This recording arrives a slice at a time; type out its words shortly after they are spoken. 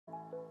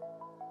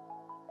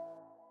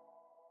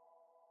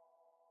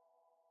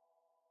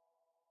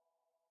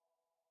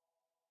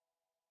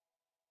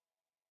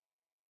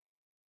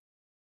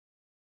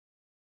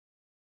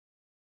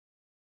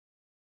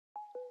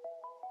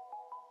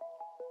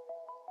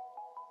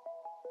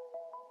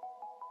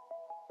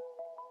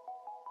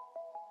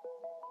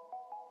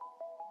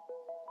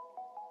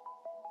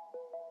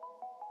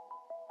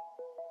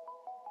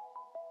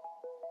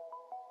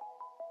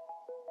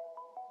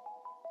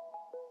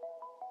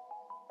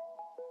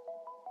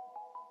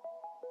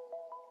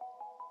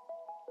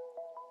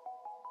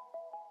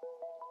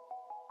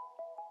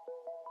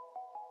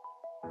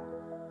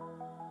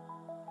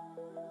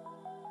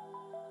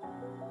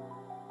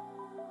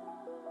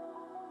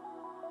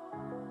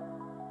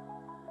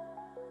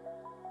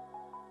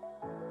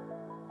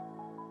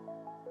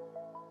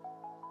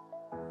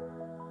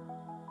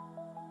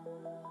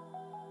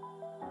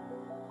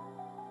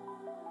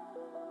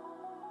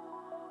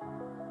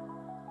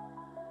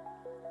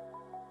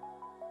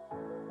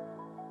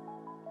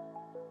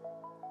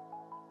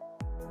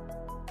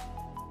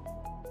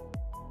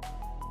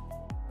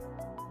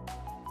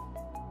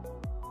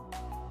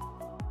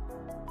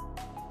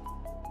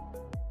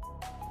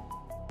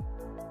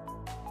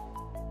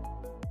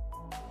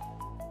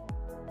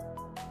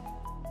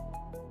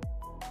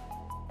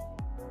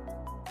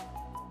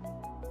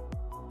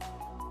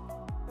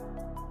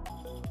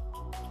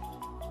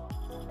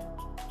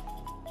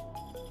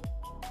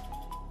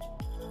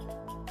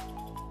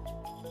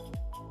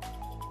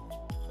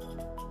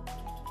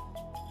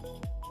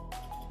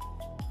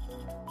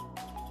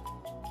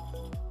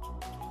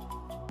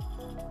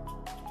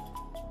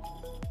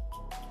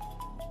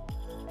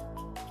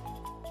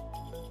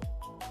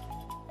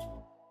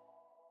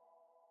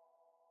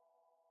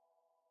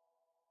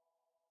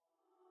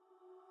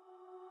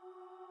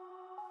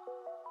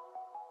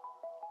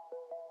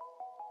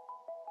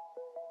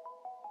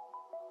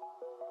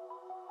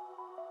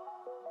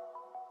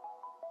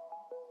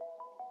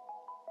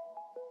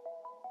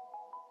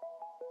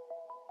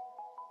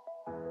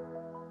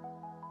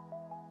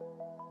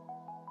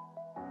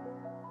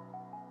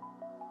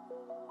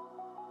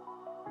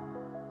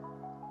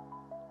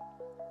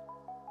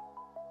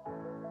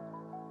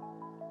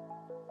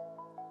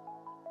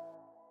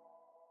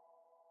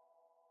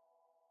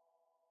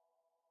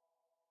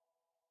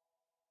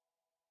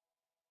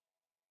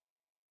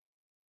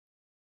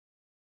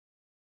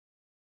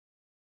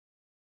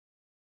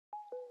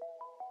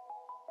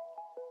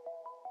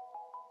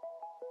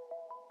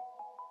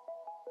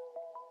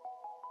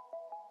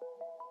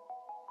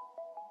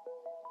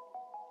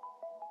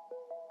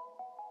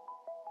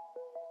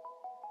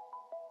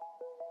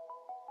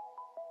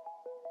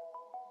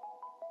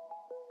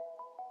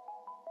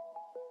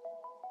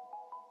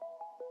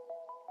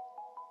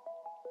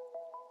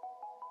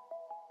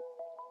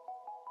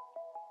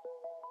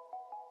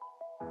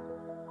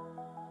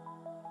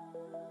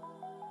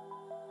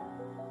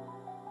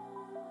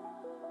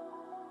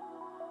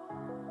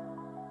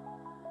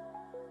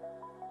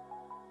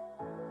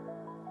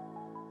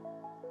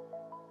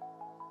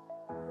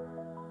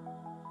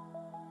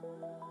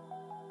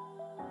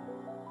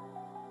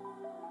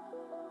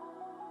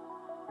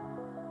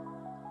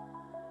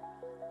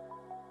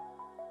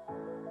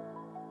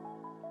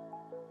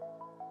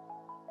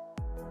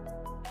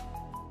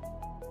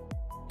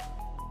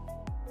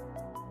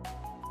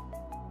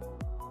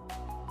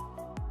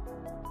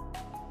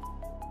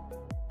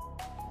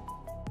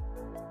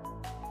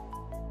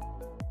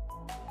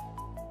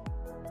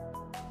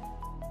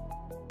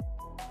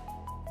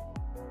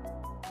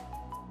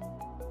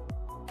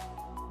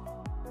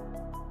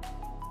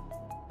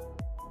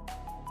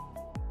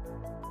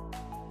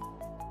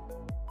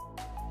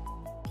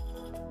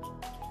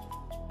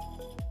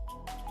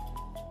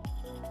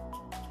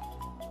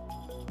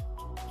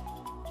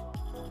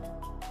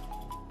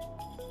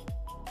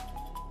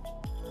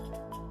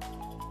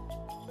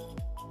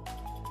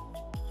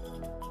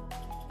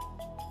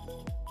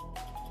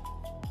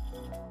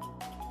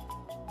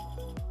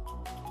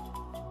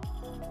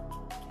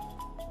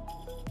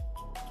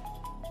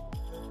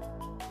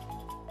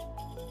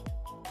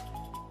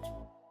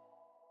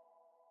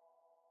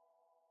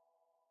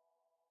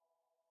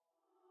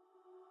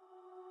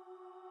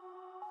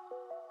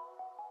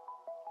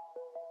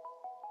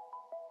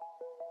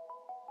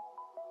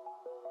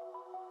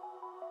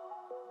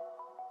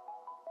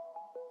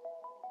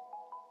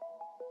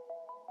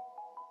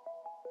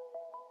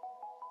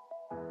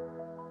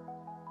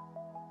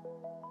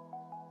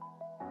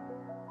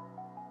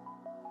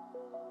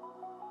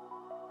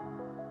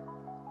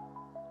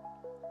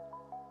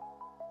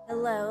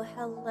Hello,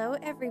 hello,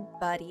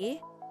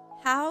 everybody.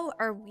 How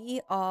are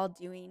we all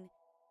doing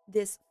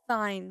this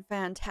fine,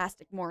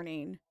 fantastic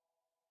morning?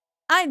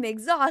 I'm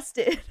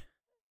exhausted.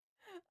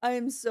 I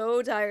am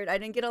so tired. I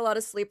didn't get a lot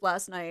of sleep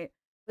last night,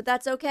 but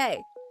that's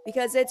okay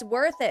because it's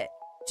worth it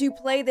to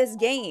play this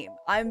game.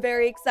 I'm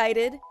very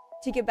excited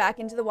to get back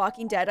into The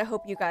Walking Dead. I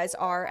hope you guys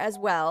are as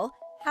well.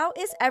 How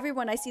is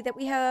everyone? I see that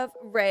we have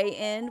Ray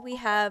in, we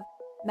have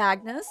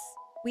Magnus,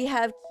 we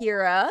have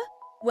Kira.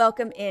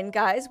 Welcome in,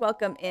 guys.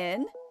 Welcome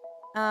in.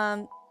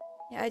 Yeah,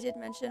 I did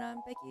mention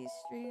on Becky's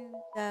stream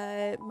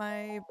that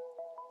my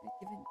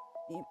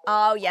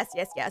oh, yes.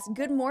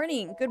 Good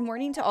morning. Good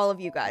morning to all of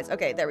you guys.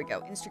 Okay, there we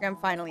go. Instagram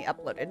finally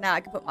uploaded. Now I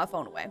can put my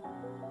phone away.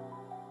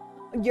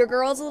 Your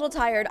girl's a little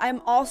tired.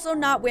 I'm also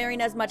not wearing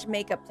as much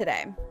makeup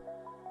today.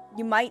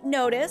 You might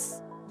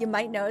notice.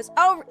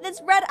 Oh,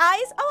 it's Red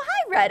Eyes. Oh,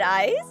 hi, Red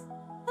Eyes.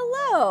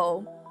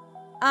 Hello.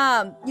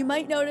 You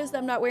might notice that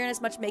I'm not wearing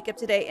as much makeup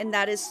today, and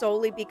that is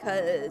solely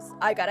because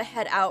I gotta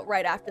head out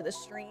right after the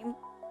stream.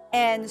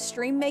 And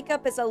stream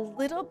makeup is a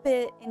little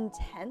bit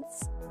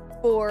intense.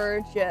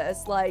 for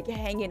just like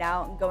hanging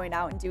out and going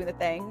out and doing the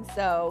thing.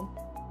 So,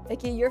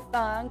 Becky, you're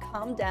fun.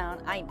 Calm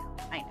down. I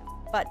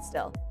know. But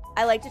still,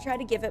 I like to try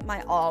to give it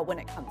my all when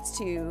it comes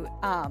to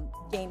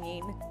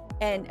gaming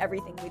and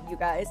everything with you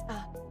guys.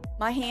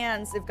 My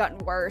hands have gotten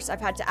worse.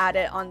 I've had to add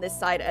it on this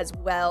side as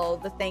well.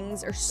 The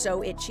things are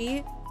so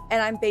itchy,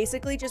 and I'm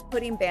basically just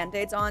putting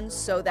band-aids on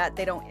so that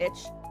they don't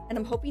itch. And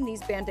I'm hoping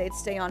these band-aids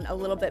stay on a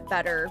little bit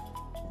better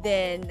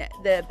than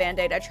the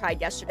band-aid I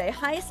tried yesterday.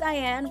 Hi,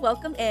 Cyan.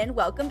 Welcome in.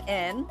 Welcome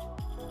in.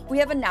 We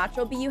have a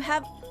natural bee. You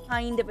have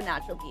kind of a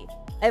natural bee.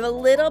 I have a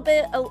little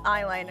bit of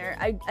eyeliner.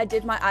 I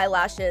did my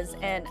eyelashes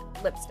and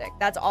lipstick.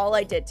 That's all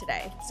I did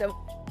today. So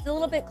it's a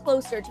little bit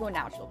closer to a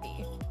natural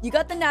bee. You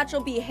got the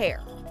natural bee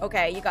hair.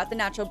 Okay, you got the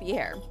natural bee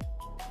hair.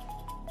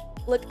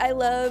 Look, I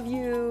love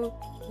you.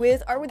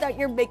 With or without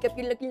your makeup,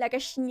 you're looking like a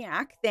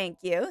snack. Thank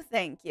you.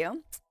 Thank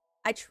you.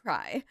 I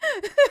try.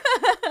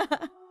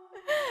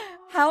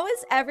 How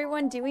is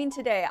everyone doing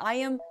today? I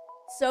am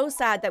so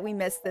sad that we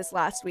missed this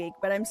last week,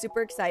 but I'm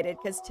super excited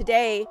because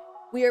today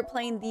we are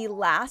playing the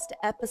last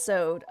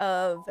episode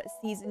of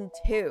season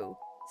 2.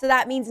 So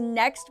that means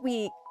next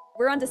week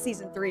we're on to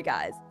season 3,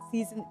 guys.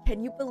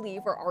 Can you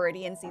believe we're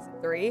already in season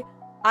 3?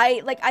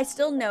 I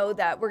still know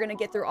that we're gonna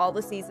get through all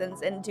the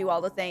seasons and do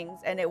all the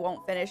things and it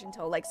won't finish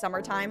until like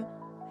summertime.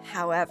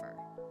 However,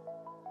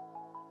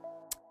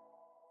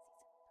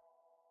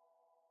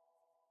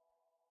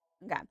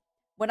 okay,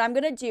 what I'm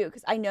gonna do,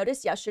 because I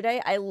noticed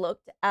yesterday I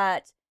looked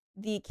at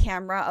the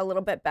camera a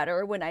little bit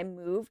better when I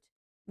moved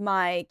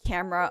my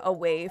camera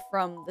away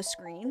from the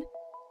screen.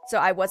 So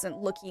I wasn't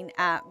looking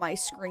at my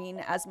screen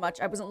as much.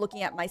 I wasn't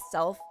looking at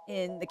myself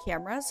in the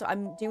camera. So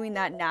I'm doing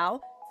that now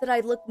so that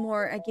I look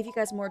more, I give you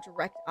guys more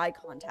direct eye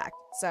contact.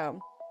 So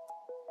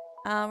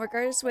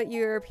regardless of what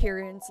your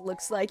appearance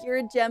looks like, you're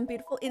a gem,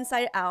 beautiful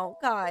inside out.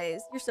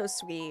 Guys, you're so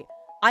sweet.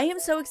 I am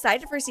so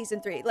excited for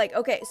season 3. Like,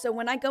 okay, so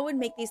when I go and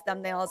make these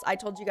thumbnails, I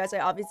told you guys I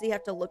obviously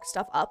have to look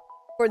stuff up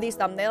for these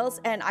thumbnails.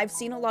 And I've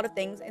seen a lot of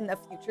things in the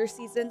future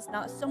seasons.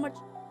 Not so much,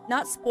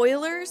 not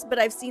spoilers, but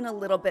I've seen a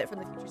little bit from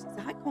the future season.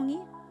 Hi,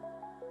 Kongi.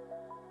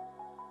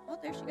 Oh,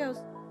 there she goes.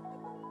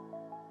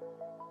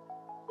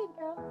 Hey,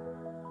 girl.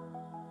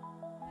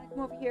 You wanna come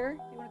over here?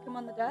 You wanna come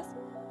on the desk?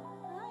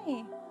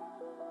 Hi.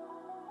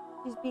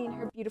 She's being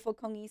her beautiful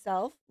Kongi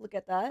self. Look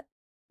at that.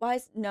 Why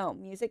is no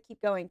music?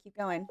 Keep going. Keep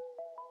going.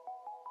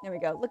 There we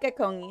go. Look at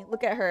Kongi.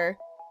 Look at her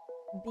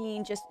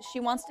being just. She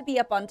wants to be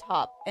up on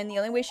top, and the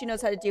only way she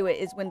knows how to do it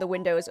is when the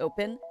window is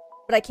open.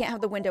 But I can't have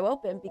the window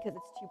open because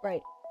it's too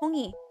bright.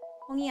 Kongi,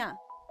 Kongi,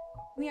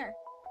 come here.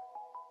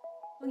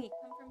 Kongi,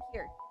 come from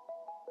here.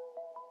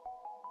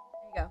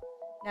 There you go.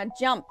 Now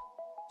jump.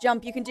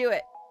 Jump, you can do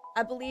it.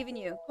 I believe in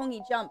you. Kongi,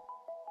 jump.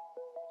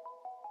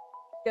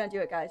 She's gonna do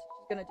it, guys.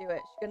 She's gonna do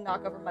it. She's gonna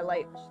knock over my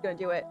light. She's gonna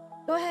do it.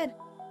 Go ahead.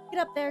 Get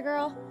up there,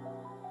 girl.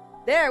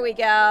 There we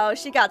go.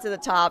 She got to the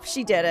top.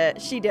 She did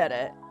it. She did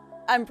it.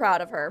 I'm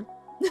proud of her.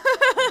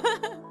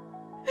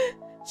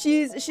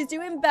 She's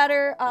doing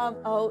better.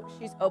 Oh,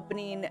 she's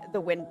opening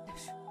the window.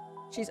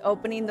 She's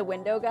opening the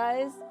window,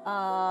 guys.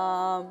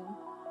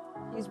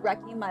 She's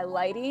wrecking my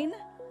lighting.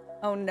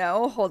 Oh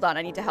no, hold on,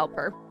 I need to help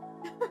her.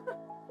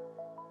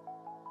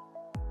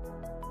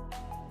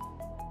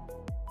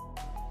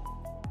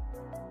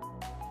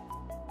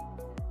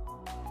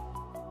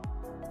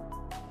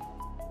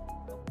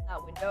 Open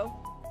that window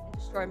and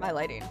destroy my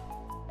lighting.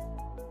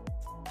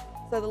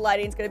 So the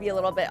lighting's gonna be a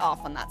little bit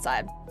off on that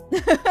side.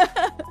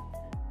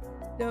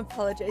 Don't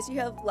apologize. You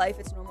have life.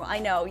 It's normal. I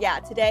know. Yeah.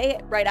 Today,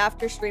 right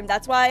after stream,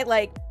 that's why,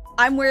 like,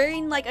 I'm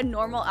wearing, like, a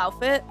normal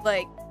outfit.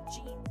 Like,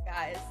 jeans,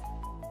 guys.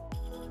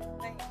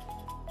 Bam.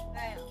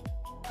 Bam.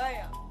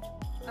 Bam.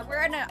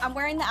 I'm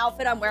wearing the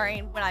outfit I'm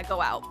wearing when I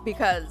go out.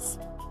 Because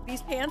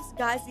these pants,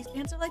 guys, these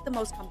pants are, like, the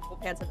most comfortable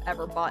pants I've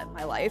ever bought in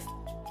my life.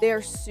 They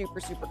are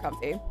super, super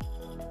comfy.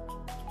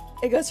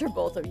 It goes for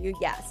both of you.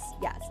 Yes.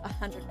 Yes.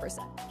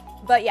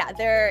 100%. But, yeah,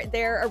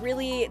 they're a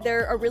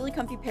really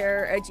comfy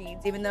pair of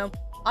jeans, even though...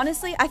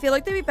 Honestly, I feel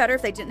like they'd be better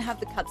if they didn't have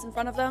the cuts in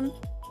front of them,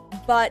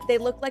 but they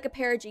look like a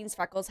pair of jeans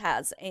Freckles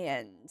has,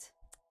 and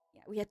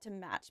yeah, we had to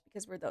match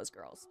because we're those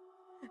girls.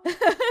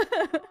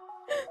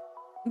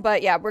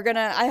 But yeah,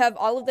 I have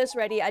all of this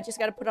ready. I just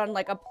got to put on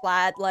like a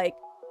plaid, like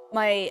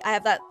I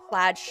have that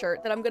plaid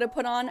shirt that I'm going to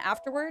put on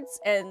afterwards,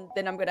 and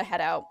then I'm going to head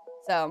out.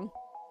 So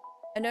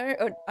I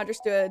never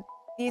understood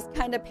these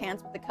kind of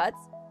pants with the cuts.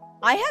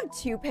 I have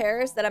 2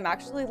 pairs that I'm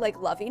actually like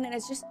loving, and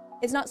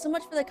it's not so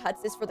much for the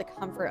cuts, it's for the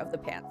comfort of the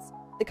pants.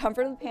 The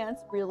comfort of the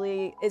pants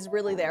is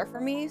really there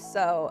for me,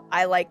 so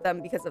I like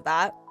them because of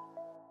that.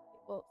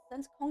 Well,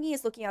 since Kongi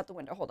is looking out the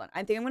window, hold on.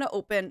 I think I'm gonna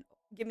open.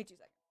 Give me 2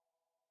 seconds.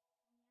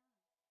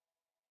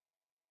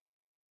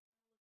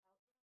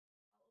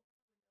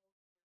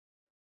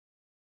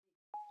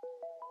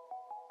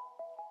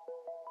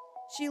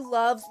 She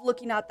loves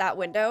looking out that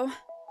window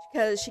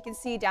because she can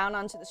see down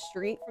onto the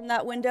street from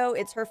that window.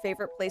 It's her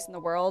favorite place in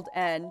the world,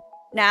 and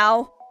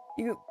now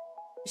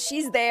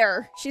she's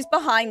there. She's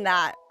behind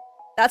that.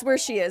 That's where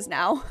she is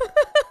now.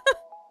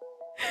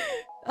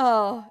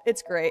 Oh,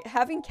 it's great.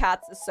 Having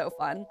cats is so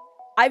fun.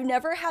 I've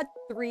never had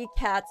 3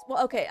 cats.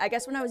 Well, okay, I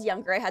guess when I was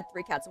younger, I had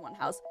 3 cats in one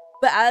house.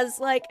 But as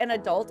like an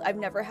adult, I've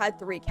never had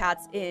 3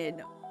 cats in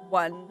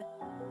one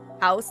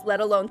house, let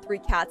alone 3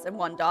 cats and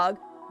 1 dog.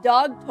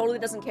 Dog totally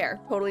doesn't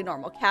care. Totally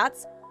normal.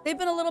 Cats, they've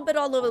been a little bit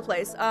all over the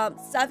place.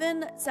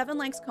 7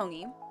 likes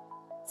Kongi.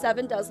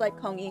 7 does like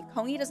Kongi.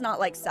 Kongi does not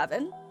like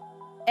 7.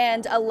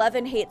 And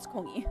 11 hates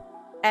Kongi.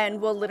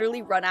 And will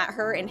literally run at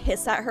her and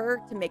hiss at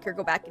her to make her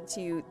go back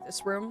into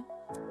this room.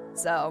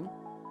 So...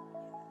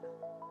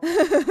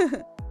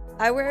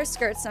 I wear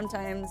skirts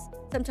sometimes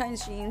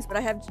jeans, but I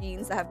have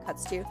jeans that have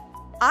cuts too.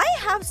 I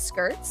have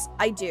skirts,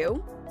 I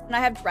do, and I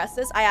have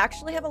dresses. I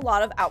actually have a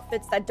lot of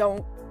outfits that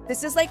don't,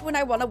 this is like when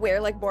I want to wear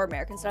like more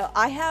American style.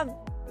 I have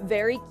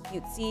very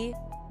cutesy,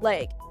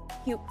 like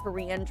cute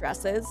Korean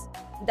dresses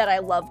that I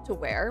love to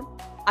wear.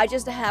 I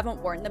just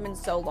haven't worn them in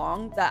so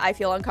long that I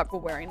feel uncomfortable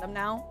wearing them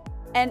now.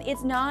 And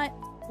it's not,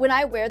 when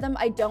I wear them,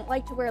 I don't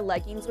like to wear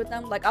leggings with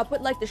them. Like I'll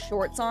put like the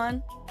shorts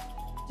on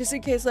just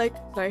in case like,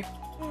 sorry.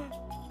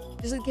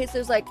 Just in case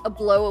there's like a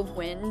blow of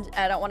wind.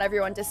 I don't want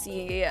everyone to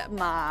see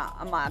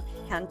my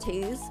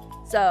panties.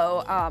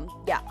 So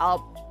yeah,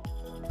 I'll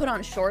put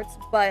on shorts,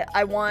 but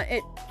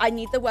I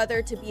need the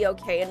weather to be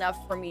okay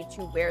enough for me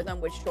to wear them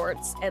with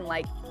shorts and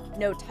like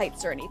no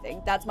tights or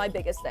anything. That's my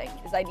biggest thing,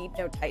 is I need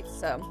no tights.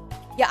 So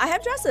yeah, I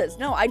have dresses.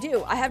 No, I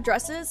do. I have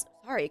dresses.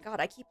 Sorry, God,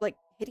 I keep like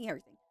hitting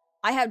everything.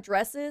 I have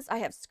dresses, I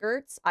have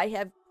skirts, I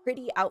have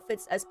pretty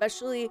outfits,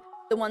 especially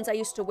the ones I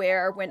used to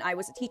wear when I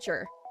was a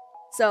teacher.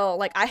 So,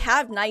 like, I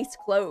have nice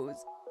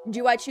clothes.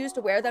 Do I choose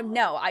to wear them?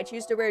 No, I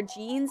choose to wear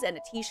jeans and a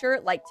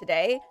t-shirt. Like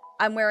today,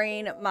 I'm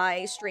wearing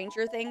my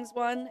Stranger Things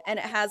one, and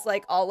it has,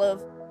 like, all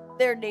of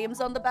their names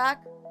on the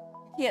back.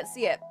 You can't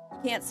see it.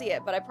 You can't see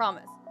it, but I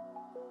promise.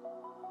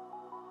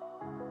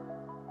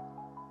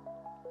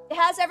 It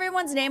has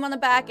everyone's name on the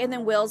back, and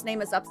then Will's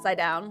name is upside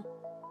down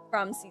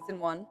from season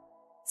 1.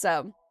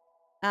 So,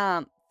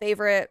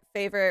 favorite,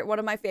 one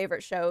of my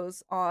favorite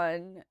shows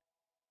on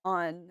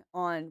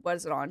what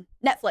is it on?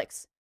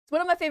 Netflix. It's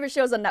one of my favorite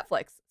shows on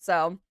Netflix.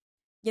 So,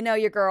 you know,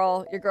 your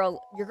girl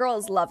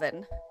is loving.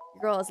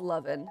 Your girl is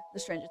loving the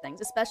Stranger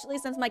Things, especially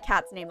since my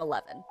cat's named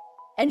 11.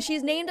 And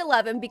she's named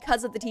 11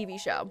 because of the TV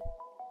show.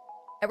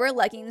 I wear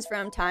leggings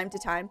from time to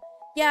time.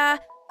 Yeah,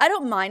 I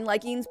don't mind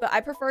leggings, but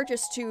I prefer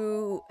just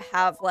to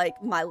have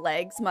like my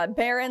legs, my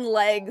barren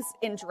legs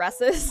in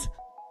dresses.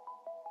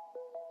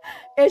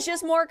 It's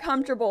just more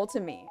comfortable to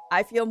me.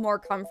 I feel more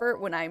comfort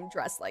when I'm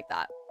dressed like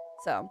that.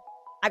 So,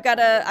 I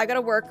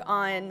gotta work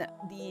on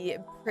the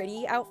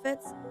pretty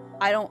outfits.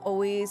 I don't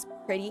always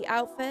pretty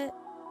outfit.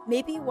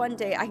 Maybe one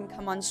day I can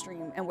come on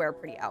stream and wear a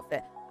pretty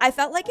outfit. I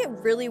felt like it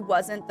really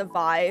wasn't the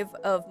vibe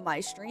of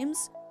my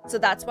streams, so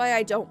that's why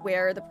I don't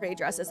wear the pretty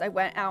dresses. I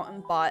went out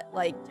and bought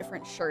like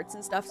different shirts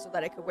and stuff so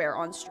that I could wear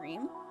on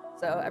stream.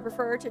 So I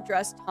prefer to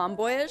dress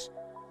tomboyish.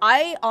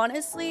 I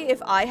honestly,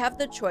 if I have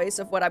the choice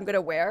of what I'm gonna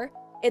wear,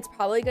 it's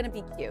probably gonna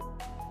be cute.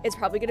 It's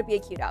probably gonna be a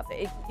cute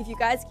outfit. If you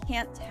guys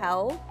can't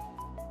tell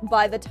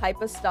by the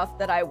type of stuff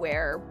that I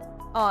wear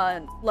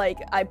on, like,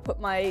 I put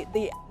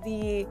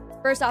the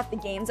first off, the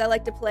games I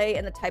like to play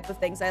and the type of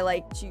things I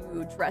like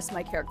to dress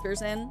my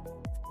characters in.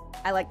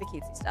 I like the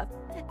cutesy stuff.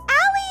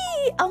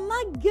 Allie! Oh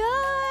my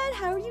god,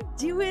 how are you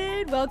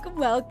doing? Welcome,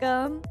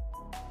 welcome.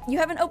 You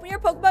haven't opened your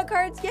Pokemon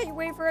cards yet? You're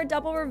waiting for a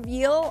double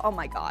reveal? Oh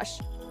my gosh.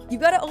 You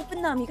gotta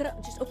open them. You gotta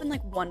just open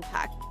like one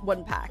pack.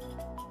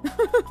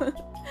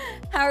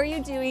 How are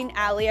you doing,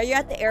 Allie? Are you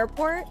at the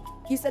airport?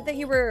 You said that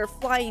you were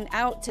flying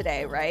out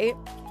today, right?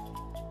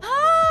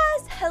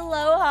 Haas!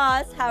 Hello,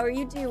 Haas. How are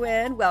you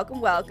doing?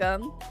 Welcome,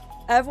 welcome.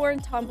 I've worn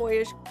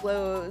tomboyish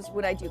clothes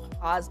when I do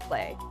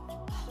cosplay.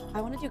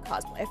 I want to do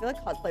cosplay. I feel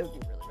like cosplay would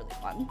be really, really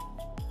fun.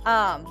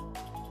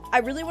 I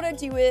really want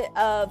to do it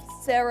of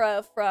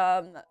Sarah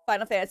from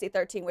Final Fantasy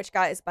 13, which,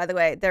 guys, by the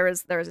way, there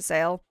is a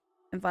sale,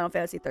 and Final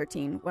Fantasy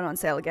 13 went on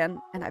sale again,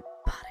 and I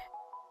bought it.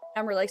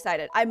 I'm really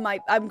excited.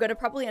 I'm gonna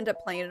probably end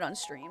up playing it on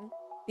stream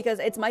because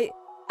it's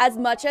as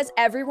much as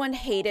everyone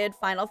hated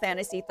Final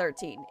Fantasy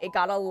 13, it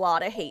got a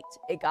lot of hate.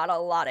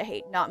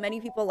 Not many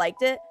people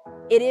liked it.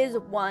 It is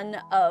one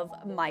of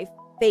my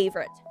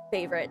favorite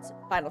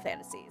Final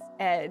Fantasies,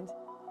 and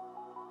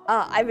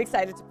I'm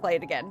excited to play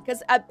it again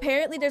because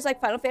apparently there's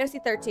like Final Fantasy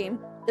 13,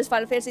 there's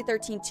Final Fantasy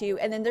 13 2,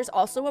 and then there's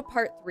also a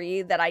part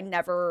 3 that I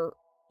never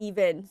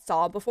even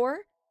saw before.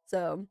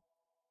 So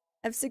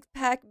I have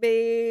 6-pack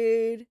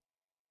made.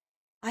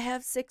 I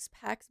have 6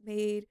 packs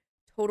made.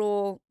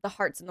 Total, the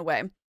heart's in the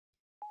way.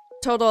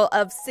 Total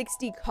of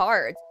 60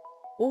 cards.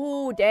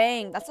 Oh,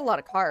 dang. That's a lot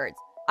of cards.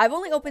 I've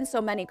only opened so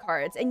many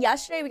cards. And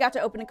yesterday we got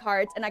to open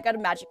cards and I got a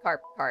Magikarp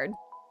card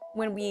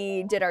when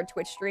we did our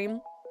Twitch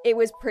stream. It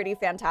was pretty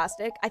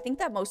fantastic. I think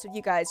that most of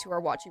you guys who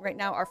are watching right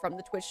now are from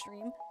the Twitch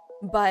stream.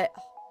 But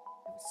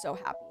I was so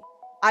happy.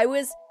 I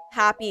was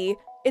happy.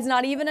 It's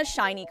not even a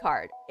shiny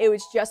card. It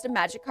was just a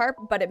Magikarp,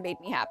 but it made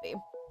me happy.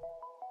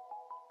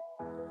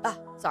 Ah,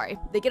 sorry.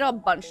 They get all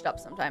bunched up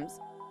sometimes.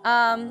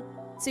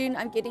 Soon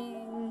I'm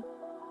getting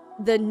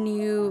the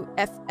new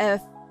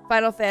FF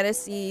Final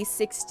Fantasy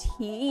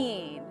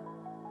 16.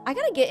 I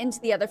gotta get into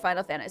the other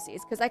Final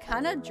Fantasies because I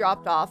kind of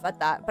dropped off at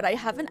that, but I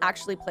haven't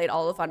actually played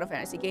all the Final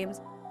Fantasy games.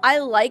 I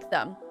like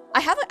them. I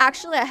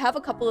have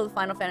a couple of the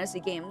Final Fantasy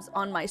games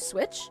on my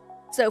Switch.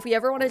 So if we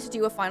ever wanted to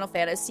do a Final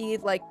Fantasy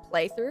like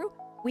playthrough,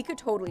 we could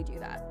totally do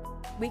that.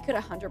 We could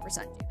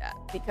 100% do that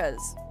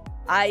because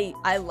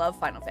I love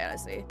Final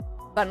Fantasy.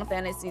 Final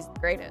Fantasy's the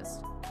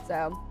greatest.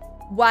 So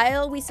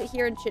while we sit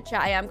here and chit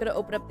chat, I am gonna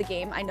open up the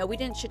game. I know we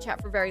didn't chit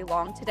chat for very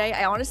long today.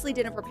 I honestly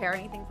didn't prepare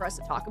anything for us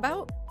to talk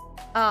about.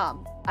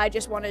 I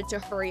just wanted to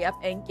hurry up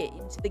and get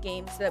into the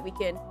game so that we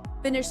can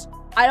finish.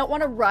 I don't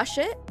want to rush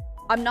it.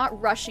 I'm not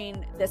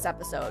rushing this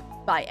episode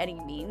by any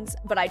means,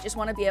 but I just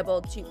want to be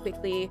able to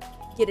quickly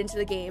get into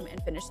the game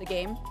and finish the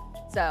game.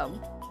 So,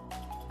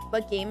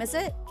 what game is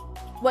it?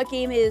 What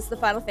game is the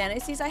Final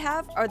Fantasies I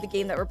have, or the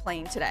game that we're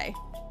playing today?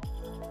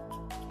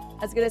 I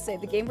was gonna say,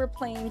 the game we're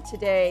playing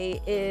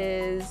today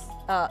is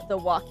The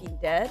Walking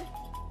Dead.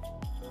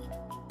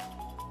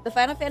 The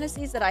Final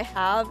Fantasies that I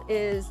have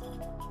is,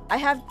 I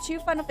have two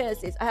Final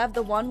Fantasies. I have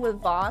the one with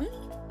Vaughn,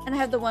 and I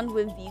have the one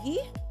with Vivi.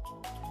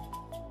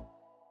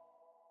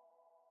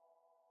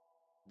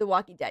 The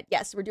Walking Dead.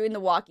 Yes, we're doing The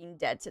Walking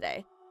Dead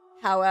today.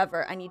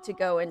 However, I need to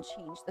go and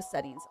change the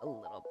settings a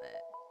little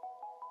bit.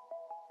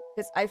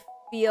 Because I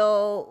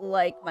feel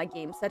like my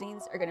game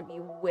settings are going to be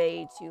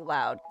way too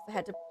loud. Because I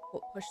had to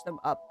push them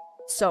up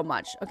so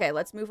much. Okay,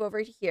 let's move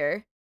over to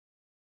here.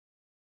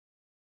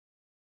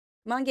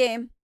 Come on,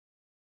 game.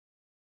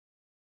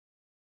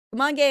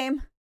 Come on,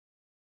 game.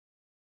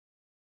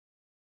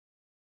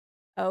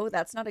 Oh,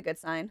 that's not a good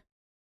sign.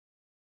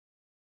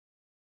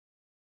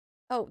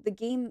 Oh, the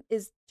game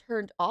is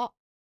turned off.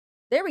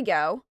 There we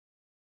go.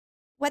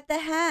 What the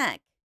heck?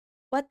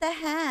 What the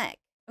heck?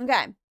 Okay.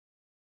 I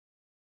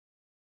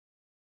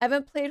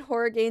haven't played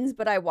horror games,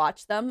 but I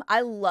watch them.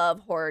 I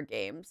love horror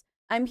games.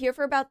 I'm here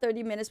for about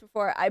 30 minutes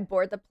before I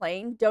board the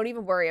plane. Don't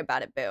even worry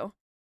about it, boo.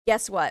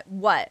 Guess what?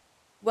 What?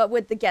 What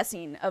would the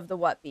guessing of the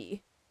what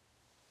be?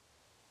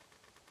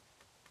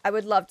 I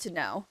would love to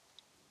know.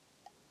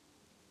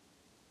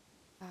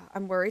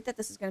 I'm worried that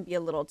this is going to be a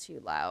little too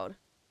loud.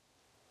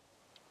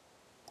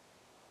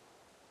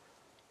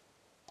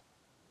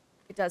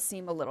 It does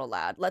seem a little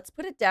loud. Let's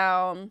put it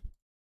down.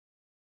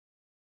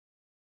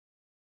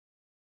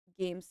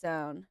 Game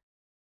sound.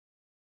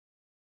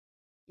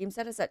 Game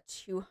sound is at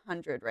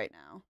 200 right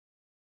now.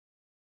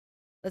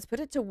 Let's put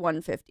it to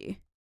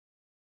 150.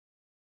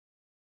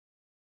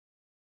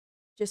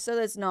 Just so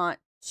that it's not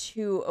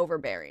too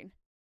overbearing.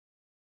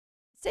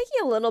 It's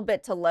taking a little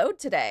bit to load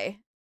today.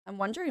 I'm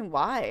wondering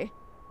why.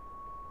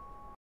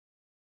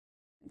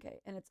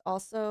 Okay, and it's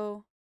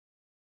also...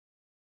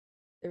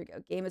 There we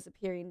go. Game is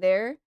appearing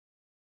there.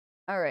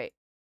 All right.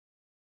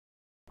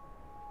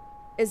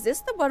 Is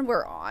this the one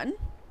we're on?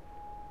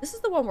 This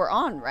is the one we're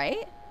on,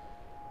 right?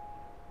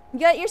 You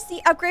got your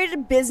seat upgraded to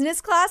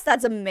business class?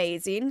 That's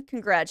amazing.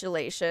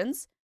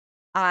 Congratulations.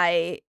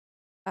 I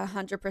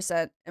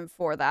 100% am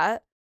for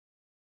that.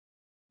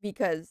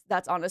 Because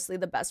that's honestly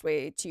the best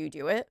way to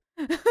do it.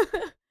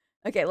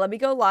 Okay, let me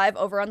go live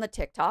over on the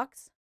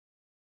TikToks.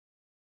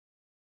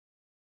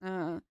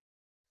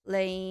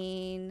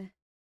 Playing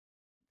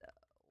The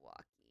Walking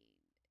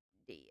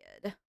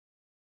Dead.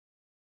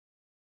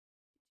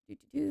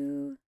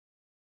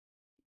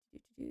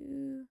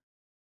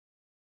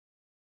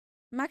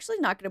 I'm actually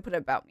not going to put it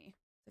about me.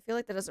 I feel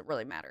like that doesn't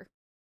really matter.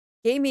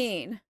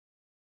 Gaming.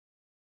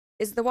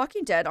 Is The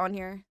Walking Dead on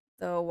here?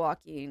 The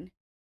Walking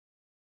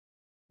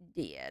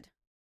Dead.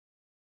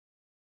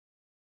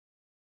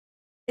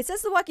 It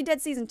says The Walking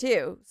Dead Season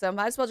 2, so I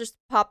might as well just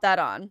pop that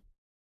on.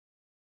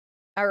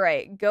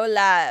 Alright, go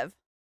live.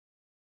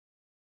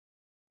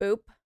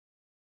 Boop.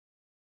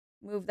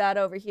 Move that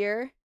over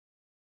here.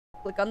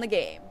 Click on the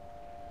game.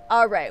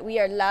 Alright, we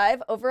are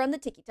live over on the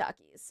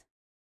Tiki-Talkies.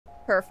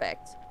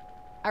 Perfect.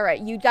 Alright,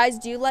 you guys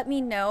do let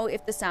me know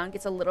if the sound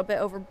gets a little bit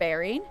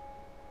overbearing.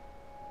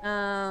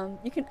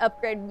 You can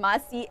upgrade my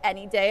seat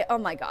any day. Oh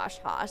my gosh,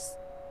 Haas.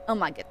 Oh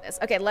my goodness.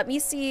 Okay, let me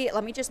see.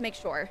 Let me just make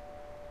sure.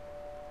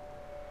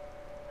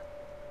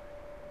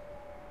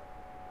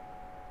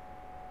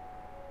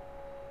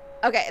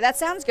 Okay, that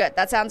sounds good.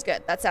 That sounds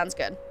good. That sounds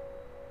good.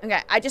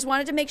 Okay, I just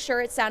wanted to make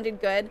sure it sounded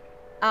good.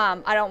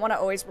 I don't want to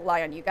always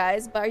rely on you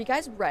guys, but are you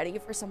guys ready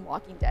for some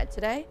Walking Dead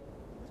today?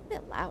 It's a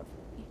bit loud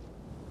for me.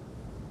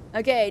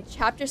 Okay,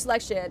 chapter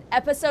selection.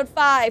 Episode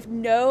 5,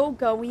 no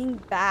going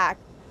back.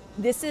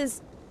 This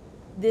is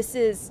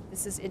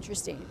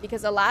interesting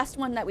because the last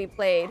one that we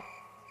played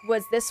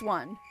was this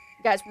one.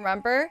 You guys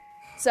remember?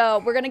 So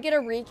we're going to get a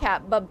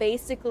recap, but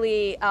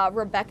basically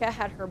Rebecca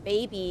had her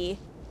baby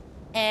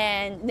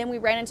and then we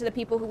ran into the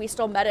people who we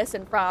stole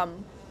medicine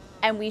from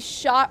and we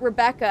shot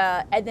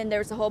Rebecca and then there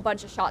was a whole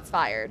bunch of shots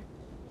fired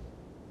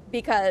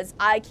because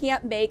I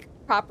can't make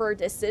proper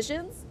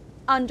decisions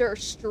under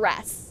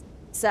stress.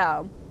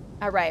 So,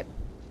 all right.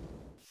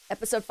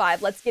 Episode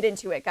 5. Let's get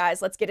into it,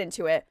 guys. Let's get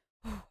into it.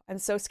 I'm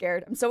so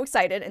scared. I'm so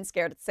excited and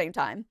scared at the same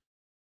time.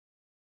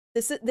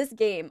 This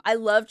game, I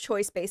love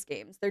choice-based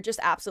games. They're just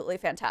absolutely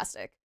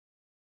fantastic.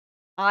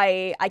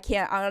 I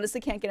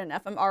honestly can't get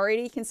enough. I'm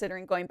already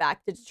considering going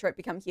back to Detroit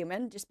Become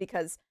Human just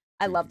because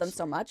I love them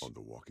so much. On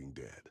The Walking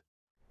Dead.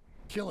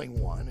 Killing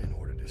one in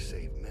order to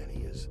save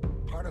many is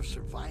part of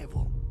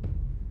survival.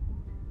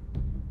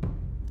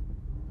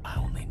 I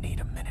only need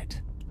a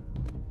minute.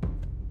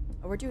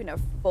 Oh, we're doing a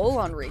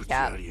full-on Put you recap.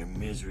 out of your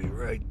misery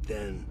right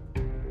then.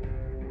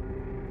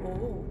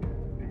 Oh.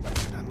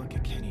 I look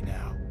at Kenny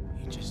now.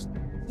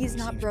 He's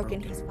not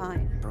broken. He's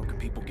fine. Broken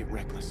people get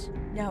reckless.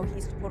 No,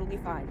 he's totally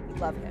fine. We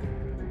love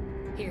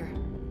him. Here.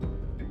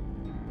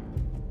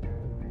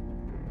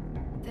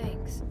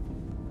 Thanks.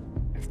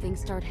 If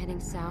things start heading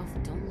south,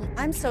 don't let them.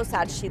 I'm so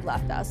sad she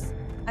left us.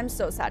 I'm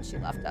so sad she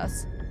left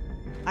us.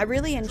 I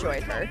really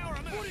enjoyed her.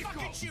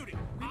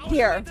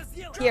 Here.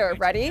 Here,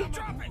 ready?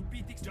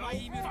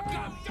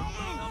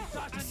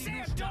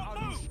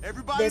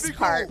 This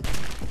part.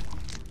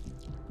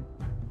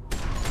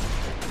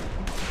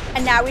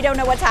 And now we don't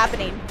know what's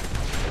happening.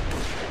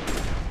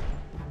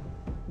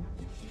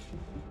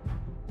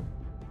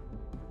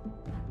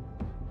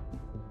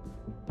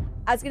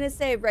 I was gonna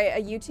say, right,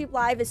 a YouTube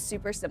live is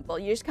super simple.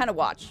 You just kind of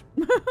watch.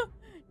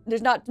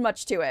 There's not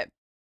much to it.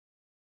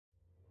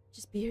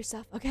 Just be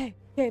yourself. Okay.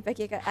 Okay,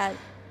 Becky got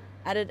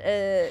added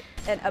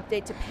an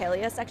update to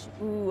Palea section.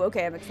 Ooh,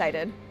 okay, I'm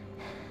excited.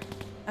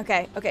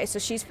 Okay, okay, so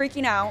she's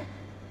freaking out.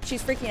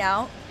 She's freaking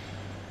out.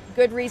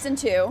 Good reason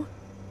too.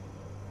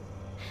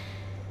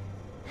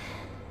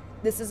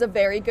 This is a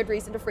very good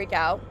reason to freak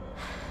out.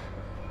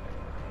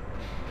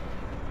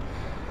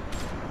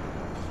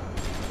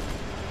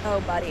 Oh,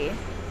 buddy.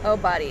 Oh,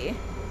 buddy.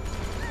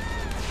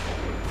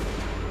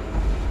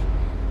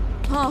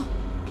 Huh.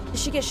 Did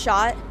she get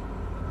shot?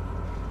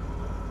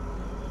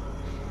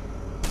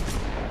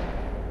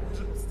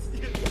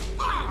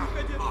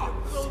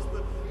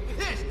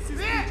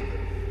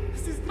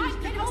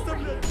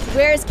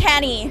 Where's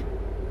Kenny?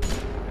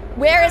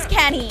 Where is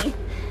Kenny?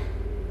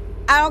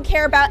 I don't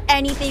care about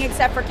anything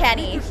except for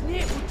Kenny.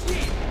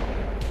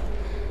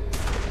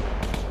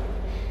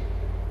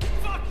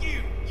 Fuck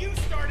you! You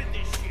started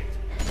this shit!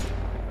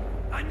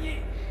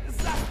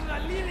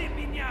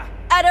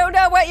 I don't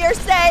know what you're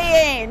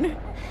saying!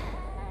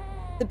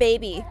 The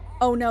baby.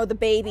 Oh no, the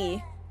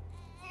baby.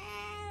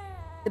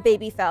 The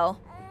baby fell.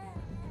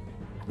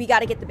 We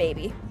gotta get the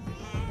baby.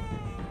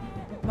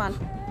 Come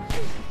on.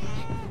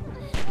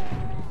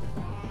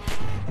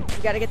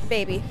 We gotta get the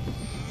baby.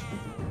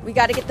 We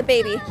gotta get the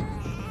baby.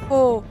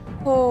 Oh,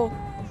 oh,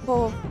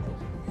 oh.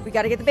 We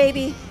gotta get the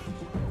baby.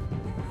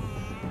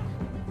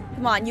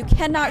 Come on, you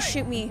cannot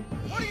shoot me.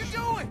 What are you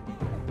doing?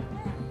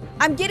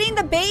 I'm getting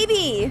the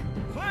baby.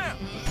 Clam!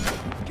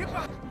 Get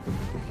back!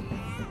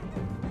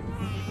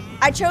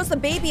 I chose the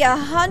baby.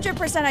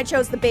 100% I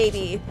chose the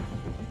baby.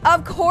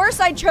 Of course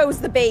I chose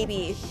the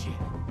baby. Shit.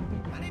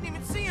 I didn't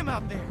even see him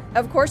out there.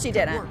 Of course you Good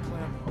didn't. work,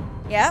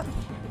 Clem. Yep.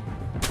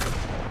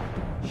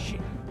 Shit.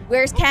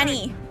 Where's Okay.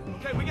 Kenny?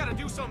 Okay, we gotta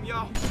do something,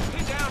 y'all.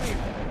 Get down here.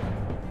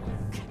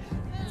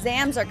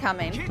 Zams are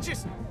coming. Can't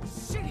just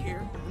sit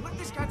here and let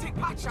this guy take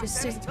pot shots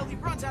at us until he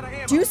runs out of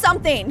ammo. Do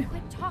something.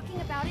 Quit talking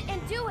about it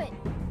and do it.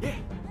 Yeah.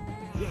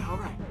 Yeah, all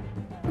right.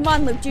 Come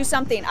on, Luke, do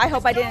something. I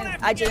hope I Don't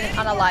didn't have to get any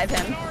unalive worse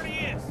than him. it already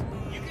is.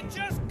 You can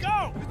just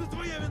go.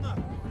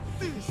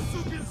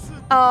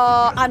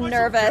 Oh, I'm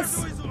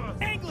nervous.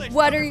 English,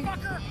 What are you?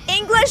 motherfucker.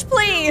 English,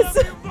 please.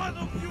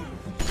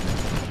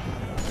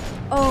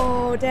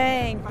 Oh,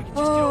 dang. If I can just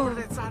get over Oh. to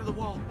that side of the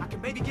wall, I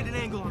can maybe get an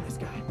angle on this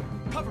guy.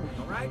 Cover me,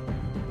 all right?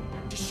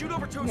 Just shoot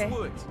over towards Okay.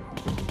 woods.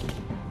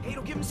 Hey,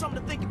 it'll give him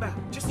something to think about.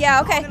 Just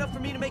Yeah, okay. long enough for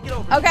me to make it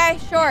over. Okay,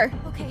 sure.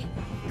 Okay.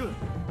 Good.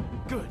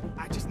 Good.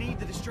 I just need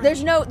the distraction.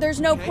 There's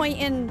no Okay. point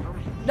in All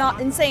right.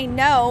 not in saying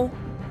no.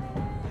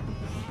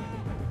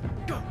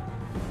 Go.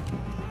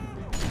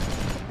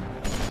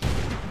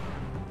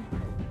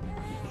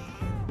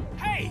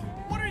 Hey,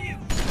 what are you?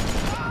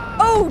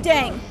 Oh,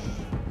 dang.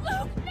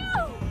 Luke,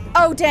 no!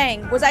 Oh,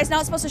 dang. Was I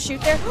not supposed to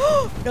shoot there?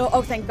 No.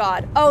 Oh, thank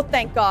God. Oh,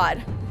 thank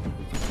God.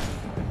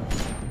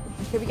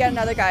 Okay, we got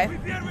another guy.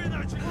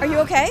 Are you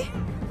okay?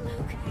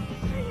 Luke,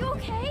 are you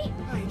okay?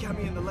 Oh, he got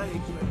me in the leg,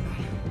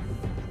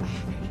 but I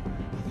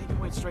think it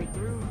went straight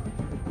through.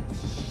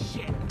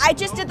 Shit. I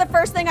just did the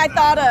first thing I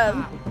thought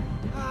of.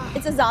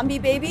 It's a zombie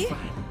baby.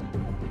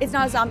 It's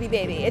not a zombie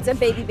baby. It's a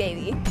baby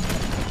baby.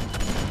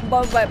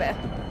 Baby.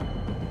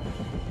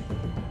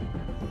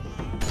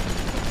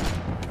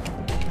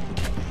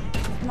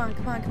 Come on,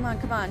 come on, come on,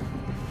 come on.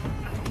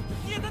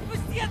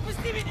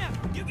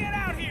 You get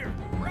out here,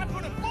 or I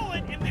put a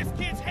bullet in this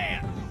kid's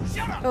hand.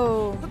 Shut up.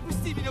 Oh.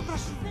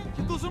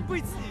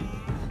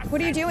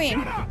 What are you doing?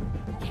 Shut up.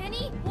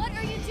 Kenny, what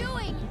are you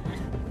doing?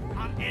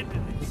 I'm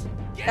ending this.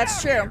 Get That's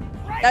out true. here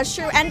right That's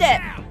true. End it.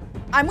 now.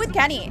 I'm with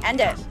Kenny. End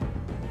it.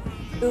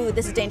 Ooh,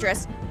 this is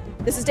dangerous.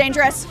 This is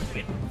dangerous.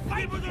 Fight.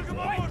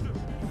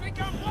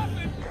 Think I'm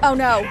bluffing? Oh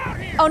no. Get out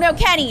here. Oh no,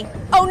 Kenny.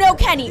 Oh no,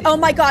 Kenny. Oh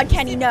my God,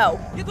 Kenny, no.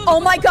 Oh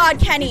my God,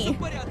 Kenny.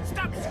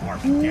 Stop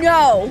squirming.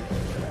 No.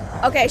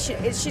 Okay,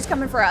 she's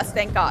coming for us.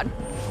 Thank God.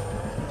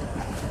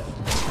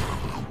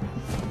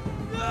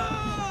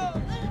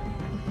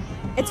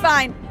 It's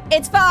fine.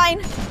 It's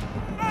fine.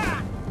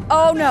 Ah,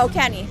 Oh no,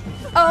 Kenny.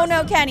 Oh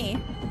no,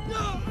 Kenny.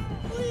 No,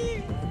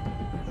 please.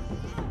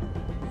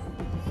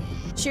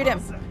 Shoot him.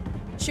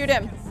 Shoot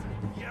him.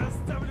 Yes,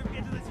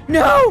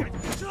 No!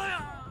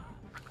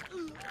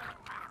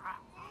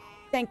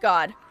 Thank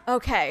God.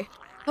 Okay.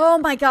 Oh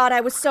my God,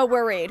 I was so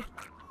worried.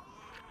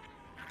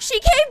 She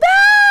came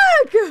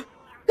back!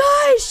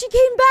 Guys, she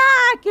came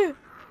back!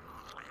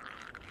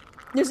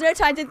 There's no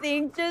time to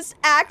think. Just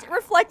act,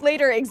 reflect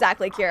later.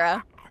 Exactly,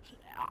 Kira.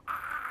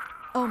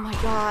 Oh my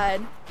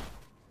God.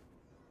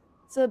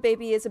 So a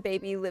baby is a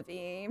baby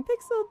living.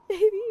 Pixel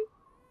baby.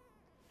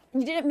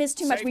 You didn't miss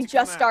too much. Safe We to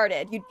just come out.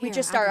 started. We Here,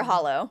 just I started got it.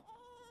 Hollow.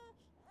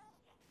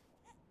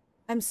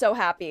 I'm so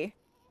happy.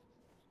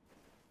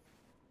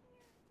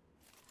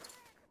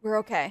 We're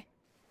okay.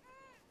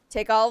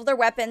 Take all of their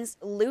weapons,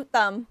 loot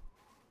them,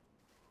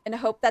 and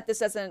hope that this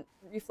doesn't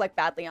reflect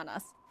badly on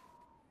us.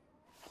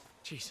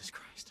 Jesus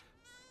Christ.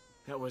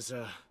 That was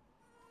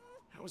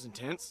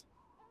intense.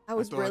 That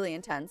was thought- really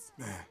intense.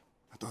 Man,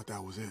 I thought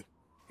that was it.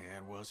 Yeah,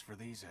 it was for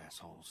these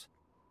assholes.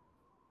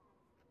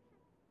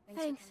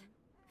 Thanks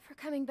for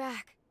coming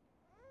back.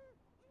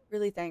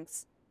 Really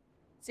thanks.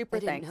 Super I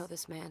didn't thanks. know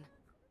this man.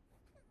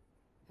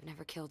 I've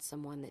never killed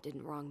someone that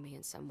didn't wrong me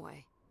in some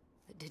way.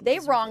 That didn't They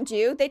deserve wronged it.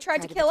 you. They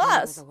tried to kill pretend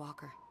I us. was a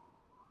walker.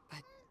 But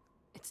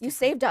it's You different.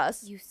 saved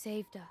us. You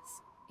saved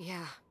us.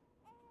 Yeah,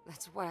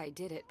 that's why I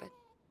did it, but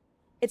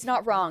It's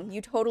not wrong.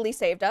 You totally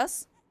saved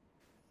us.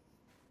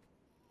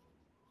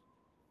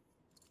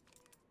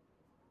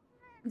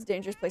 It's a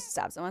dangerous place to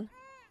stab someone.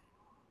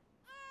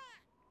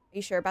 Are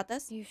you sure about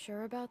this? You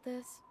sure about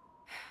this?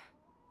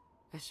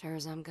 as sure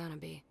as I'm gonna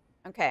be.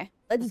 Okay,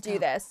 let's Let's do go.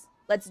 this.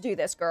 Let's do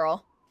this,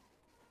 girl.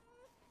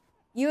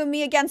 You and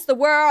me against the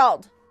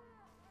world.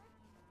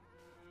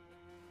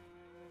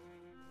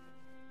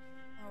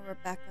 Oh,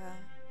 Rebecca.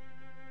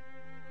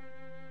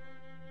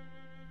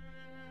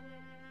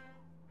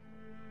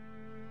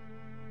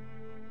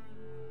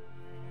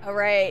 All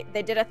right,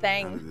 they did a How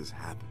thing did this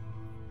happen?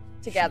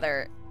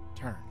 together.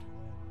 Turned.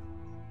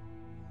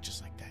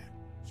 Just like that.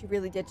 She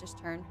really did just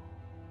turn.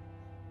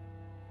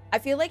 I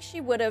feel like she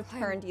would have I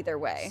turned either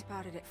way.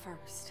 Spotted it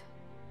first.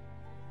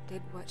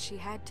 Did what she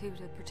had to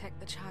protect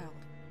the child.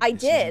 I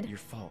This isn't did. your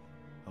fault,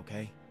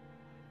 okay?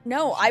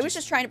 No, She I was just-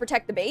 just trying to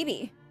protect the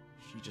baby.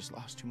 She just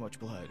lost too much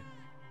blood.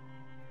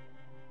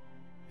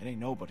 It ain't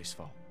nobody's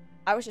fault.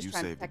 I was just You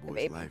trying to saved the protect the boy's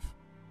baby. life.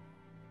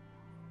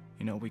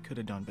 You know, we could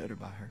have done better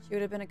by her. She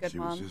would have been a good She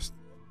mom. was just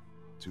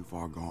too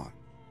far gone.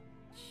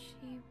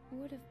 She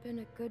would have been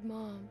a good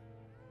mom.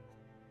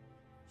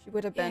 She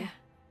would have been.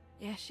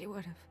 Yeah, she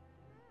would have.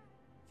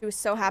 She was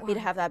so happy to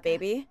worry, have that Rebecca.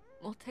 baby.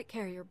 We'll take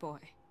care of your boy.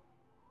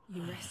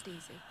 You rest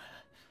easy.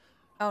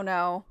 Oh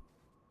no.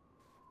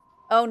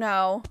 Oh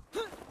no.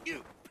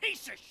 You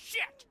piece of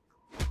shit!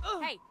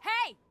 Hey,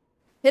 hey!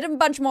 Hit him a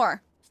bunch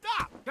more.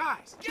 Stop!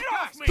 Guys! Get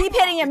off me! Keep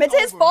hitting him. It's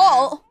his over,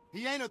 fault.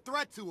 He ain't a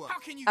threat to us. How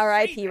can you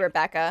R.I.P. say that?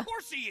 Rebecca. Of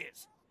course he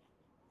is.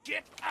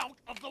 Get out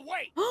of the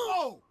way.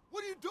 Whoa!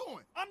 What are you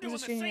doing? I'm doing the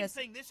just shooting same us.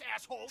 thing this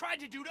asshole tried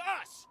to do to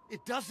us.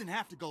 It doesn't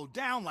have to go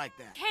down like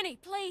that. Kenny,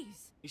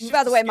 please! He's Move just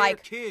out of the a way, scared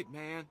Mike. Kid,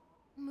 man.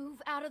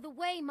 Move out of the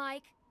way,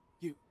 Mike.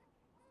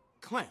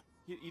 Clem,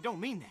 you don't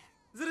mean that.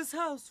 This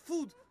house,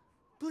 food.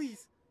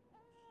 Please.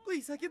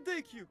 Please, I can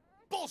take you.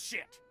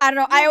 Bullshit. I don't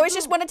know. I always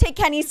just want to take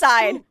Kenny's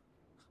side.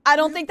 I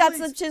don't Yeah, think that's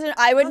the please. decision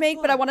I would That's make,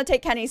 but I fine. want to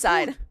take Kenny's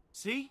side.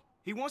 See?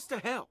 He wants to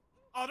help.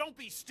 Oh, don't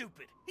be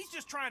stupid. He's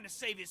just trying to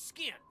save his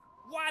skin.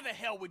 Why the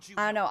hell would you?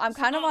 I don't know. help I'm us?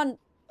 kind of on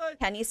I-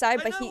 Kenny's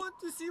side, but he. want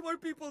to see more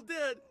people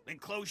dead. Then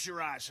close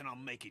your eyes and I'll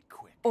make it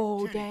quick.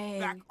 Oh Kenny,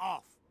 back dang.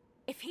 off.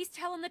 If he's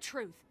telling the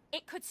truth,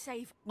 it could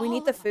save We all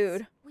need the of us.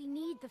 food. We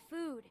need the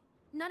food.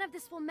 None of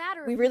this will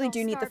matter. We if really don't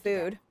do need the starve to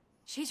death. food.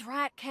 She's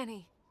right,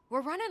 Kenny.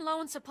 We're running low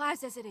on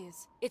supplies as it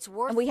is. It's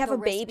worth And we have the a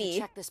risk baby. to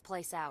check this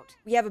place out.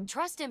 We have a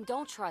Trust him,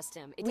 don't trust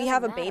him. It we doesn't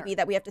have a matter. baby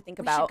that we have to think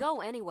We about. should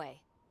go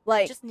anyway.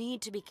 Like, We just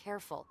need to be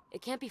careful.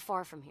 It can't be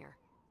far from here.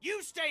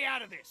 You stay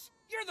out of this.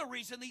 You're the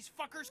reason these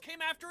fuckers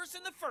came after us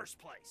in the first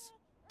place.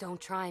 Don't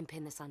try and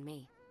pin this on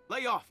me.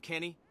 Lay off,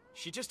 Kenny.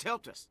 She just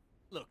helped us.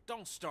 Look,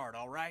 don't start,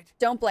 all right?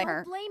 don't blame Don't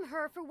her. blame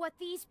her for what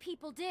these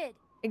people did.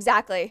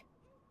 Exactly.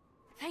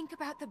 Think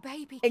about the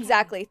baby, Kenny.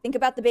 Exactly. Think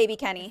about the baby, If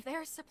Kenny.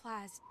 there's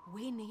supplies,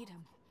 we need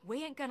them.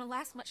 We ain't gonna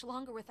last much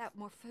longer without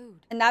more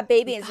food. And that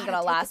baby We isn't gotta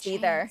gonna take a last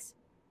either. chance.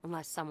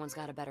 Unless someone's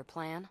got a better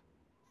plan.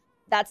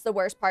 That's the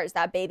worst part, is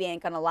that baby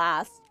ain't gonna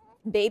last.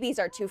 Babies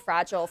are too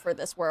fragile for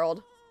this world.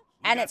 You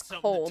And got it's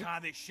something cold. To tie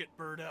this shit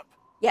bird up.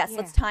 Yes,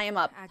 let's Yeah, tie him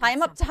up. I got Tie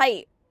him up something.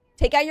 tight.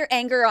 Take out your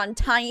anger on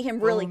tying him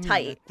really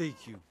tight.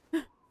 Thank you.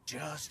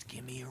 Just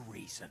give me a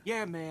reason.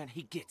 Yeah, man,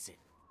 he gets it.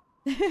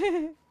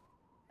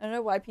 I don't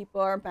know why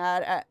people are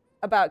mad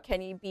about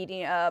Kenny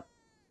beating up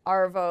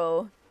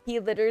Arvo. He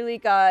literally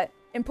got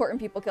important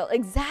people killed.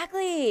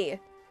 Exactly.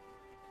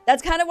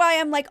 That's kind of why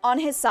I'm like on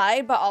his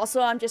side, but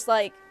also I'm just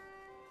like,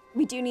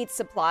 we do need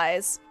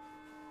supplies.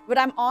 But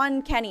I'm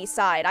on Kenny's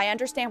side. I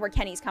understand where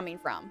Kenny's coming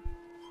from.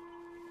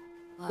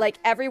 Look, Like,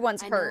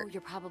 everyone's I know hurt.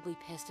 you're probably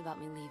pissed about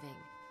me leaving.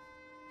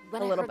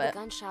 When A I little heard bit. the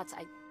gunshots,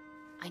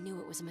 I knew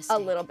it was a mistake. A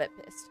little bit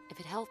pissed. If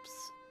it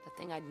helps, The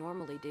thing I'd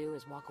normally do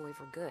is walk away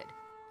for good,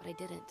 but I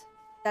didn't.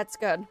 That's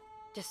good.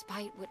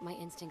 Despite what my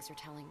instincts are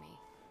telling me.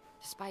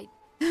 Despite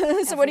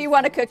So what do you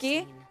want, a everything I've cookie?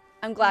 seen.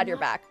 I'm glad I'm you're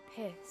not back.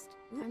 Pissed.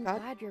 Ooh, I'm God.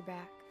 glad you're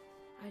back.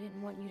 I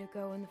didn't want you to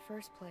go in the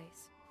first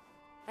place.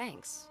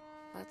 Thanks.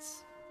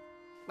 That's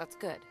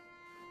good.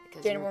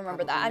 Because Didn't you're remember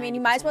probably that. I mean,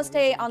 you might as 90% well the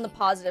stay reason I on the came.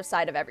 positive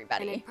side of And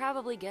everybody. it'd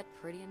probably get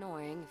pretty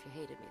annoying if you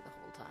hated me the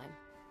whole time.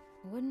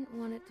 Wouldn't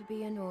want it to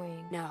be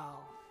annoying. No,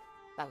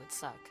 that would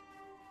suck.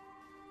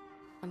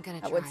 I'm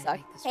gonna That try would to suck.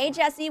 make this Hey, work.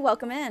 Jesse,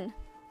 welcome in.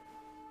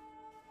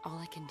 All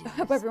I can do I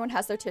hope is everyone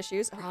has their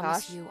tissues. Oh,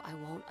 promise gosh. you I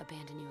won't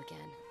abandon you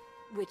again.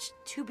 Which,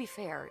 to be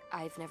fair,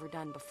 I've never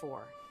done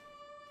before.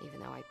 Even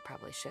though I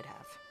probably should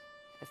have.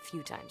 A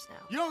few times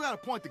now. You don't gotta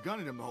point the gun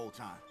at him the whole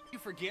time. You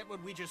forget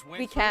what we just went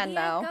We through? can, We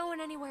though. ain't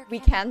going anywhere, We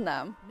Kenny. can,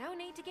 though. No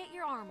need to get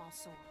your arm all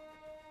sore.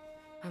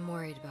 I'm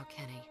worried about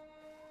Kenny.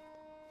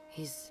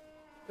 He's...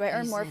 Do I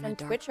earn He's more in a from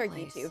dark Twitch or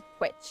place. YouTube?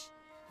 Twitch.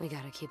 We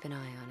gotta keep an eye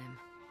on him.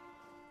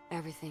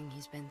 Everything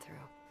he's been through.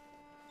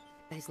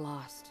 That he's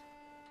lost.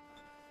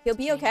 He'll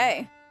be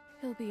okay.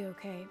 He'll be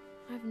okay.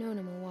 I've known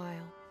him a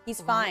while. He's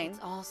Well, fine. It's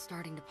all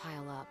starting to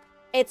pile up.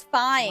 It's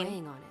fine.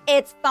 weighing on him.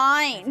 It's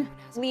fine. Everyone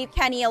has a Leave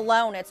breaking Kenny point.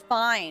 alone. It's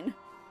fine.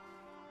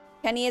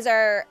 Kenny is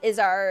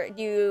our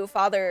you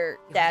father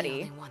You're daddy. the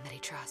only one that he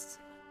trusts.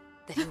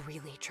 That he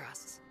really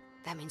trusts.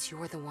 That means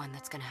you're the one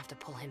that's gonna have to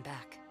pull him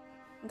back.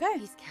 Okay.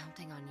 He's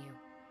counting on you.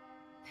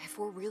 If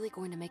we're really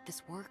going to make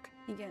this work,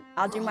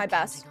 I'll we're do all my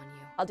best. counting on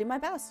you. I'll do my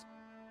best.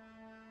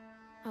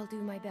 I'll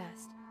do my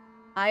best.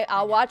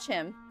 I'll watch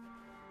him.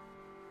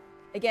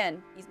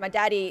 Again, he's my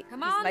daddy.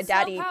 Come he's on, my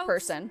daddy slowpokes.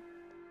 person.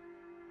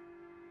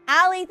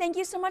 Allie, thank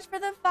you so much for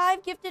the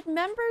 5 gifted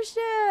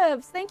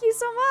memberships. Thank you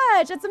so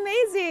much. It's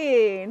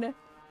amazing.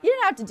 You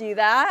didn't have to do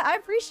that. I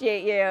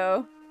appreciate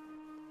you.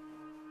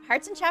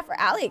 Hearts in chat for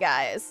Allie,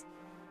 guys.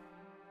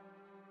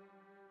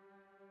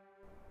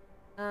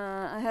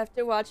 I have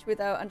to watch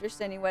without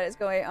understanding what is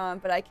going on,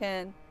 but I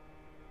can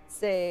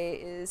say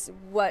is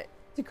what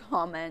to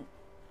comment.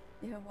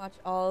 You can watch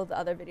all the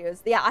other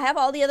videos. Yeah, I have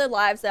all the other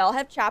lives. They all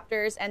have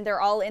chapters, and they're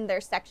all in their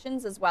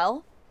sections as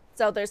well.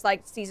 So there's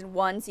like season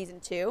 1, season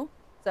 2.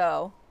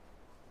 So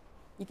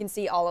you can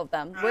see all of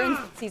them. We're in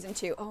season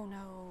 2. Oh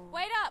no.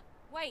 Wait up!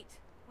 Wait.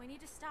 We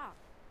need to stop.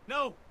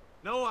 No,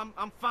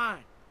 I'm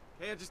fine.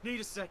 Okay, I just need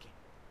a second.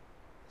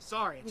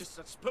 Sorry, I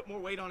just put more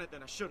weight on it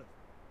than I should have.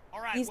 All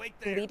right, He's wait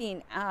there.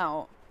 bleeding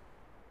out.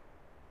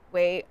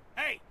 Wait.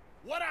 Hey,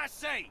 what I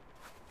say?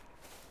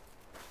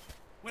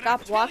 When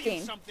Stop I tell walking.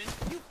 you something,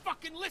 you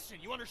fucking listen.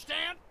 You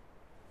understand?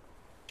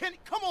 Kenny,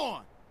 come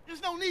on!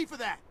 There's no need for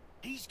that.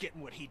 He's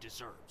getting what he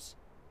deserves.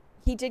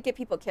 He did get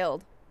people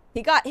killed.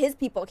 He got his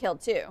people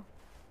killed too.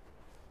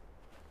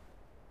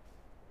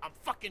 I'm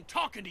fucking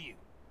talking to you.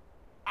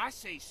 I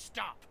say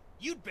stop.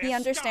 You'd best He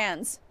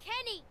understands.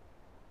 Kenny!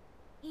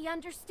 He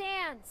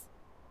understands.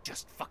 Stop.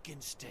 Just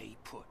fucking stay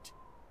put.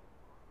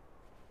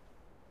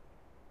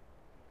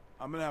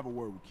 I'm gonna have a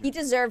word with Kenny. He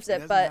deserves He it,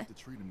 doesn't but have to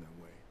treat him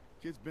that way.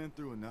 Kid's been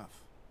through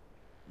enough.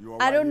 You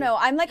all I right don't here? know.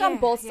 I'm like on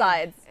both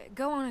sides.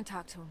 Go on and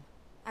talk to him.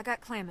 I got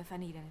Clem if I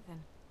need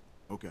anything.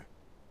 Okay.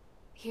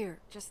 Here,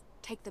 just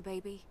take the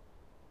baby.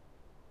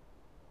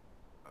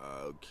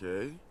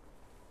 Okay.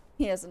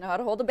 He doesn't know how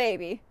to hold a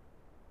baby.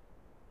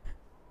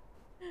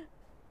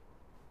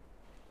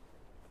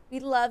 We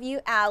love you,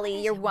 Allie.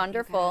 is You're it with you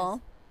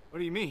wonderful. What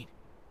do you mean?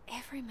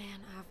 Every man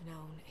I've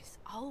known is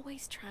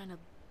always trying to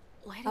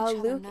let each Oh, other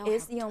Luke know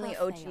is how the only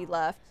tough OG they are.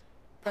 left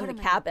from Put the 'em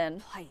in cabin.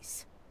 their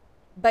place.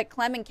 But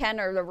Clem and Ken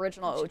are the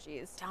original Bunch of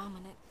OGs.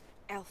 Dominant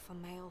alpha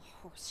male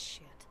horse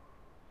shit.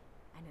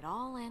 And it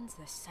all ends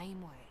the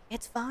same way.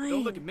 It's fine.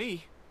 Don't look at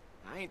me.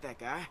 I ain't that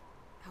guy.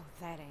 Oh,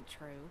 that ain't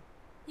true.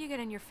 You get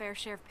in your fair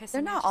share of pissing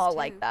They're not matches, all too.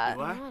 like that.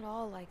 Do I? Not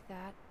all like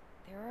that.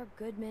 There are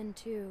good men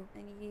too.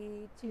 I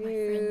need My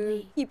friend to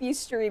Lee. keep you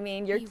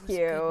streaming. You're He was a cute.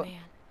 good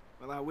man.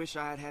 Well, I wish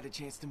I had had a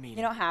chance to meet You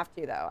him. don't have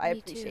to, though. I Me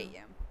appreciate too.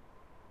 you.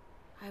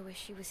 I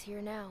wish he was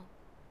here now.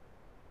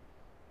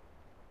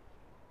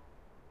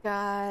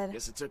 God.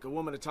 Guess it took a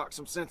woman to talk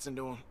some sense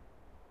into him.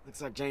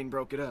 Looks like Jane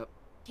broke it up.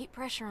 Keep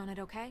pressure on it,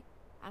 okay?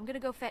 I'm gonna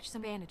go fetch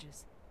some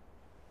bandages.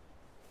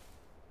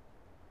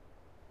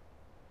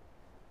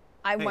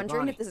 I'm Hey,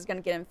 wondering Bonnie. if this is going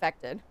to get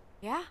infected.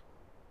 Yeah?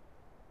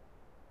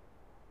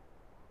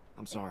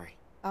 I'm sorry.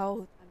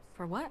 Oh,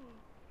 For what?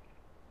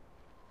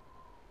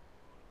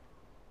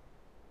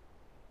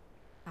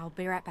 I'll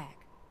be right back.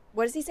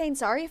 what is he saying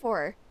sorry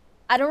for?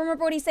 I don't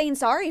remember what he's saying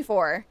sorry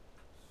for.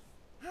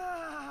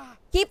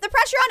 Keep the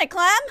pressure on it,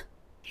 Clem!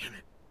 Damn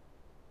it.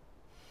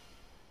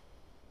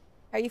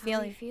 How are you How are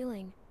feeling? you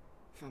feeling?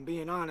 If I'm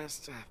being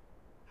honest,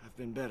 I've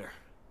been better.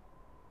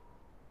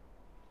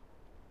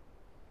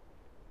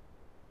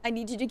 I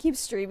need you to keep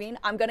streaming.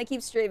 I'm gonna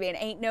keep streaming.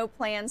 Ain't no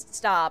plans to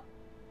stop.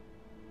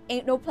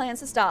 Ain't no plans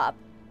to stop.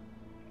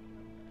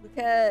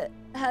 Luca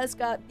has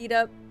got beat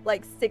up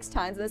like 6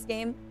 times in this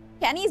game.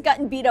 Kenny's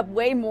gotten beat up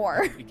way more.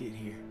 How did we get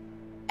here?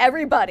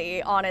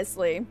 Everybody,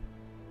 honestly.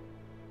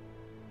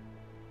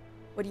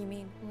 What do you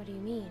mean? What do you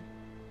mean?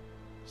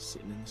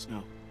 Sitting in the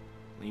snow,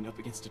 leaned up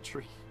against a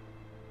tree.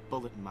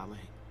 bullet in my leg.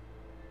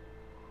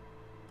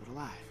 But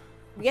alive.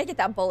 We gotta get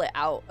that bullet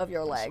out of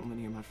your And leg. So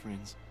many of my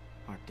friends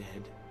are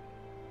dead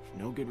for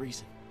no good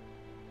reason.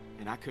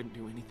 And I couldn't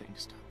do anything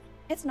to stop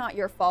it. It's not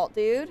your fault,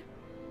 dude.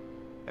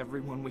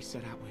 Everyone we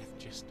set out with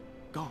just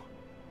gone.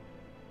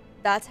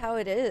 That's how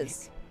it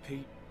is. Nick,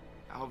 Pete,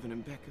 Alvin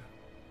and Becca,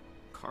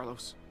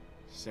 Carlos,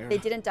 Sarah. They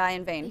didn't die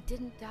in They vain.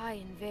 didn't die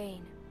in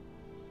vain.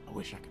 I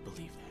wish I could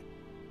believe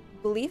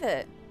that. Believe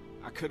it.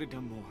 I could have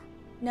done more.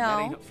 That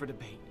ain't No. up for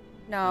debate.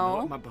 I know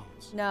No. it my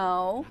bones.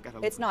 No. I gotta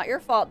live It's with not it. your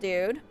fault,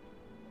 dude.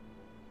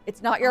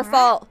 It's not your All right,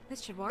 fault.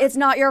 This should work. It's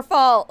not your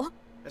fault.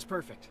 That's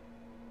perfect.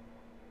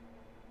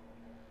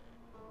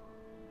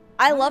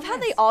 I What love is how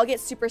they this? all get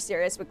super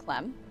serious with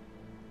Clem.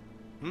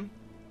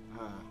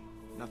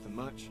 Nothing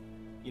much.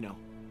 You know,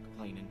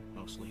 complaining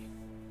mostly.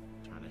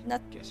 Trying to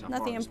Noth- guess how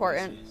nothing far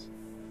this place important.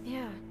 is.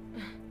 Yeah,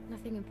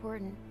 nothing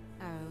important.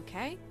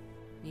 Okay.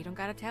 You don't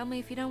gotta tell me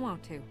if you don't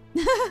want to.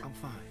 I'm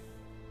fine.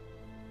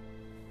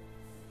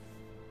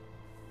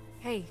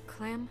 Hey,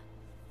 Clem.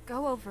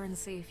 Go over and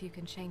see if you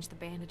can change the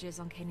bandages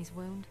on Kenny's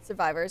wound.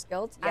 Survivor's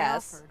Guild. I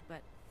Yes. offered,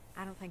 but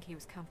I don't think he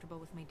was comfortable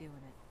with me doing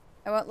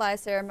it. I won't lie,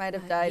 Sarah might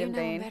have died you in know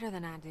vain. him better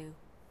than I do.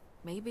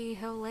 Maybe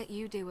he'll let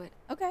you do it.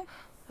 Okay.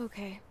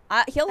 Okay.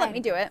 He'll let me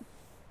do it.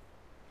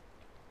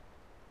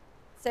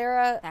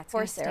 Sarah, That's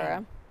poor gonna sting,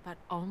 Sarah. but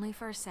only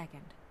for a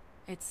second.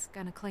 It's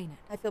gonna clean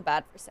it. I feel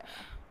bad for Sarah.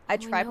 I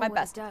We tried know my what it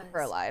best to keep her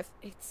does. alive.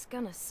 It's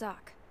gonna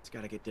suck. It's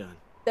gotta get done.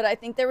 But I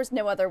think there was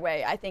no other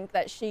way. I think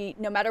that she,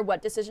 no matter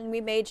what decision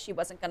we made, she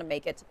wasn't going to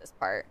make it to this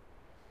part.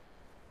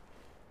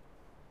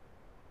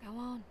 Go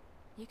on.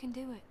 You can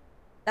do it.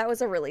 That was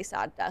a really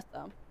sad death,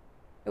 though.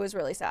 It was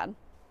really sad.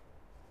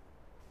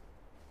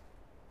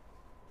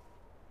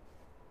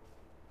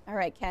 All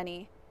right,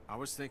 Kenny. I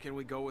was thinking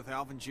we go with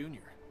Alvin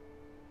Jr.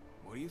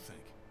 What do you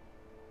think?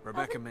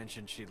 Rebecca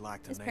mentioned she'd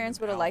like to His name parents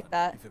him would've liked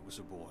Alvin that. if it was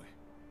a boy.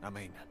 I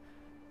mean,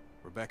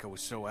 Rebecca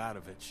was so out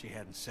of it she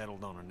hadn't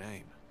settled on a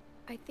name.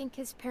 I think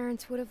his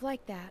parents would have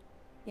liked that.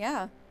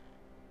 Yeah.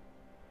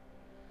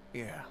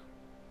 Yeah,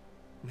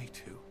 me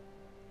too.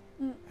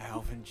 Mm.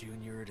 Alvin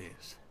Jr. it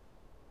is.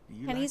 Do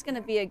you Kenny's like going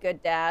to that? be a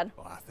good dad.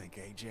 Well, I think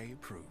AJ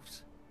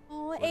approves.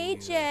 Oh, What do you,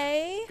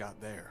 AJ. got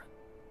there?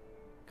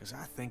 Because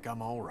I think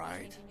I'm all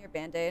right. Changing your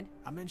Band-Aid.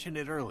 I mentioned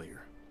it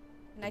earlier.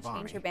 Can I to change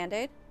Bonnie. your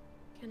Band-Aid?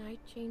 Can I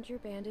change your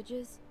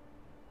bandages?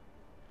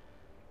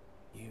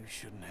 You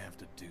shouldn't have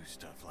to do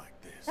stuff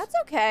like this. That's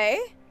okay.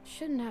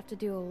 Shouldn't have to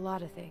do a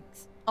lot of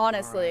things.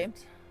 Honestly. All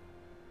right.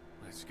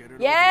 Let's get it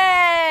over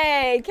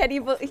Yay! Kenny,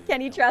 with. Hopefully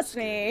Kenny it don't trusts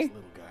scare me. this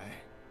little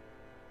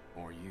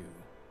guy. Or you.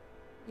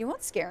 You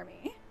won't scare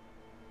me.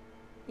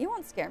 You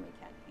won't scare me,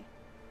 Kenny.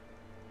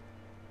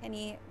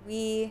 Kenny,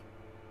 we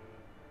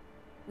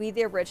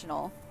the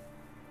original.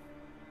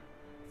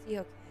 Is he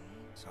okay?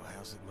 So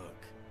how's it look?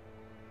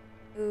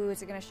 Ooh,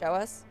 is it gonna show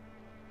us?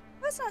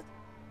 That's not.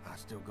 I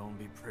still gonna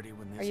be pretty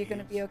when this Are you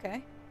gonna be heals?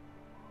 okay?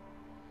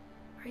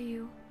 Are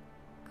you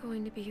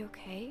going to be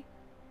okay?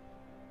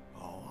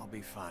 Oh, I'll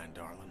be fine,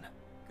 darling.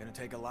 Gonna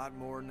take a lot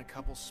more than a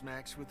couple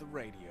smacks with the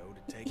radio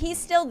to take He's me.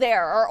 still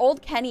there. Our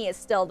old Kenny is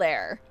still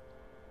there.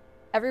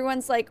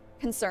 Everyone's like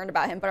concerned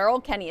about him, but our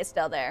old Kenny is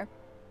still there.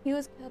 He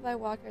was killed by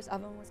walkers.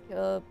 Alvin was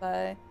killed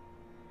by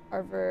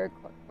Harvard.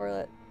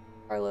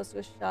 Carlos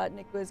was shot.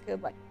 Nick was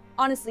killed by.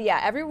 Honestly, yeah,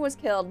 everyone was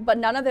killed, but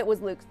none of it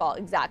was Luke's fault.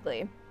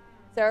 Exactly.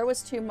 Sarah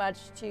was too much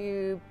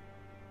to.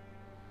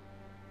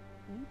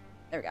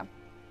 There we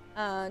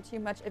go. Too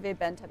much of a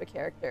Ben type of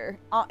character.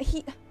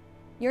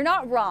 You're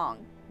not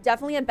wrong.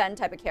 Definitely a Ben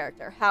type of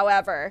character.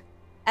 However,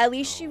 at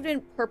least she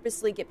didn't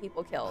purposely get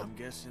people killed. I'm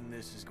guessing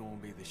this is gonna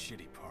be the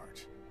shitty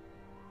part.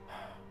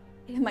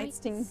 It might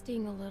sting.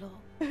 Sting a little.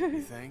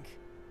 You think?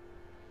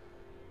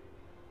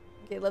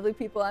 Okay, lovely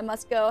people, I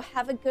must go.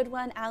 Have a good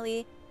one,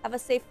 Allie. Have a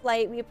safe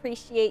flight. We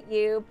appreciate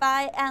you.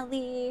 Bye,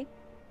 Allie.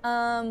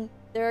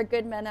 There are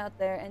good men out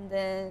there, and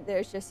then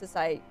there's just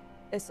a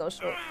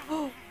social.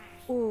 Ooh,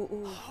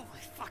 ooh, Holy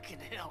fucking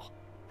hell.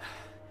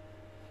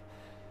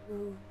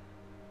 ooh,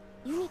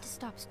 You need to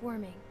stop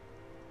squirming.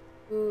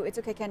 ooh. It's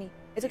okay, Kenny.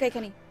 It's okay,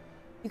 Kenny.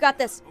 You got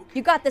this.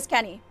 You got this,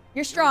 Kenny.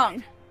 You're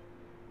strong.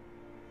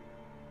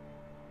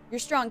 You're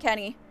strong,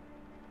 Kenny.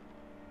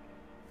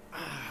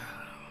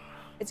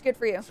 It's good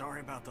for you. Sorry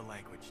about the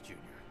language, Junior.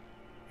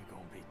 You're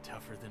gonna be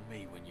tougher than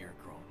me when you're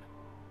grown.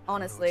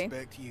 Honestly. I would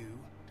expect you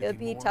to He'll be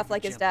be more tough of a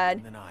like his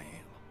gentleman dad. than I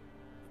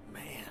am.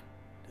 Man,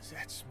 is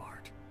that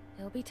smart.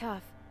 He'll be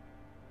tough.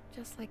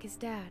 Just like his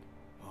dad.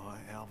 Oh,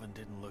 Alvin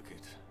didn't look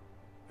it.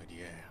 But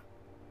yeah,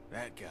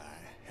 that guy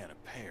had a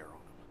pair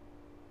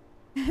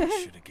on him. I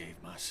should have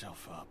gave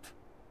myself up.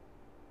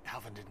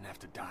 Alvin didn't have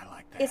to die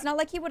like that. It's not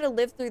like he would have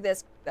lived through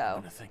this, I'm though.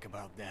 gonna think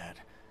about that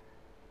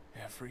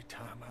every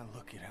time I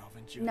look at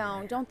Alvin Jr.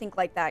 No, don't think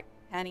like that,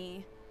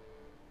 Kenny.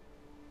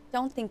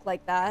 Don't think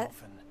like that.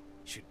 Alvin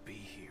should be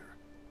here,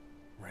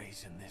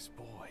 raising this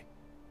boy.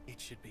 It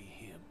should be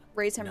him.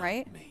 Raise him not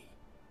right? Me.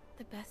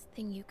 The best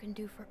thing you can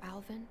do for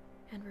Alvin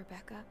and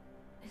Rebecca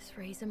is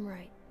raise him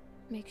right.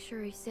 Make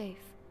sure he's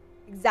safe.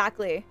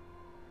 Exactly.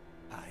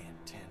 I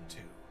intend to.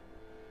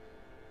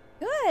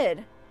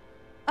 Good.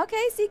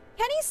 Okay, see,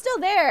 Kenny's still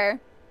there.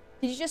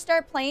 Did you just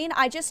start playing?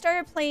 I just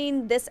started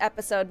playing this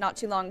episode not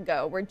too long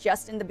ago. We're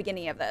just in the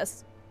beginning of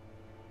this.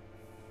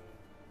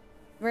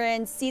 We're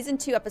in season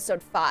 2,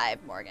 episode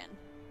 5, Morgan.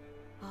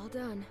 All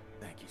done.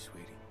 Thank you,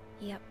 sweetie.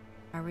 Yep.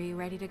 Are we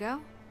ready to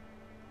go?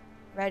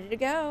 Ready to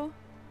go.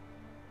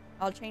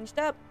 All changed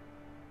up.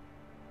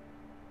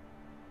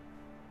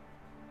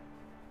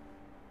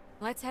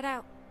 Let's head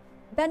out.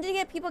 Ben didn't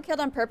get people killed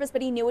on purpose,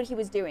 but he knew what he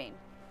was doing.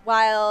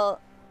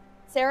 While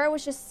Sarah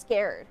was just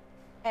scared.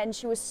 And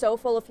she was so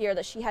full of fear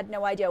that she had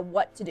no idea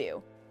what to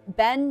do.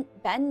 Ben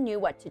knew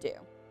what to do.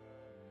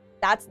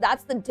 That's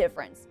the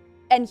difference.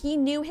 And he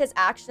knew his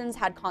actions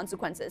had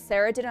consequences.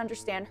 Sarah didn't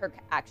understand her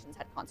actions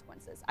had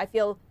consequences. I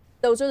feel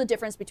those are the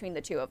difference between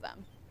the two of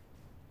them.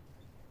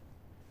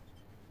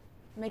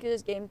 Making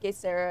this game gave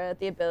Sarah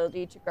the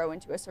ability to grow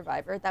into a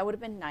survivor. That would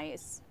have been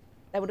nice.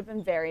 That would have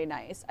been very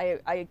nice.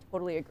 I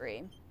totally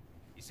agree.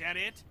 Is that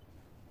it?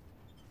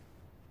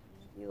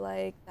 You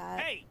like that?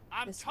 Hey,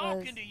 I'm this talking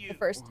was to you. the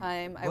first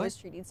time I What? was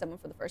treating someone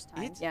for the first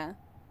time. It? Yeah.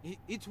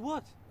 It's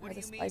what? What Are do the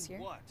you supplies mean,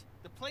 here? what?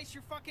 The place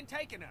you're fucking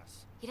taking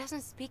us. He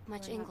doesn't speak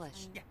much We're not English.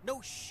 fine. Yeah,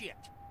 no shit.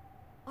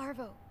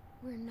 Arvo,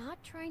 we're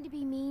not trying to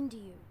be mean to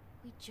you.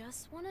 We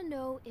just want to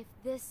know if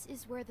this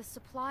is where the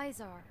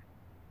supplies are.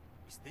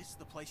 Is this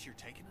the place you're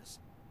taking us?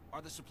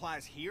 Are the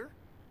supplies here?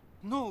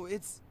 No,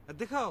 it's at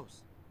the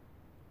house.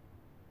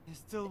 There's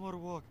still more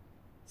walk.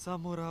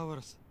 Some more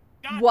hours.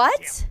 God What?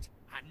 damn it.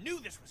 I knew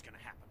this was gonna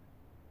happen.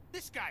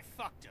 This guy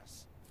fucked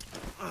us.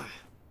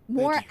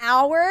 More Thank you.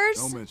 hours?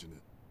 Don't mention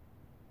it.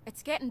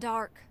 It's getting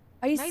dark.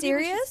 Are you Maybe we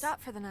serious? should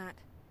stop for the night.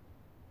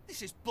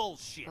 This is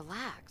bullshit.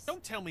 Relax.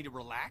 Don't tell me to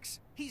relax.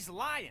 He's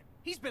lying.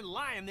 He's been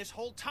lying this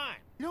whole time.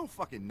 You don't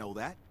fucking know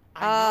that.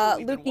 I know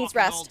we've Luke been needs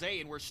walking all rest.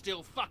 day and we're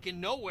still fucking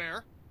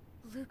nowhere.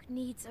 Luke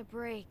needs a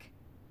break.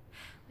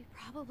 We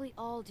probably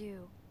all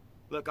do.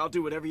 Look, I'll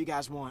do whatever you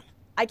guys want.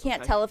 I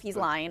can't Okay, tell if he's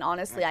but lying.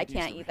 Honestly, I I could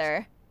use can't the rest.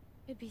 either.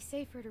 It'd be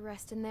safer to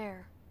rest in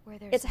there, where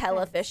there's It's a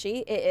hella fence. fishy.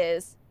 It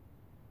is.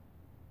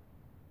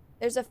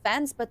 There's a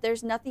fence, but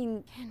there's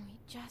nothing. Can we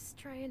just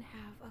try and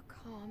have a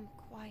calm,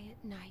 quiet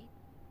night?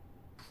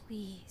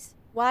 Please.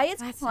 Why is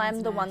That Clem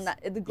sounds the one nice.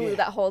 that the glue Yeah.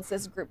 that holds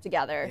this group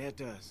together? Yeah, it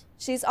does.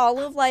 She's all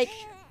of like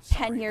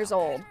 10 Sorry years about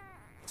that. old.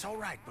 It's all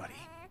right, buddy.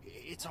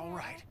 It's all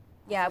right.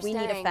 Yeah, If we we're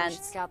need a staying, we should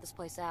fence. scout this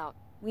place out.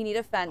 We need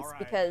a fence All right.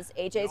 because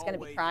AJ's Y'all gonna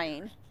be wait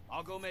crying. here.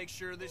 I'll go make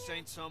sure this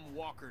ain't some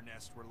walker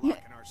nest we're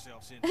locking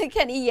ourselves in.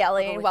 Kenny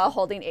yelling with while you.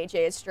 holding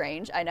AJ is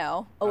strange. I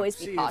know. Always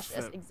see be if,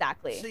 cautious.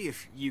 Exactly. See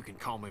if you can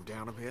calm him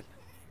down a bit.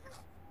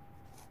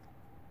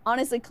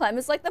 Honestly, Clem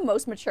is like the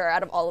most mature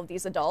out of all of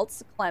these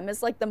adults. Clem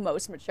is like the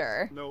most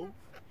mature. No,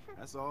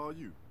 that's all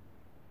you.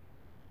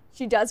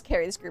 She does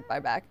carry this group by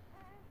back.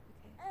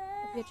 Okay.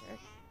 Don't be a jerk.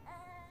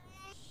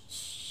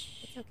 Shh.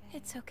 It's okay.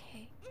 It's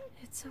okay.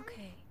 It's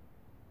okay.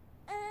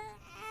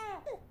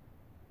 Aww.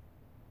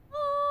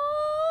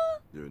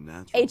 You're a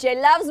natural.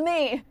 AJ loves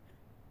me.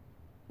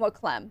 Well,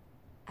 Clem.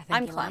 I think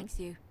I'm he Clem. likes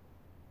you.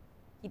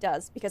 He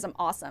does because I'm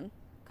awesome.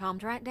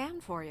 Calmed right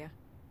down for you.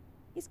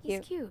 He's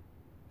cute. He's cute.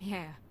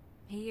 Yeah,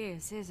 he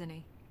is, isn't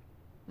he?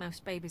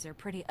 Most babies are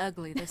pretty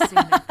ugly this soon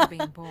after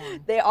being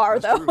born. They are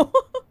That's though. true.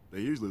 They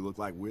usually look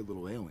like weird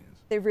little aliens.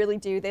 They really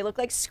do. They look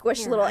like squished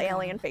Here, little I got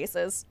alien him.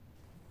 faces.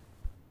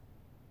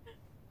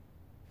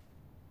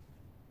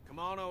 Come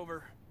on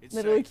over. It's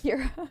Literally, safe.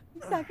 Kira.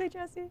 Exactly,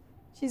 Jesse.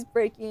 She's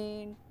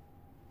breaking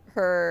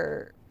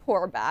her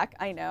poor back.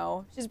 I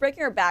know. She's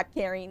breaking her back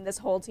carrying this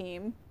whole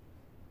team.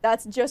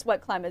 That's just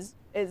what Clem is.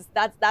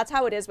 That's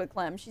how it is with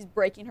Clem. She's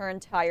breaking her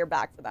entire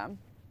back for them.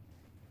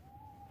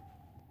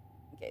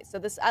 Okay, so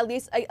this at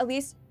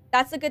least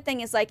that's the good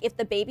thing is like if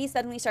the baby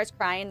suddenly starts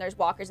crying, there's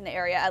walkers in the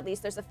area. At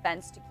least there's a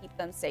fence to keep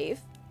them safe.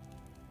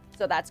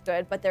 So that's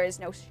good. But there is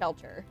no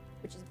shelter,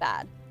 which is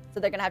bad. So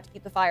they're gonna have to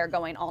keep the fire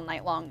going all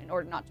night long in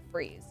order not to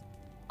freeze.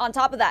 On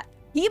top of that,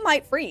 he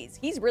might freeze.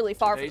 He's really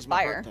far Today's from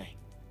my fire. birthday.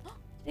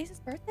 Today's his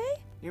birthday?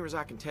 Near as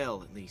I can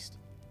tell, at least.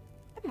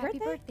 Happy Happy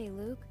birthday,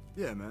 Luke.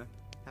 Yeah, man.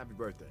 Happy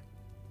birthday.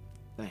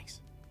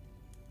 Thanks.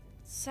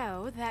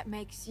 So that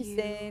makes you...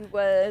 Houston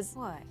was.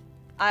 What?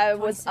 I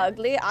was 27?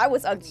 ugly. I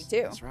was ugly That's,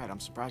 too. That's right. I'm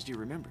surprised you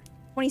remembered.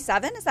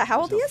 27? Is that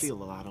how old he He'll is?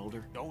 feel a lot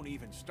older. Don't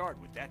even start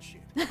with that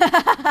shit.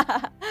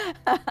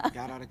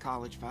 Got out of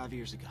college 5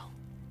 years ago.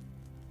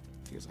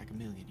 Feels like a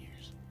million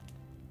years.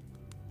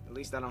 At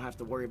least I don't have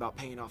to worry about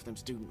paying off them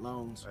student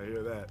loans. I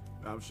hear that.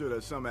 I'm sure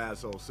there's some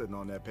asshole sitting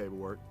on that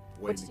paperwork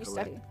What waiting did to you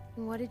collect. study?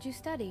 What did you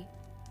study?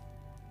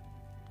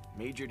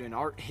 Majored in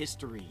art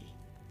history.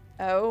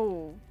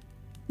 Oh.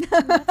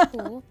 That's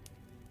cool.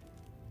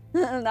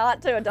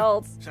 Not to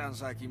adults.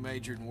 Sounds like you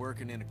majored in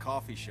working in a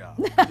coffee shop.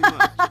 Pretty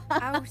much.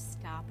 Oh,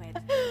 stop it.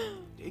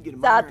 Did get a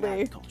minor in Sadly.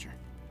 agriculture.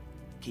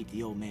 Keep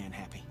the old man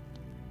happy.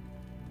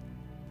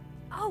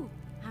 Oh,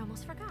 I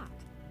almost forgot.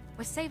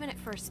 Was saving it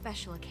for a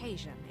special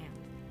occasion,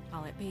 and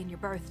all it being your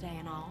birthday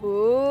and all.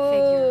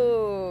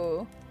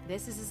 Ooh.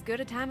 This is as good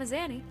a time as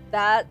any.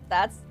 That's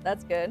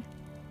good.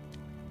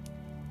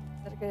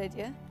 Is that a good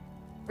idea?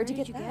 Where'd you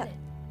Where get did that? it?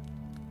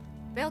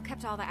 Bill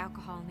kept all the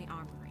alcohol in the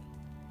armory.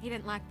 He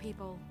didn't like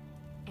people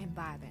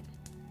imbibing.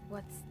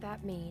 What's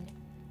that mean?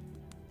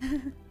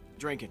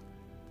 Drinking.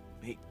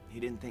 He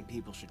didn't think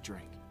people should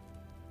drink.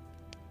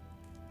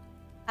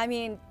 I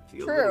mean,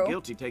 Feel a true. little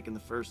guilty taking the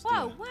first.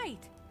 Whoa, wait!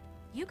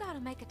 You gotta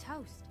make a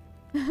toast.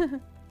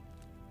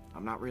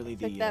 I'm not really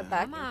Took the. that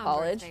back Come in on,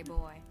 college. birthday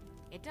boy.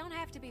 It don't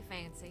have to be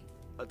fancy.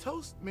 A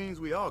toast means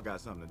we all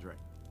got something to drink.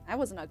 I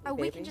was an ugly Oh,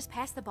 baby. we can just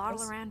pass the bottle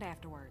Toast. around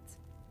afterwards.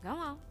 Go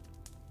on.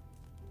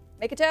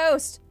 Make a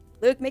toast.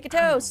 Luke, make a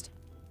toast.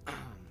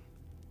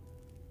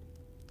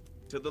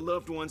 To the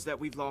loved ones that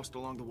we've lost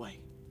along the way,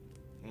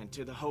 and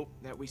to the hope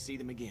that we see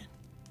them again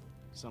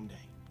someday.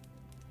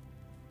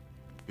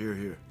 Here,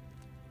 here.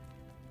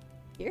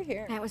 Here,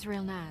 here. That was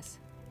real nice.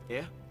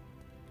 Yeah?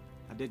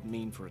 I didn't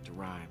mean for it to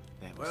rhyme.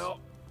 That was. Well,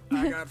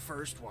 I got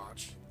first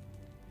watch.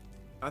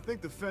 I think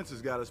the fence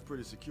has got us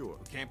pretty secure.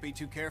 We can't be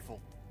too careful.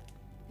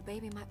 The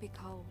baby might be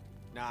cold.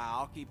 Nah,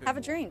 I'll keep it Have a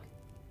warm. drink.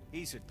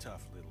 He's a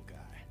tough little guy.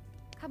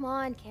 Come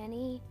on,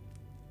 Kenny.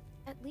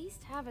 At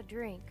least have a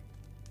drink.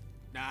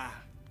 Nah,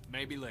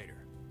 maybe later.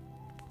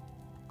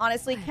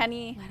 Honestly, Let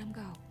Kenny, him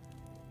go.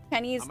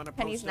 Kenny's I'm gonna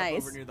Kenny's post up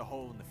nice. over near the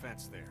hole in the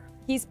fence there.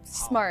 He's Holler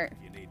smart.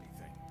 If you need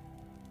anything.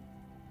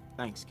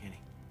 Thanks, Kenny.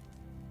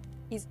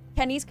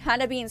 Kenny's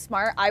kind of being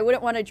smart. I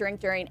wouldn't want to drink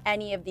during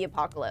any of the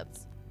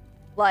apocalypse.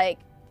 Like,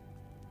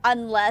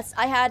 unless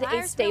I had a Fire's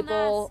real staple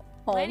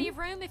nice. home Plenty of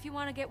room if you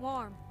want to get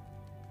warm.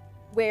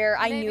 where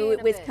I Maybe knew in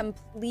it a was bit.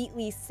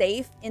 completely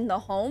safe in the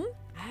home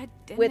I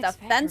didn't with a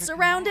expect her fence to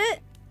come around back. it,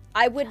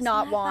 I would Just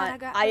not when I thought I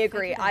want. got I her agree.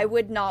 figured I out,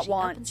 would not she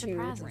want opened to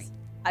surprises. drink.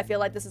 I feel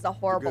like this is a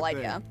horrible Good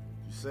idea. thing.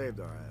 You saved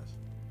our ass.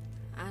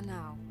 I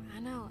know.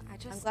 I I'm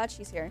just glad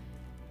she's here.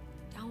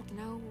 don't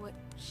know what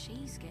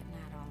she's getting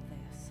at all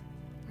this.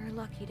 We're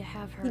lucky to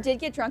have her. He did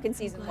get drunk in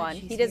season glad 1.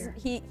 she's He doesn't.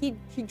 here.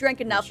 He drank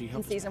enough she in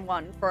helped us season back.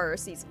 1 for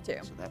season 2.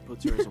 So that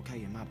puts her as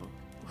okay in my book.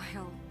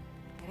 Well,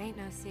 it ain't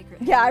no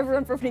secret. Yeah, I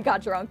remember when he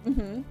got drunk.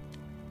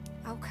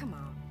 Oh, come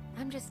on.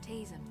 I'm just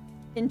teasing.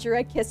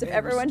 Indirect kiss if Hey, we're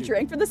everyone stupid.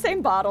 drank from the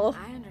same bottle.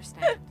 I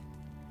understand.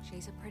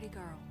 She's a pretty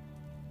girl.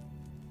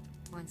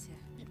 Once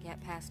you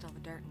get past all the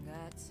dirt and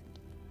guts.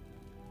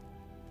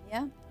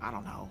 Yeah. I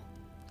don't know.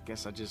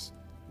 Guess I just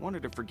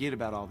wanted to forget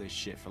about all this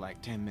shit for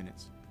like 10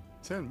 minutes.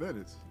 10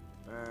 minutes?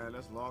 Man,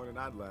 that's longer than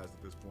I'd last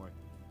at this point.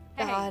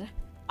 Hey, God,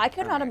 I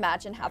could not Alright.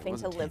 imagine having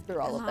to wasn't live 10.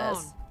 through all of come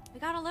this. on. We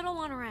got a little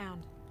one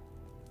around.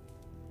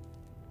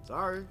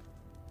 Sorry.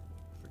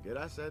 Forget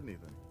I said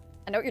anything.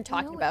 I know what you're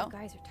I know talking what about. you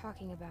guys are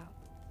talking about.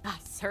 I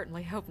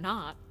certainly hope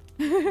not.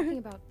 Talking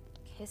about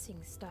kissing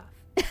stuff.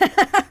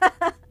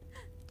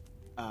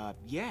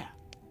 Yeah.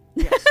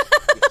 Yes.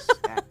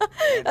 That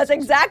That's is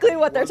exactly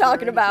what they're Was there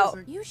talking any about.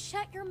 kissing? You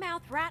shut your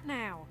mouth right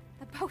now.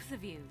 The both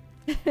of you.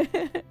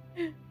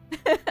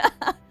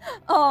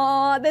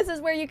 Aw, this is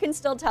where you can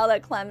still tell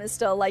that Clem is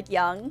still like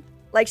young.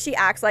 Like she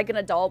acts like an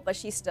adult, but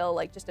she's still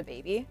like just a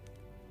baby.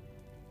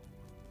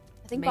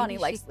 I think Maybe Bonnie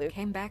likes she Luke.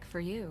 came back for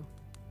you.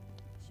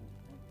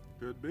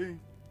 Could be.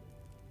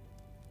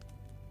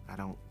 I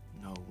don't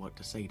know what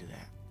to say to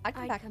that. I'd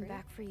come I'd back come for you.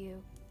 back for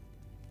you.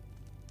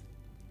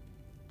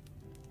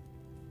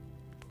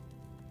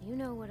 You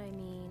know what I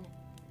mean.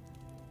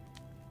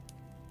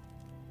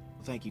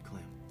 Well, thank you,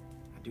 Clem.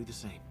 I do the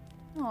same.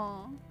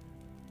 Aw.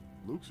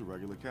 Luke's a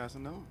regular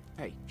Casanova.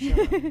 Hey, shut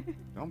up.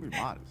 Don't be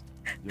modest.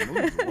 Your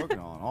moves are working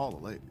on all the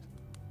ladies.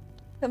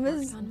 Clem is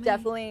Works on me.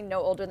 definitely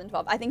no older than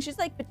 12. I think she's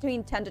like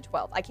between 10 to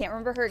 12. I can't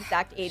remember her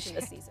exact age in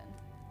this Shit. season.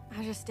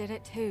 I just did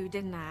it too,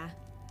 didn't I?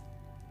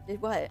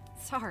 Did what?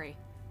 Sorry.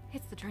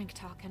 It's the drink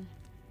talking.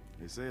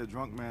 They say a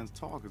drunk man's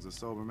talk is a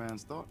sober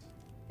man's thoughts.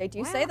 They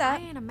do well, say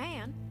that. I ain't a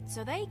man,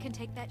 so they can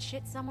take that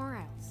shit somewhere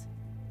else.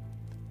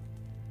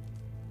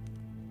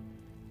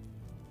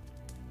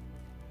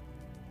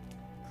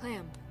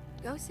 Clem,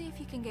 go see if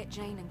you can get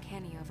Jane and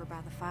Kenny over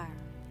by the fire.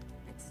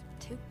 It's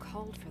too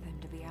cold for them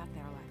to be out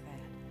there like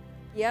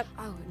that. Yep.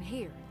 Oh, and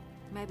here,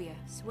 maybe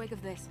a swig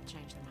of this will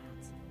change their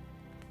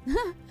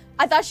minds.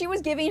 I thought she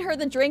was giving her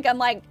the drink. I'm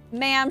like,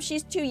 ma'am,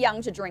 she's too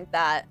young to drink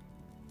that.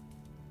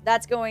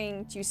 That's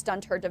going to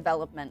stunt her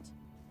development.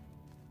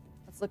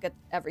 Let's look at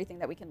everything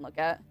that we can look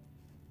at.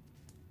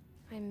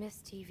 I miss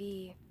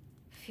TV.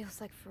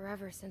 Feels like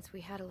forever since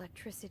we had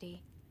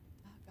electricity.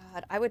 Oh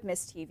God, I would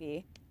miss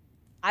TV.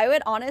 I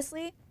would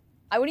honestly,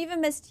 I wouldn't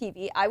even miss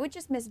TV. I would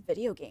just miss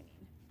video gaming.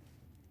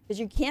 Because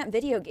you can't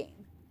video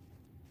game.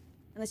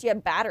 Unless you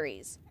have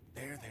batteries.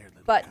 There,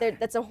 little But guy.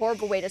 that's a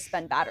horrible way to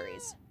spend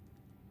batteries.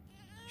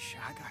 Shh,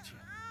 I got you.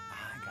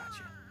 I got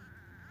you.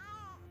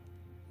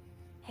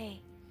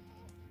 Hey,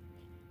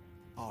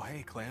 Oh,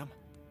 hey, Clem.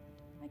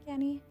 Hi,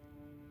 Kenny.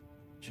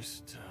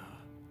 Just,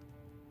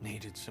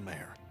 needed some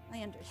air. I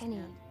Kenny,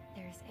 understand.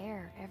 there's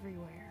air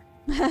everywhere.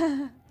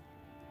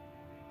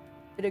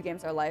 Video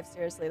games are life,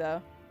 seriously,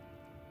 though.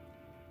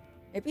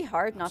 It'd be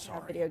hard I'm not to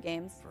have sorry video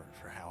games.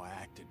 For how I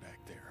acted back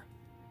there.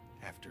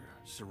 After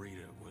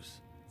Sarita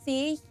was...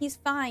 See, he's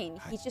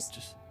fine. I He's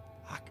just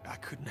I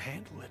couldn't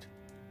handle it.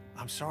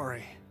 I'm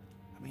sorry.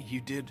 I mean,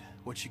 you did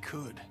what you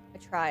could. I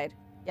tried.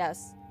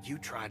 Yes. You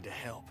tried to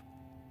help,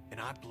 and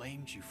I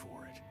blamed you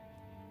for it.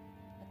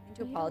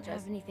 to You apologize. don't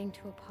have anything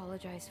to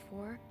apologize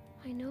for.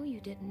 I know you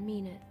didn't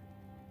mean it.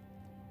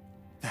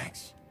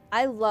 Thanks.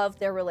 I love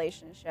their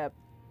relationship.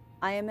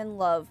 I am in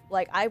love.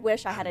 Like, I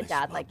wish I had a miss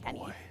dad my like Kenny.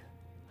 boy.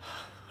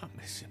 I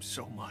miss him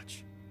so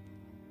much.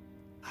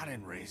 I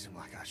didn't raise him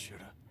like I should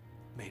have.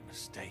 Made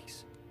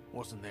mistakes.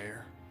 Wasn't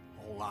there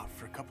a whole lot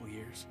for a couple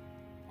years.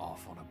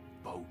 Off on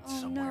a boat Oh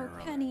somewhere no,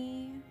 or other.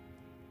 Kenny.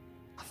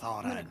 I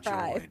thought I'm I gonna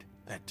cry. enjoyed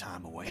that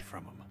time away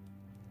from him.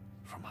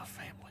 From my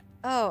family.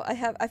 Oh,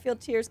 I feel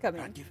tears But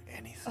coming. I'd give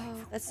anything Oh,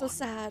 for that's so one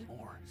sad.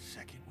 more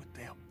second with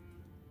them.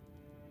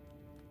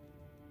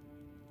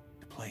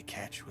 To play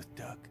catch with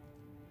Duck.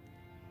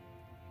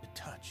 To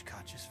touch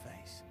Katja's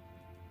face.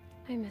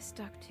 I miss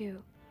Duck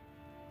too.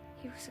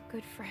 He was a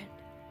good friend,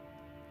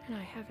 and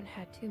I haven't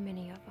had too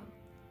many of them.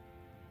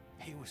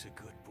 He was a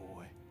good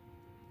boy.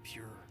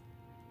 Pure.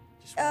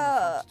 Just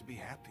wanted folks to be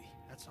happy.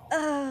 That's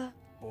all.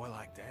 Boy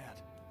like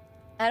that.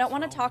 I don't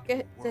want to Thrown talk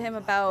into to a world him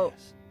like about.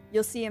 this.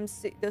 You'll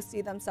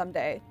see them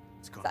someday.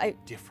 It's gonna I- be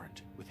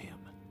different with him.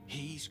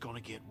 He's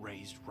gonna get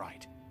raised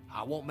right.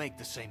 I won't make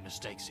the same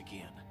mistakes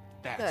again.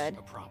 That's Good.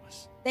 a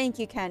promise. Thank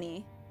you,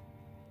 Kenny.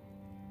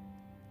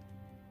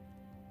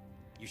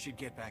 You should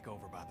get back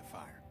over by the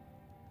fire.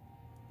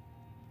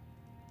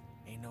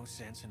 Ain't no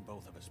sense in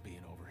both of us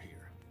being over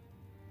here.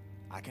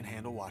 I can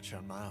handle watch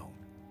on my own.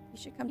 You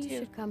should come You too.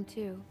 should come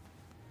too.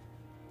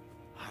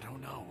 I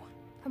don't know.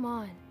 Come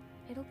on.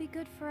 It'll be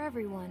good for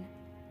everyone.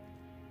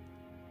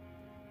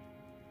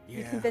 You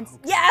Yeah. convinced.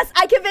 okay. Yes,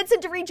 I convinced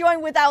him to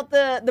rejoin without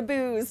the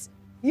booze.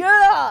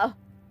 Yeah.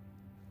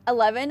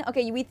 11.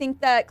 Okay, we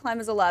think that Clem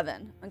is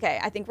 11. Okay,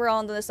 I think we're all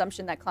under the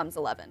assumption that Clem's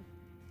 11.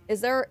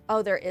 Is there?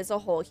 Oh, there is a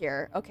hole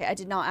here. Okay, I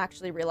did not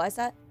actually realize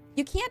that.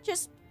 You can't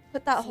just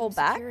put that hole Seems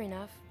back. secure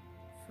enough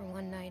for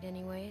one night,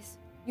 anyways.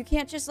 You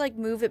can't just like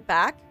move it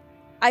back.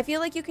 I feel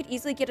like you could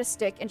easily get a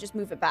stick and just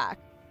move it back.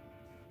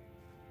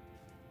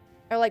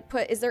 Or like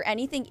put. Is there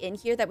anything in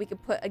here that we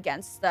could put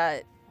against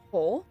that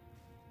hole?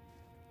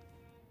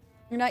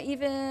 You're not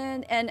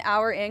even an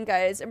hour in,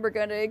 guys, and we're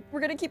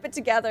gonna keep it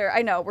together.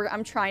 I know,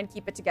 I'm trying to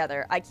keep it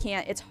together. I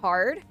can't, it's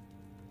hard.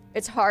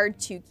 It's hard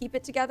to keep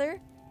it together,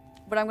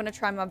 but I'm gonna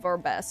try my very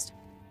best.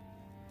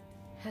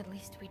 At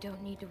least we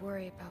don't need to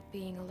worry about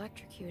being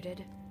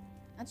electrocuted.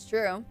 That's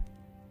true.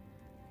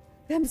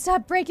 Them,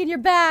 stop breaking your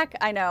back.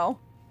 I know.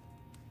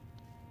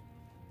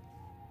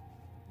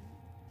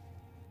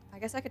 I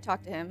guess I could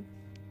talk to him.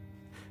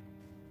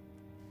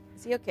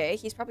 Is he okay?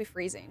 He's probably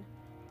freezing.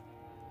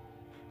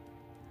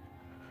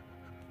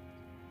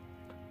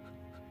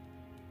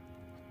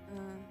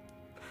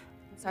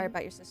 I'm sorry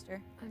about your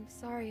sister. I'm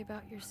sorry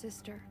about your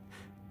sister.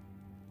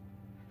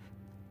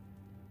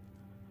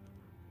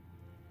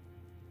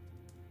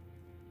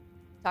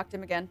 Talk to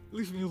him again.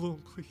 Leave me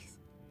alone, please.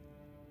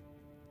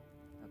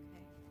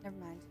 Okay, never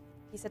mind.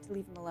 He said to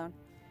leave him alone.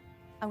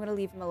 I'm gonna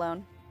leave him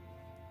alone.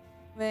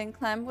 When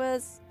Clem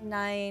was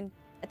 9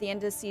 at the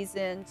end of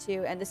season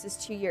 2, and this is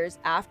 2 years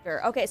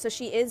after. Okay, so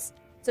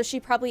she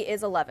probably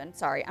is 11.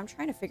 Sorry, I'm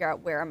trying to figure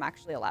out where I'm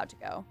actually allowed to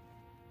go.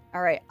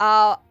 All right,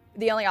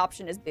 the only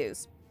option is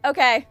booze.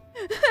 Okay.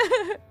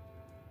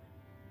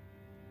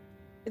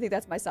 I think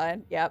that's my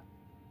sign. Yep.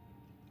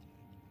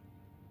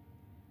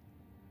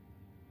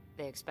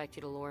 They expect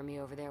you to lure me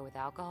over there with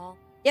alcohol?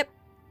 Yep.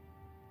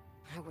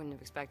 I wouldn't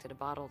have expected a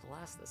bottle to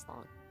last this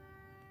long.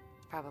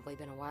 It's probably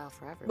been a while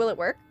for everyone. Will it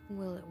work?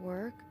 Will it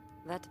work?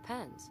 That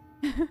depends.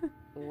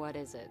 What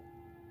is it?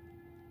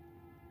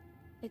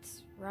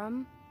 It's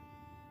rum.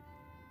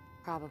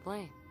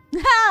 Probably.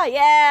 Ha!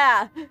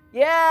 Yeah!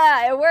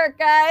 Yeah! It worked,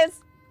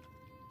 guys!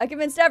 I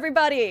convinced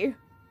everybody!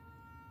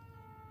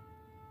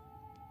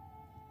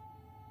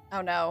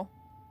 Oh no.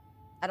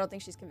 I don't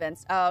think she's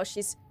convinced. Oh,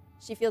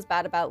 she feels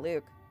bad about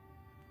Luke.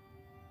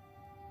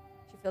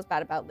 She feels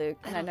bad about Luke,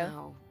 and I don't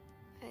know.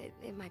 know.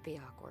 It might be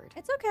awkward.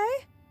 It's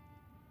okay.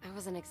 I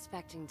wasn't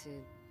expecting to,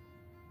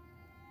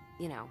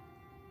 you know.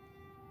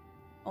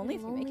 Only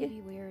if It'll you make only it.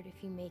 be weird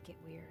if you make it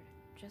weird.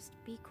 Just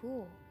be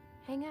cool.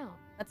 Hang out.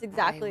 That's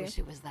exactly. I wish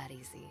it was that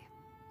easy.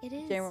 It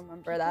is. Can't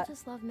remember People that.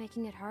 just love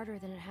making it harder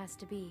than it has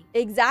to be.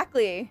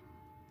 Exactly.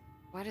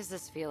 Why does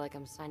this feel like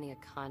I'm signing a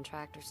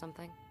contract or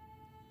something?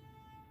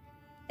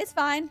 It's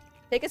fine.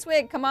 Take a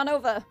swig. Come on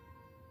over.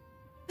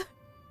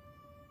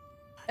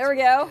 There we That's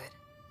really go. good.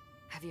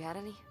 Have you had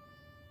any?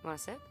 Want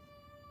a sip?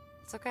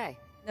 It's okay.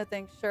 No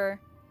thanks. Sure.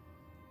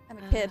 I'm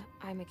a kid.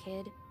 I'm a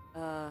kid.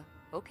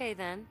 Okay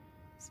then.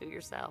 Suit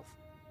yourself.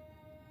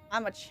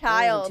 I'm a I wasn't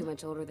child. too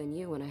much older than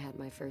you when I had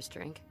my first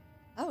drink.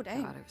 Oh,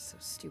 dang. God, I was so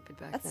stupid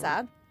back That's then.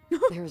 sad.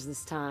 There was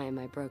this time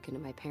I broke into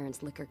my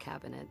parents' liquor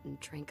cabinet and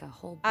drank a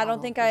whole bottle I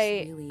don't think of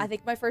this I really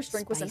think my first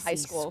drink was in high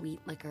spicy, school. Sweet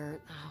liquor.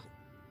 Oh,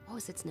 what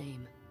was its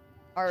name?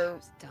 It Or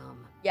was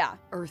dumb. yeah.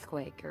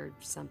 Earthquake or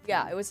something.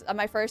 Yeah, it was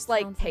my first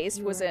like Sounds like taste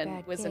you was were a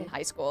in bad kid.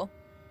 high school.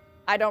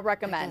 I don't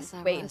recommend. guess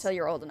I Wait was. until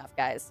you're old enough,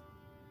 guys.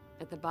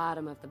 At the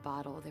bottom of the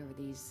bottle, there were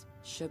these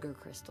sugar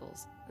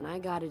crystals, and I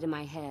got it in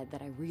my head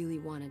that I really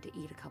wanted to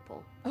eat a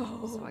couple.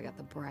 So I got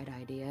the bright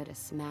idea to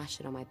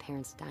smash it on my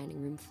parents'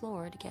 dining room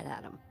floor to get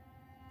at them.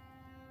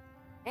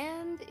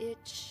 And it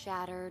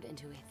shattered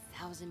into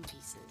 1,000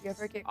 pieces. You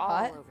ever get all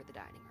caught? over the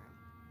dining room.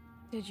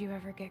 Did you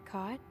ever get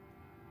caught?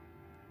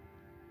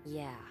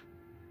 Yeah.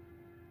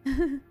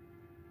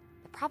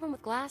 The problem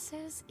with glass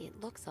is it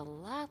looks a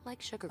lot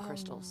like sugar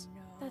crystals. Oh,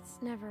 no. That's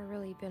never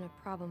really been a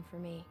problem for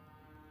me.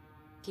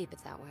 Keep it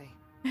that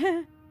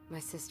way. My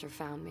sister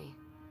found me,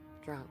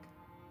 drunk,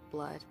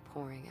 blood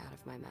pouring out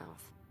of my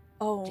mouth.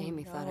 Oh,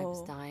 Jamie thought I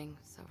was no. dying,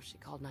 so she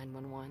called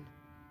 911.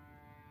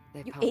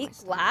 They You pumped my ate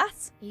stomach.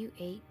 glass? You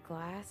ate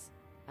glass?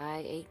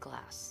 I ate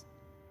glass.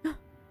 I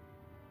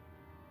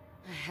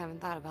haven't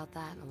thought about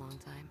that in a long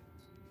time.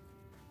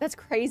 That's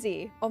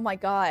crazy. Oh my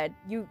god.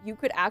 You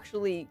could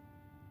actually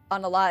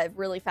unalive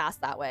really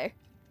fast that way.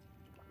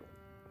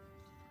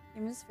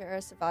 Miss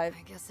Farah survived.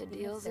 I guess a Miss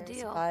deal's a Farah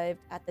deal. survived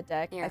at the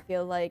deck. I Here.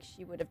 feel like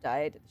she would have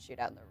died at the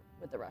shootout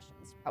with the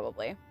Russians,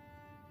 probably.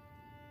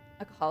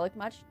 Alcoholic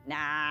much?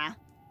 Nah.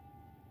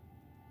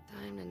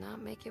 Time to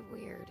not make it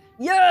weird.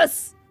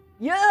 Yes!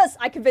 Yes!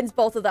 I convinced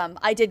both of them.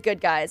 I did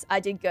good, guys. I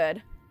did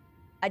good.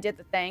 I did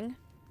the thing.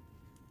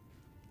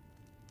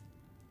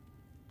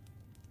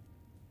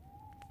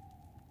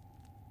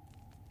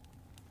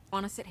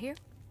 Want to sit here?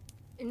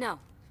 No,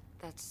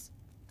 that's...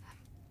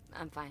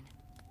 I'm fine.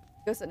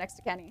 Go sit next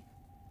to Kenny.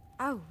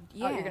 Oh,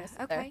 yeah. you're gonna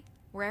sit there. okay.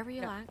 Wherever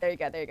you No, like. there you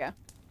go, there you go.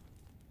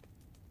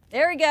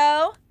 There we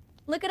go.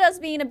 Look at us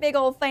being a big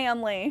old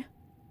family.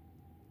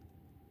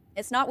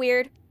 It's not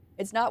weird.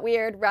 It's not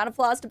weird. Round of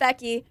applause to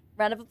Becky.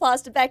 Round of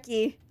applause to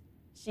Becky.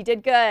 She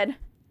did good.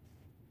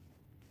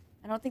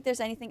 I don't think there's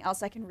anything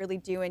else I can really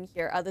do in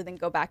here other than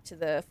go back to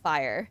the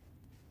fire.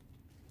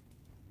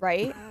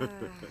 Right?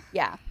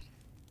 Yeah.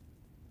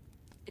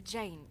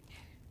 Jane,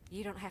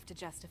 you don't have to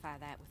justify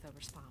that with a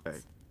response. Hey,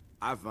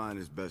 I find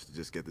it's best to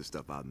just get this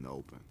stuff out in the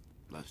open.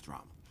 Less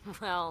drama.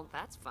 Well,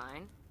 that's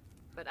fine.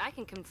 But I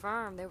can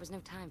confirm there was no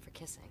time for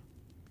kissing.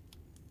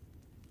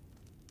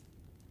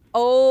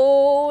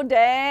 Oh,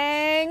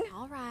 dang.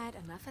 All right,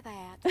 enough of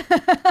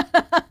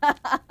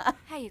that.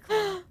 Hey,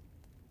 Chloe.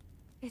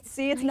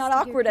 See, it's nice not to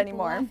hear awkward people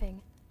anymore.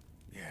 laughing.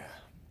 Yeah,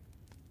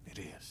 it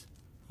is.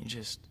 You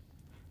just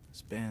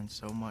spend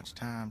so much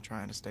time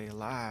trying to stay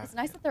alive. It's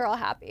nice that they're all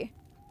happy.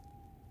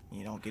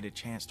 You don't get a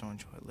chance to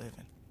enjoy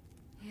living.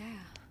 Yeah.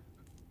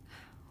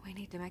 We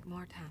need to make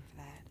more time for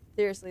that.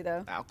 Seriously,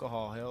 though.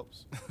 Alcohol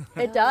helps.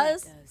 It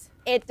does. It does.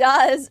 It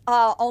does.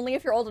 Only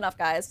if you're old enough,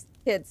 guys.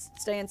 Kids,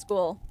 stay in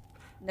school.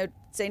 No,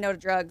 say no to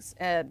drugs.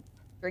 And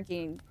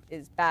drinking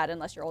is bad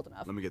unless you're old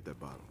enough. Let me get that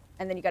bottle.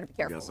 And then you got to be I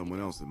careful. got someone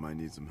else that might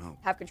need some help.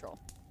 Have control.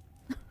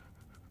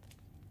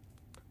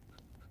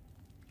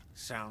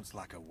 Sounds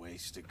like a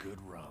waste of good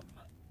rum.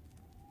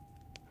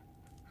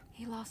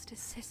 He lost his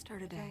sister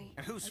today.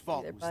 And whose I see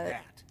fault their was butt.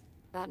 that?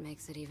 That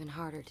makes it even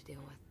harder to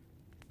deal with.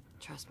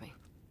 Trust me.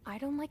 I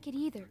don't like it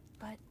either,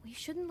 but we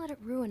shouldn't let it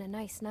ruin a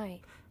nice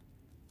night.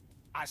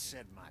 I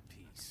said my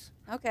piece.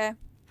 Okay.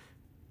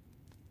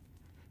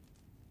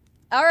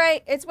 All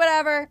right. It's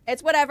whatever.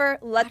 It's whatever.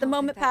 Let the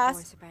moment I don't think that pass.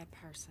 boy's a bad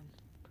person.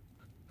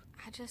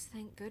 I just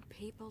think good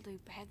people do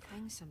bad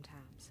things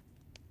sometimes.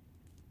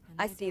 And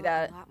I they see do it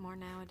that. a lot more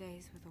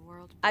nowadays with the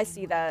world. I being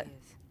see what that. it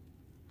is.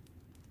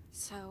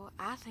 So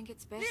I think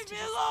it's best Leave to me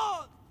just-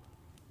 alone!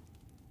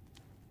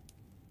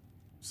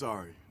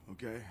 Sorry,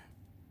 okay?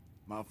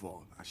 My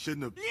fault. I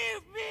shouldn't have...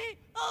 Leave me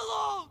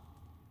alone!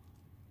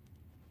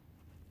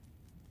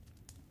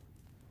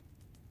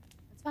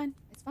 It's fine.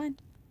 It's fine.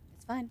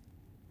 It's fine.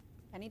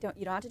 Kenny, you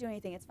don't have to do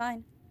anything. It's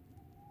fine.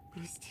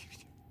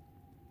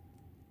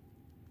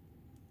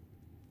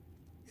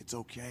 It's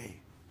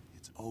okay.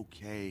 It's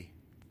okay.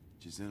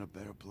 She's in a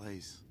better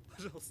place.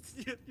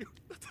 Пожалуйста, нет,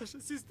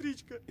 Наташа,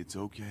 сестричка. It's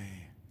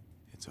okay.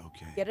 It's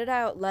okay. Get it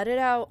out. Let it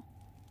out.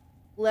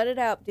 Let it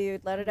out,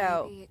 dude. Let it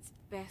out. Maybe it's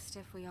best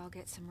if we all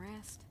get some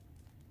rest.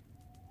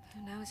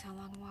 Who knows how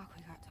long a walk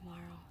we got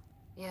tomorrow?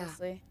 Yeah,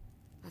 Honestly.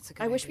 that's a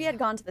good I wish we idea. had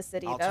gone to the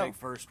city, I'll though. take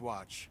first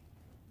watch.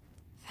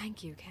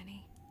 Thank you,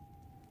 Kenny.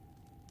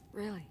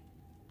 Really.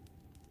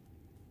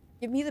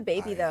 Give me the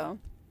baby, though.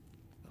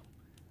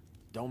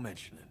 Don't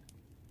mention it.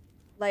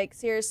 Like, You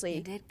seriously.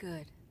 did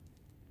good.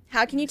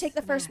 How can you Yes, take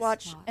the first nice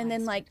watch while it and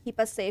then, lasted. like, keep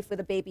us safe with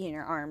a baby in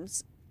your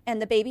arms?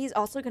 And the baby is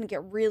also going to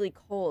get really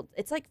cold.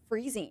 It's, like,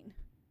 freezing.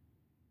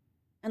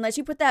 Unless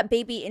you put that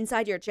baby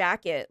inside your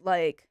jacket,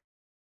 like...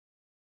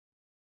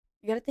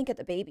 You got to think of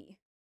the baby.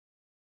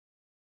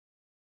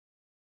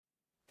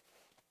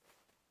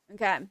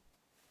 Okay.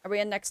 Are we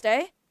in next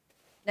day?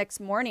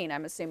 Next morning,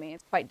 I'm assuming.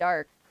 It's quite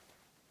dark.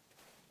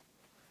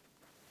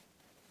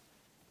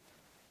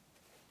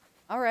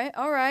 All right,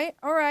 all right,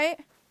 all right.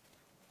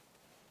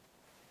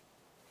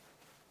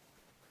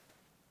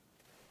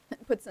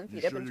 Put some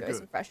feet You up, sure you're enjoy good?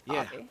 some fresh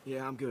Yeah, coffee.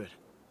 yeah, I'm good.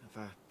 If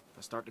I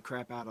start to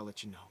crap out, I'll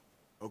let you know.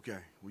 Okay,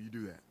 will you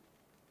do that?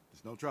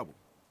 It's no trouble.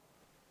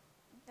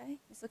 Okay,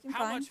 he's looking How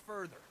fine. much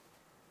further?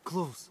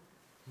 Close.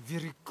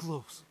 Very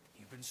close.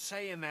 You've been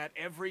saying that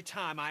every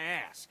time I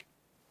ask.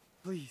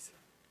 Please.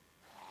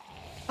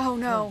 Oh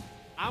no.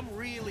 I'm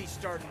really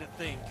starting to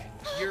think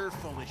you're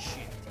full of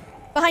shit.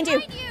 Behind you.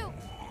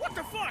 What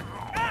the fuck?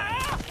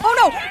 Ah!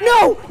 Oh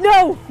no! No!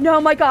 No!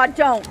 No, my god,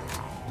 don't.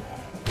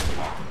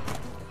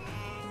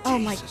 Oh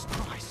my Jesus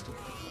Christ.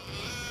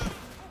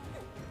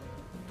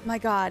 my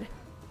god.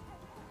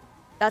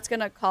 That's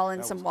gonna call in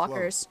That some was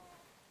walkers.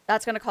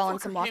 That's gonna call in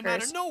some Fucker came out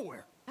walkers. of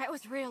nowhere. That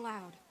was real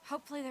loud.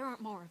 Hopefully there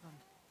aren't more of them.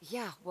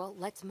 Yeah, well,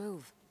 let's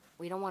move.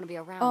 We don't want to be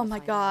around. Oh to my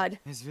find god.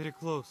 It's very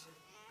close.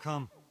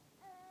 Come.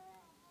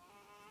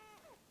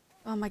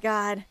 Oh my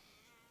god.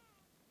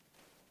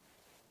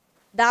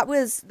 That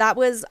was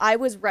I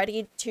was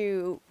ready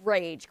to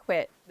rage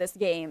quit this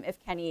game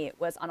if Kenny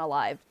was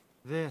unalived.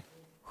 There.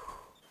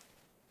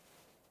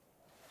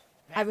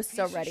 I was That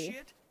so piece of ready.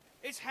 shit,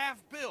 it's half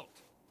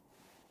built.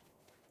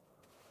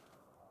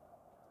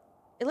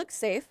 It looks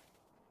safe.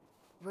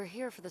 We're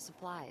here for the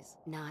supplies,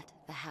 not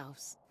the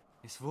house.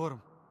 It's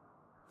warm.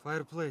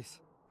 Fireplace.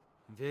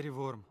 Very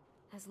warm.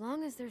 As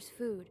long as there's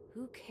food,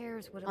 who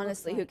cares what it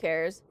Honestly, looks who like?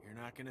 cares?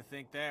 You're not gonna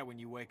think that when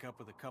you wake up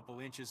with a couple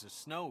inches of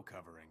snow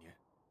covering you.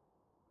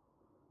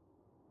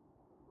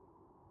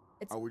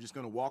 Are we just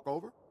gonna walk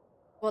over?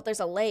 Well, there's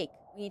a lake.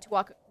 We need to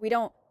walk. We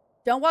don't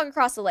walk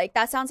across the lake.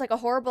 That sounds like a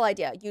horrible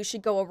idea. You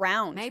should go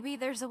around. Maybe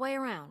there's a way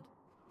around.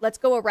 Let's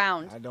go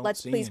around. I don't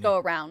Let's see please any. go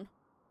around.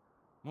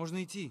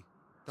 Можно идти.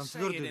 Там Say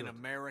твердый it in лед.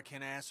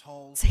 American,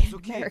 asshole. Say It's it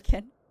okay.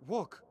 American.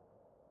 Walk.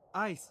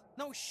 Ice.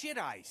 No shit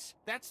ice.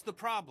 That's the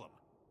problem.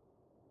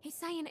 He's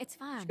saying it's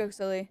fine. Just go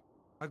slowly.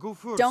 I go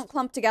first. Don't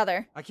clump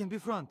together. I can be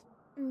front.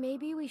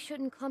 Maybe we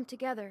shouldn't clump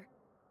together.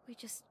 We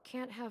just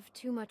can't have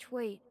too much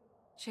weight.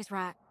 She's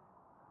right.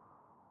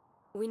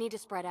 We need to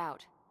spread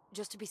out,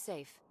 just to be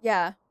safe.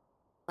 Yeah.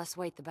 Less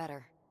weight, the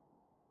better.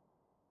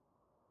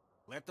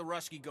 Let the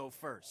Rusky go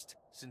first,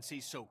 since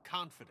he's so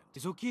confident.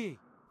 It's okay.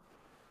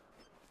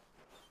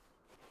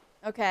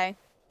 Okay.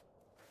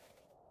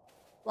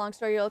 Long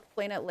story, you'll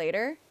explain it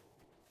later.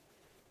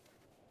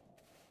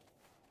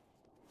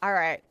 All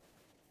right.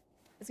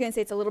 I was gonna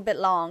say it's a little bit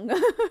long.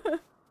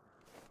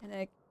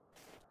 And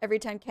every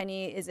time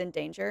Kenny is in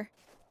danger.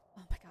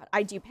 Oh my god,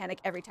 I do panic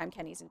every time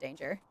Kenny's in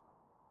danger.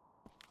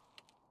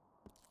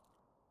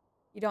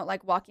 You don't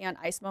like walking on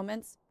ice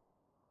moments?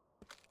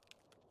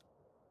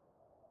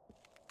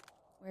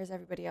 Where's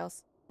everybody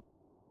else?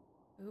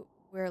 Ooh,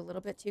 we're a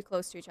little bit too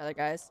close to each other,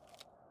 guys.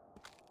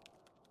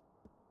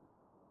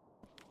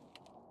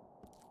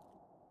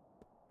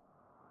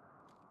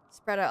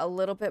 Spread out a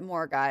little bit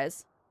more,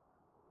 guys.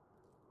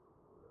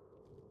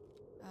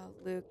 Oh,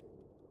 Luke.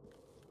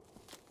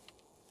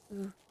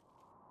 Ooh.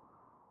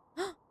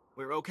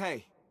 We're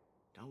okay.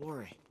 Don't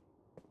worry.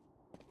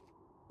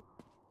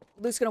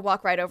 Luke's gonna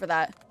walk right over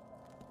that.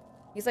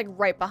 He's like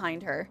right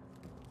behind her.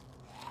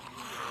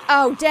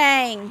 Oh,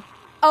 dang.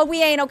 Oh,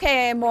 we ain't okay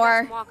There anymore.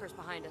 are some walkers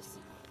behind us.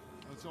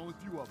 That's only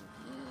a few of them.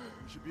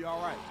 We should be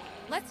all right.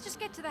 Let's just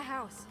get to the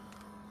house.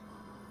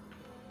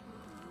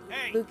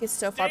 Hey, Luke is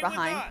so far stay with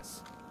behind.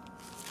 us.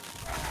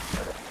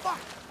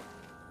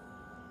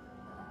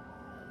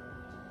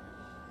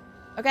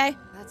 Okay.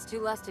 That's two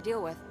less to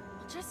deal with.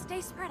 Just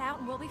stay spread out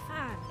and we'll be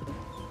fine.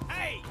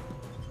 Hey,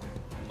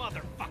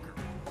 motherfucker!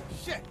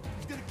 Shit!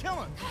 He's gonna kill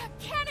him!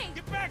 Kenny!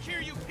 Get back here,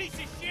 you piece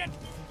of shit!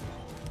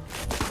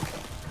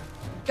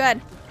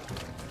 Good.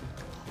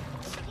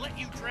 Should let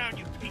you drown,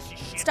 you piece of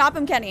shit. Stop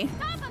him, Kenny.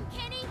 Stop him,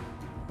 Kenny!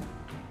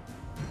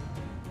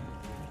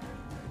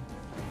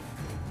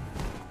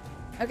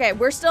 Okay,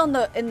 we're still in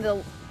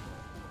the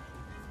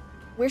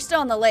we're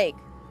still in the lake.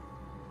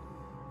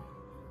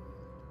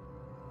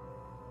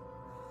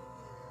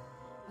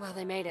 Well,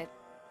 they made it.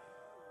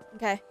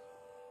 Okay.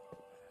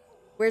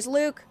 Where's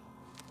Luke?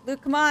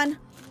 Luke, come on.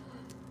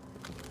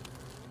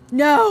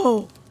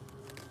 No.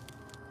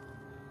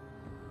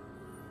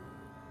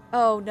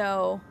 Oh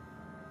no.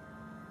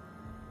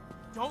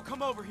 Don't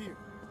come over here.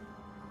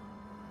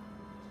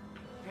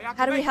 Hey, I How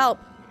can do we make it. help?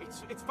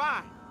 It's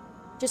fine.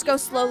 Just go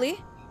slowly.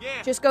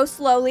 Yeah. Just go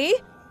slowly.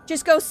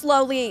 Just go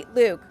slowly,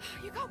 Luke.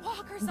 You got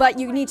walkers. But all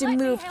the you way. need to Let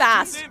me move help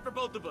fast. It's in for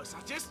both of us.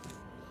 I just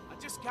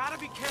gotta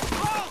be careful.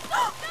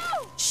 Oh!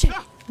 No! Shit. No,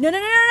 no, no, no, no,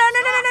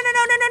 no, no, no, no,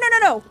 no, no, no, no,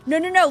 no. No,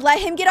 no, no. Let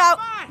him get out.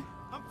 I'm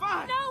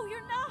fine. No,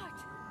 you're not.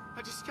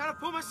 I just gotta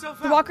pull myself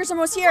out. The walker's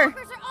almost here.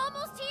 Walkers are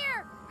almost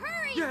here.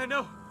 Hurry! Yeah,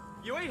 no.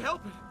 You ain't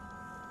helping.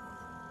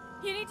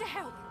 You need to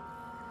help.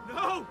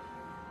 No.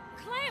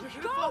 Clem,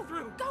 You're gonna fall go!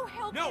 through. Go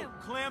help No, him.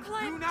 Clem,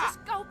 Clem, do not.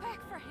 just go back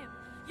for him.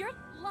 You're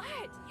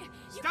light. You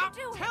Stop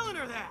can do telling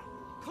her that.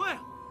 Clem,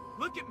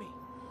 look at me.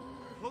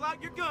 Pull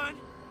out your gun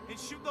and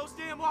shoot those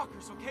damn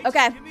walkers, okay?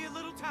 Okay. Just give me a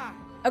little time.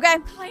 Okay.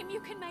 it. Clem, you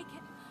can make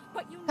it.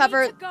 But you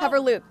Cover need to go. cover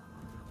Luke.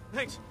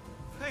 Thanks.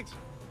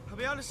 I'll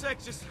be on a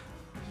sec. Just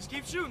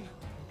keep shooting.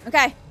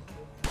 Okay.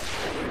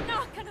 You're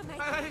not gonna make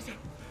it.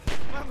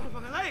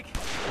 My leg.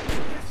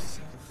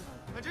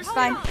 I just Hold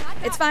Fine. on, I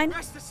got It's fine.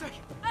 Rest a second.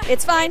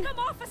 It's fine. Keep him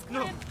off us,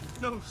 No, Clem.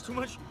 no, it's too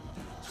much.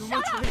 Too Shut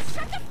much. up! Release.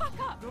 Shut the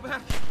fuck up! Go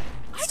back.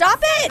 Stop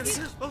it.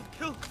 You're both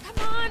killed.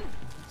 Come on!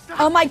 Stop.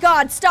 Oh my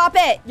god, stop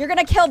it. You're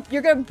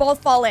gonna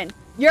both fall in.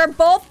 You're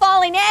both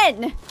falling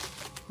in.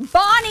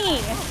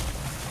 Bonnie.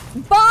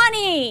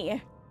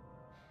 Bonnie.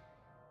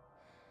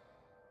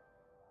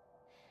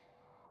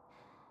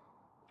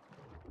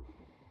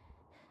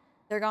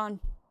 They're gone.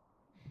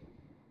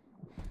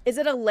 Is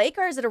it a lake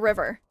or is it a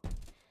river?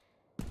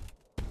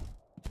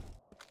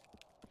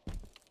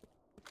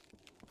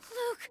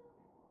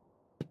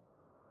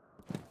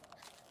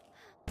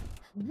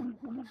 Come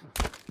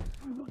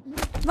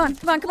on,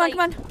 come on, come on, come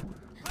on.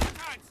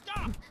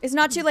 It's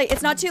not too late.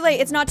 It's not too late.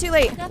 It's not too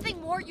late. Nothing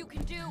more you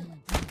can do.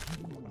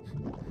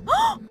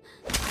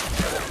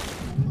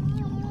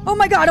 Oh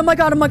my god, oh my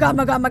god, oh my god, oh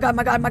my god, oh my god, oh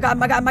my god, oh my god, oh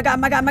my god, oh my god, oh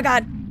my god, oh my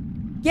god.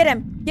 Get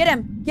him, get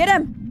him, get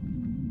him.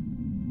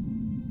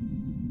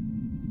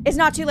 It's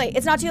not too late.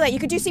 It's not too late. You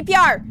could do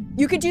CPR.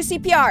 You could do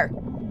CPR.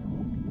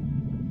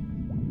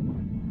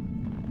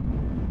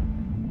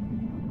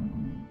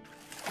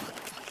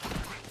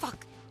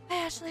 Fuck.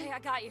 Ashley. Okay, I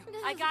got you.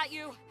 I got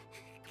you.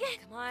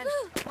 Come on.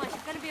 Come on,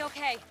 you're gonna be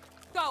okay.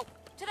 Go.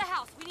 To the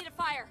house. We need a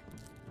fire.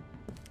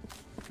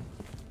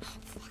 Oh,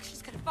 fuck.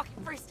 She's gonna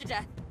fucking freeze to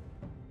death.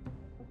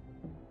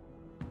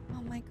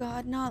 Oh my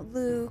god, not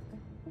Luke.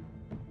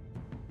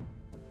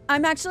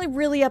 I'm actually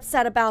really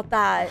upset about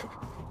that.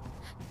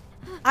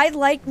 I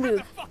like Luke.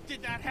 How the fuck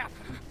did that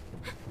happen?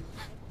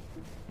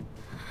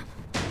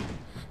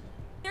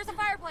 There's a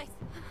fireplace.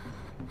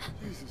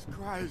 Jesus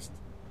Christ.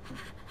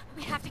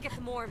 We have to get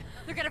them warm.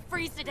 They're gonna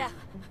freeze to death.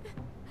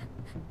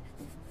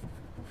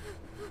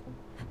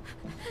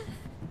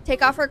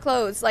 Take off her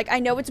clothes. Like, I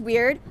know it's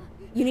weird.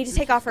 You need to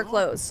take off her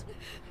clothes.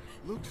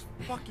 Luke's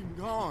fucking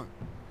gone.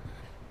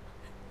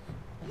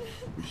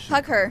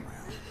 Hug her.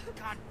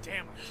 God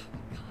damn it.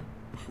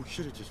 We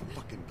should have just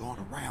fucking gone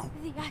around.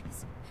 The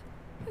ice.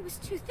 It was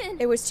too thin.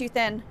 It was too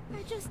thin.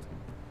 I just...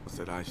 Once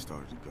that ice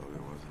started to go,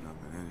 there wasn't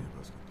nothing any of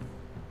us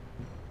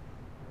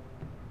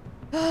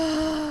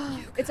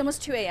could do. It's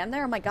almost 2 a.m.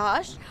 there. Oh my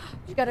gosh.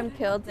 She got him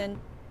killed and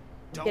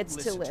Don't gets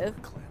to listen live.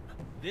 her, Clem.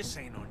 This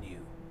ain't on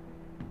you.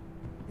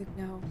 Luke,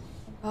 no.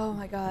 Oh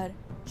my god.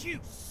 You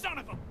son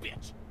of a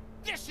bitch!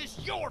 This is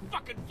your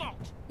fucking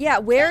fault! Yeah,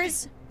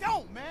 where's...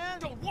 Don't, man!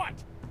 Don't what?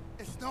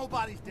 It's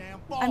nobody's damn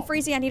fault. I'm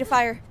freezing. I need a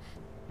fire.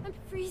 I'm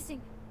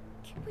freezing.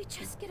 Can we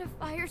just get a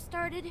fire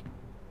started?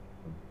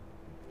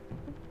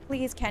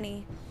 Please,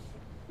 Kenny.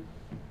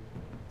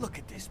 Look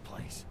at this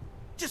place.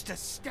 Just a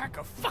stack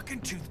of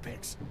fucking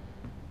toothpicks.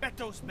 Bet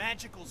those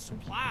magical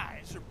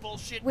supplies are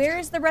bullshit. Where too.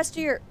 is the rest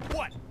of your...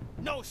 What?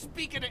 No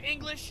speaking of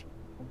English?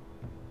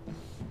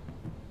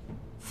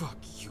 Fuck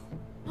you.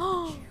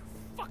 You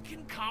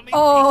fucking commie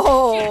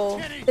Oh,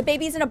 piece of shit. the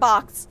baby's in a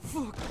box.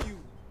 Fuck you.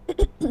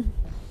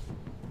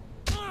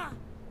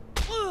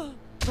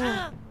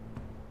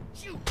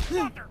 You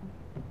mother!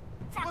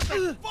 What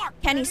the fuck?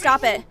 Kenny,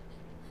 stop it.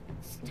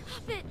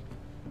 Stop it!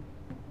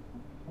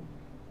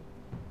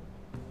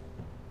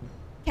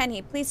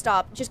 Kenny, please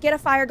stop. Just get a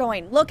fire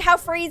going. Look how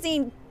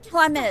freezing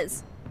Clem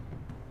is.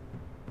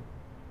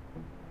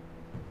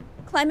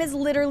 Clem is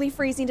literally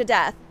freezing to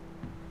death.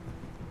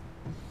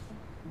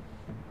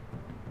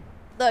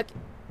 Look,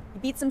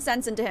 you beat some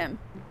sense into him.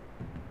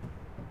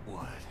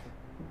 What?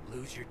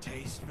 Lose your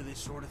taste for this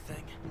sort of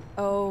thing?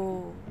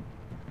 Oh.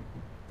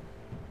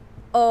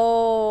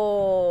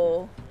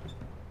 Oh.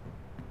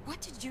 What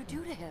did you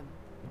do to him?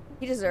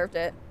 He deserved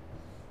it.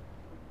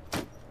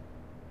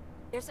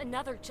 There's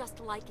another just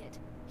like it.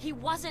 He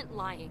wasn't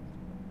lying.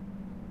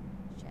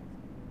 Shit.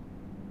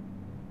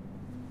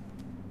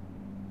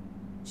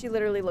 She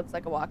literally looks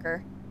like a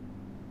walker.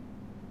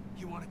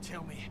 You want to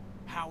tell me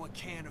how a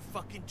can of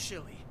fucking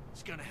chili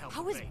is gonna help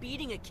How a is baby?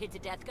 beating a kid to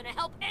death gonna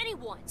help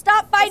anyone?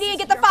 Stop fighting and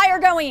get the fire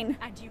going.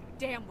 And you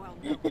damn well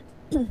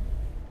know.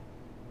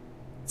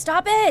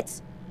 Stop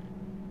it.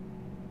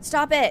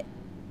 Stop it.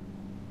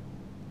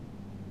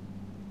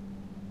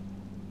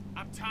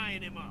 I'm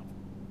tying him up.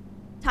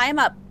 Tie him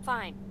up.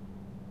 Fine.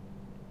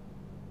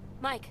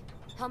 Mike,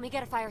 help me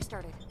get a fire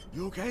started.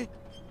 You okay?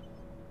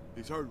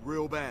 He's hurt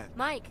real bad.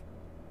 Mike,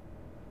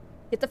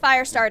 Get the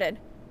fire started.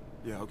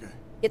 Yeah, okay.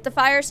 Get the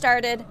fire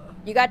started.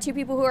 You got 2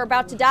 people who are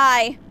about to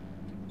die.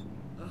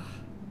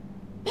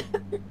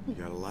 You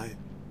got a light?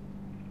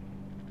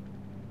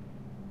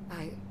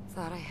 I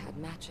thought I had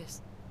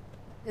matches.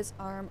 His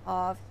arm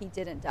off. He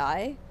didn't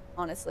die,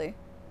 honestly.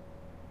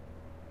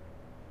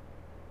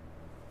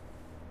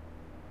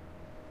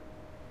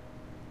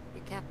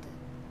 You kept it.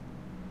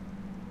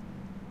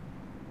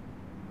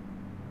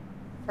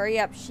 Hurry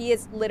up. She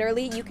is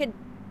literally, you can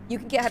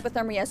get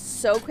hypothermia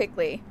so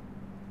quickly.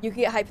 You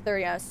can get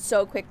hypothermia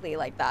so quickly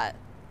like that.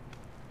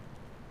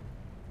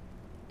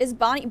 Is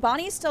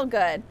Bonnie's still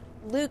good.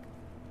 Luke,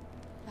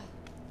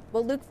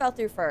 well, Luke fell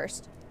through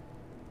first.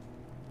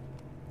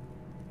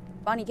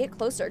 Bonnie, get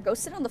closer. Go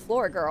sit on the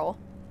floor, girl.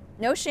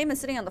 No shame in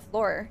sitting on the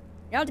floor.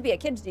 You don't have to be a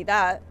kid to do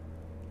that.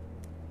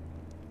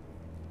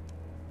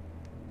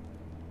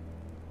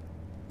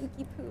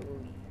 Lukey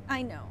poo.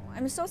 I know.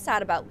 I'm so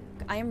sad about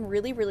Luke. I am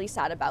really, really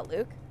sad about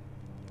Luke.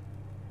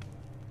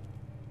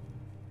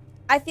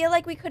 I feel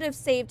like we could have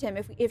saved him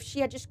if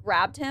she had just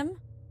grabbed him.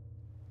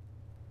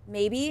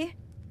 Maybe.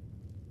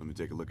 Let me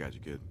take a look at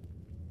you, kid.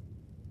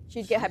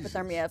 She'd get Jesus.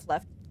 hypothermia if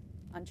left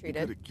He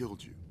untreated. could have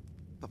killed you.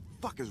 The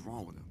fuck is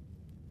wrong with him?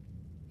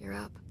 You're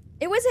up.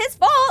 It was his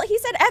fault. He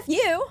said F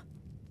you.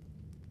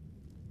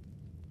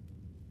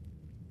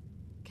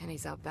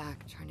 Kenny's out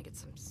back trying to get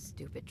some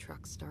stupid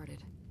truck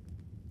started.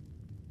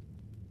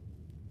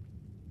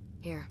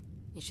 Here,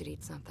 you should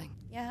eat something.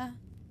 Yeah.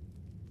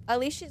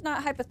 At least she's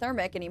not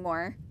hypothermic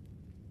anymore.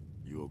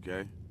 You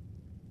okay?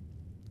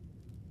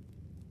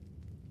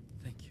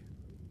 Thank you.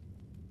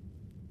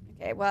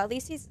 Okay, well, at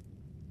least he's...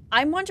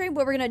 I'm wondering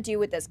what we're gonna do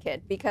with this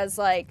kid, because,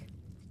 like...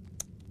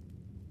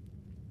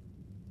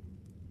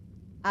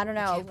 I don't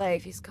I know, can't believe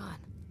like... he's gone.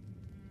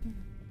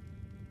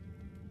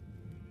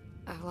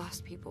 I've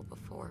lost people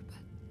before, but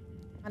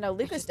I know,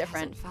 Luke I is just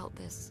different. hasn't felt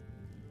this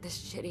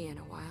shitty in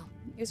a while.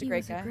 He was a He great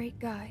was guy. a great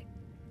guy.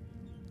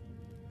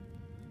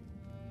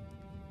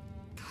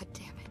 God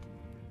damn it.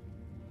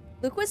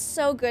 Luke was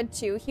so good,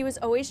 too. He was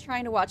always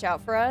trying to watch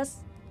out for us.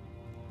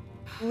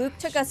 Luke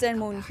took us in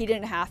when he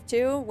didn't have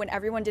to, when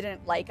everyone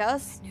didn't like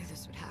us. I knew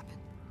this would happen.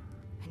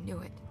 I knew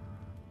it.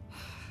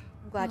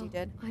 I'm glad you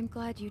Well, did. I'm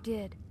glad you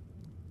did.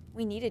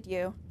 We needed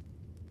you.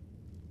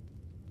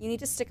 You need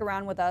to stick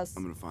around with us.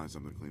 I'm gonna find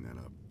something to clean that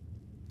up.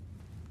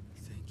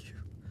 Thank you.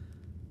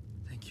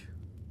 Thank you.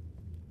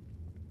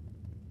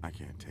 I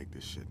can't take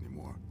this shit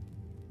anymore.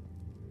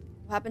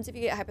 What happens if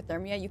you get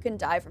hypothermia? You can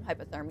die from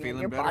hypothermia.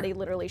 Feeling Your better? body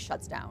literally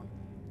shuts down.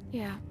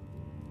 Yeah.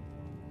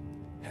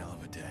 Hell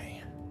of a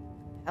day.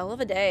 Hell of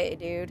a day,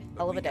 dude. But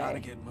Hell of we a day. gotta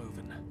get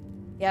moving.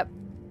 Yep.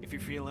 If you're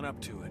feeling up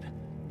to it,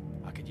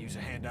 I could use a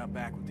hand out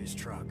back with this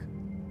truck.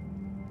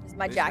 Is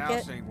my this jacket?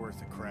 house ain't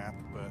worth a crap,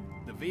 but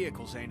the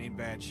vehicles ain't in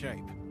bad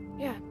shape.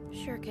 Yeah,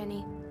 sure,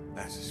 Kenny.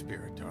 That's the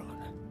spirit,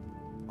 darling.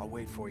 I'll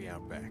wait for you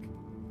out back.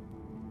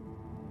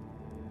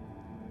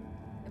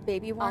 A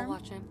baby worm? I'll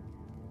watch him.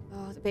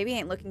 Oh, the baby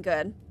ain't looking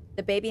good.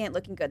 The baby ain't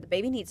looking good. The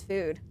baby needs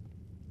food.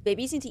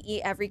 Babies need to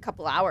eat every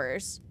couple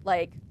hours.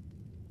 Like,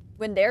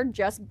 when they're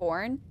just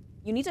born,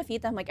 you need to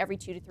feed them like every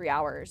 2 to 3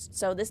 hours.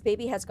 So this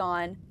baby has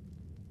gone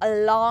a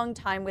long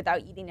time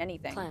without eating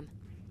anything. Clem.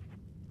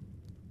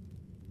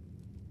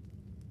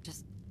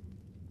 Just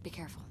be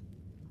careful.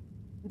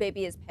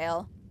 Baby is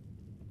pale.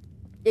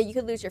 Yeah, you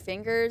could lose your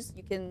fingers.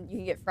 You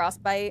can get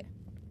frostbite.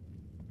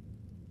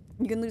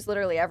 You can lose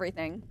literally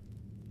everything.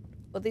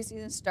 Well, these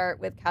seasons start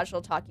with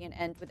casual talking and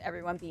end with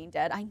everyone being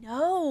dead. I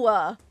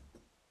know.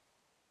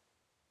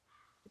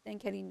 But then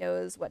Kenny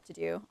knows what to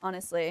do,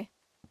 honestly.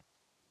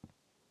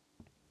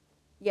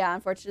 Yeah,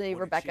 unfortunately, What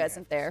did Rebecca she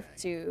isn't have to there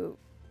say? to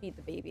feed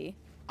the baby.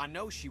 I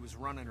know she was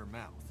running her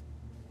mouth.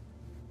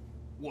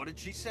 What did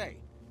she say?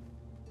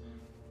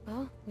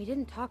 Well, we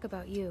didn't talk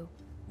about you.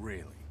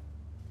 Really?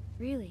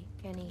 Really,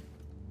 Kenny.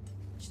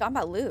 She's talking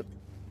about Luke.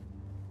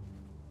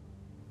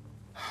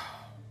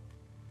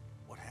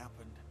 What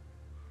happened?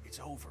 It's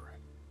over.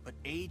 But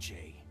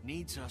AJ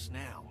needs us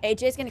now.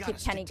 AJ's We gonna gotta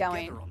keep Kenny stick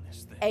going. together on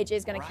this thing,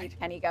 AJ's gonna alright? keep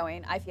Kenny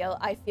going. I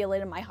feel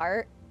it in my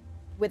heart.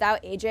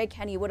 Without AJ,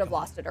 Kenny would have Come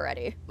on. lost it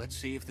already. Let's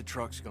see if the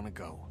truck's gonna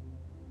go.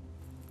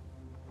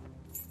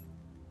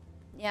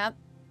 Yep.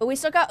 But we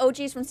still got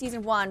OGs from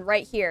season 1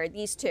 right here.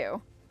 These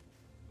two.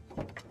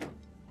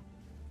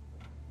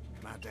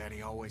 My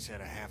daddy always had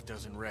a half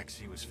dozen wrecks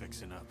he was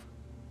fixing up.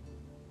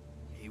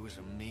 He was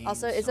a mean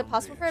Also, is it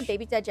possible for a bitch.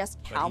 baby to digest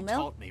But cow he milk?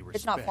 taught me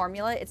It's not respect.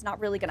 formula. It's not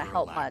really gonna Girl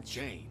help like much.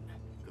 Jane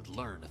could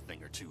learn a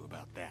thing or two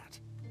about that.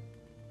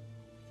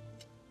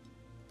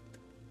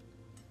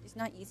 She's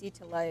not easy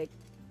to like.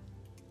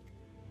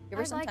 Give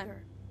her I some like time.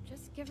 her.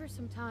 Just give her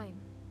some time.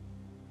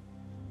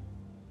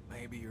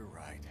 Maybe you're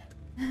right.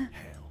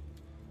 Hell,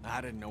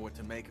 I didn't know what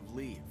to make of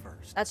Lee at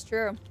first. That's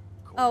true. Of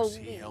Oh, course,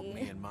 he helped Lee.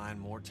 me in mine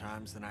more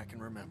times than I can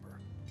remember.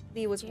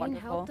 Lee was Jane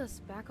wonderful. helped us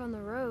back on the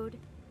road.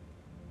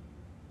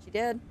 She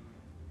did.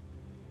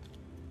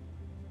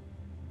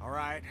 All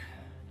right,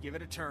 give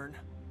it a turn.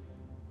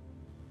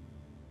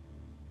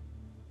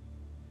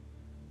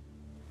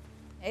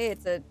 Hey,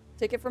 it's a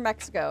ticket for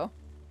Mexico.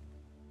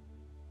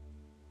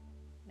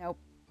 Nope.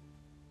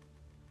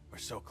 We're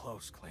so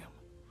close, Clem.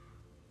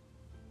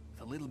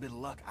 With a little bit of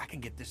luck, I can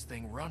get this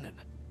thing running,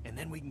 and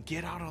then we can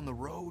get out on the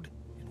road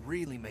and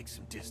really make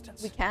some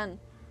distance. We can.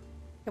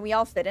 Can we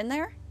all fit in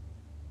there?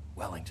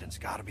 Wellington's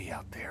gotta be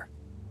out there.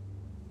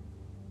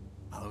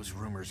 Now, those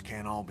rumors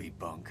can't all be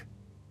bunk.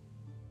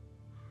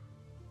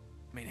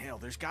 I mean, hell,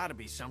 there's gotta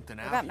be something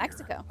What out about here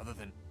Mexico? other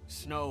than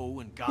snow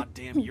and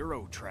goddamn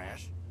Euro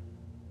trash.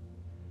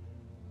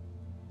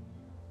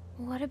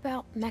 What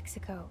about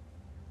Mexico?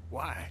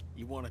 Why?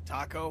 You want a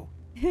taco?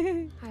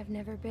 I've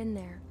never been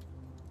there.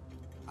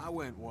 I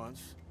went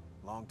once,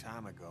 long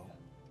time ago,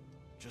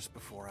 just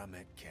before I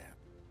met Cap.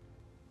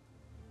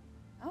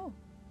 Oh.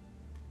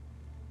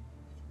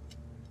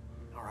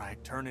 All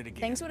right, turn it again.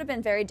 Things would have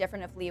been very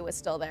different if Lee was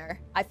still there.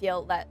 I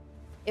feel that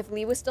if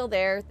Lee was still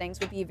there, things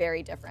would be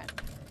very different.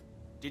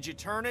 Did you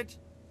turn it?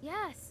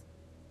 Yes.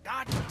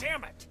 God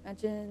damn it!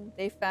 Imagine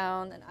they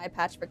found an eye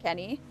patch for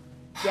Kenny.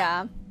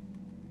 Yeah.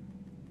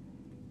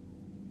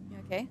 You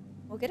okay?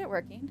 We'll get it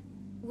working.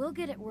 We'll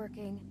get it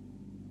working.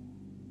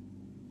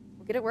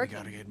 We'll get it We working.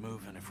 gotta get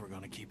moving if we're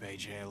gonna keep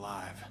AJ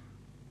alive.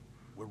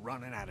 We're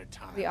running out of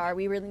time. We are.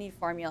 We really need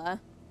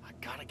formula. I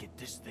gotta get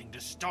this thing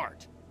to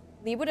start.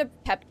 Lee would have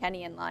kept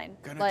Kenny in line.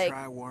 Gonna Like,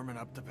 try warming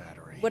up the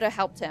battery. would have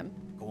helped him.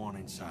 Go on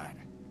inside.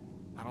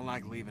 I don't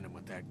like leaving him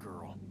with that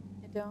girl.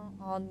 They don't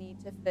all need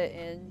to fit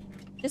in.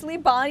 Just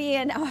leave Bonnie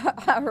and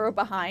Haru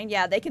behind.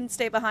 Yeah, they can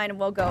stay behind and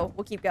we'll go.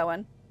 We'll keep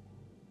going.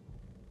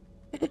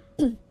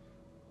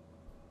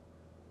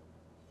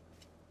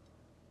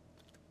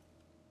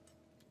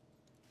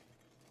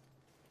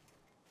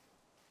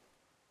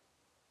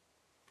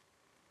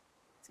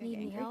 Need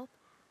any angry. help?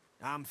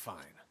 I'm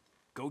fine.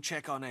 Go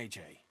check on AJ.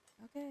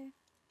 Okay.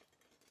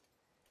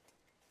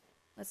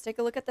 Let's take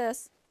a look at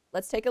this.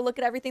 Let's take a look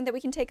at everything that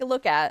we can take a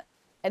look at,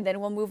 and then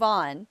we'll move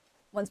on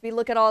once we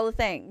look at all the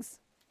things.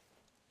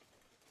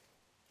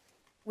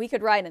 We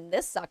could ride in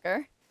this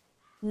sucker.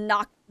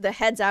 Knock the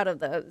heads out of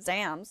the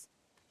Zams.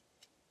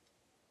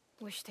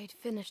 Wish they'd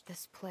finished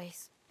this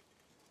place.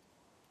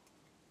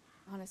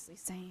 Honestly,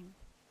 same.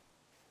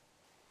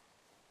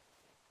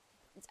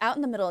 It's out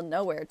in the middle of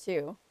nowhere,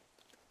 too.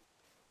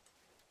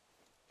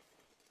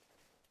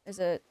 There's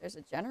a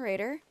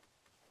generator.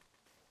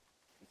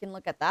 You can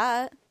look at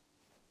that.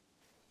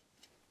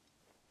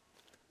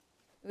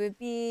 It would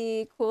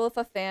be cool if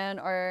a fan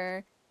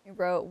or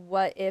wrote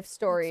what if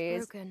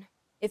stories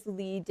if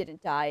Lee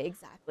didn't die.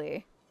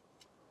 Exactly.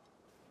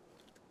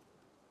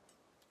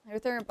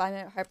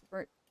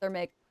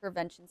 Hypothermic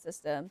prevention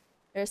system.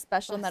 There's a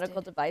special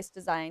medical device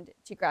designed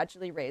to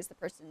gradually raise the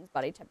person's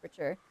body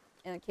temperature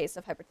in the case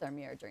of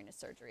hypothermia or during a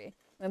surgery.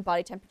 When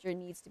body temperature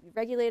needs to be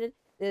regulated,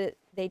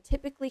 they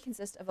typically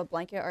consist of a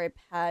blanket or a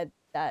pad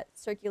that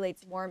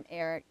circulates warm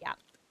air. Yeah,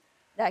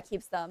 that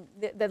keeps them,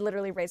 that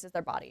literally raises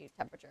their body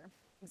temperature.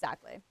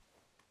 Exactly.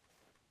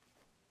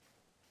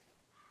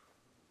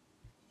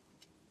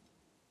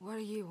 What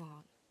do you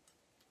want?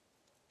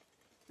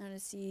 I want to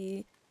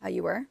see how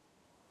you were.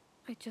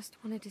 I just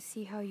wanted to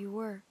see how you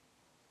were.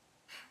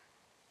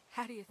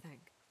 How do you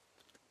think?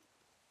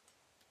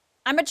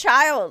 I'm a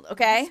child,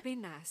 okay? It must be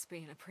nice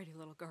being a pretty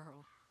little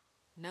girl.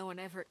 No one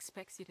ever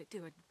expects you to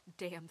do a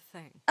damn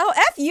thing. Oh,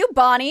 F you,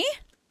 Bonnie.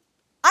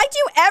 I do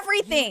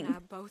everything. You and I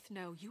both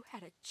know you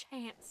had a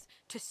chance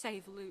to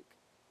save Luke.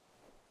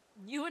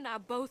 You and I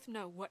both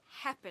know what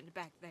happened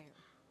back there.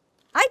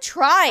 I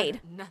tried.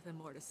 I have nothing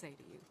more to say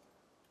to you.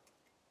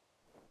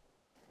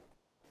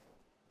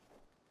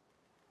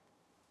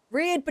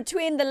 Read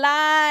between the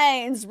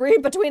lines.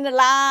 Read between the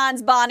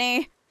lines,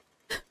 Bonnie.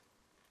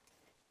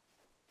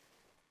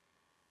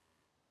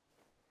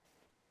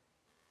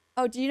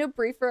 Oh, do you know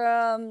Bree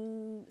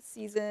from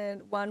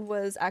season 1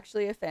 was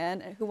actually a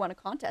fan who won a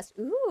contest?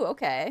 Ooh,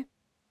 okay.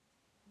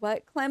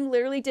 What? Clem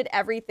literally did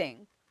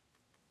everything.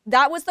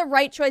 That was the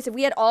right choice. If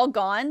we had all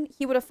gone,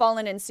 he would have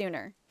fallen in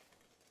sooner.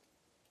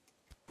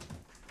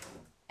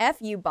 F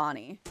you,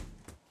 Bonnie.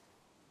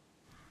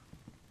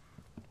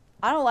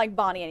 I don't like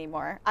Bonnie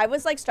anymore. I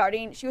was like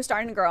she was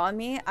starting to grow on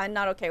me. I'm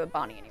not okay with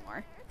Bonnie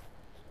anymore.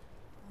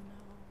 Oh no.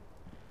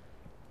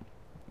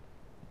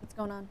 What's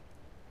going on?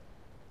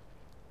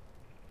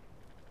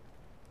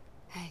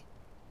 Hey.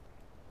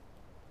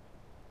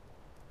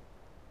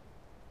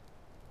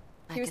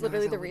 She was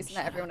literally the reason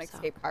that everyone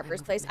escaped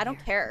Harper's place. I don't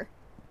care.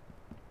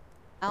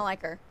 I don't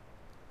like her.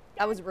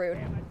 That was rude.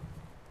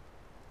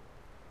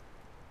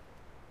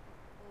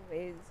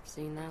 Always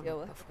seen that deal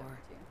look with before.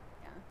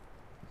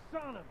 Yeah.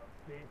 Son of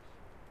a bitch.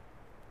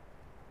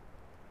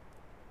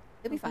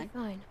 You'll be fine.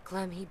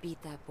 Clem, he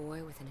beat that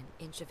boy within an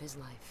inch of his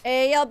life.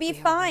 Hey, I'll be We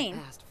hope fine.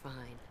 that passed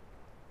fine.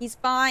 He's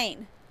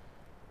fine.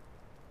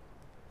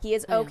 He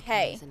is I know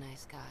okay. He's a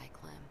nice guy,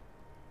 Clem.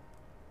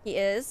 He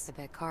is? I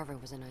bet Carver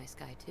was a nice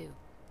guy too.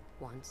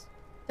 Once.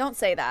 Don't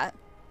say that.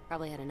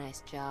 Probably had a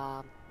nice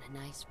job and a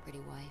nice, pretty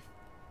wife.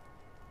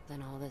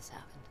 Then all this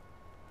happened.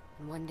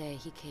 And one day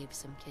he caved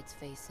some kid's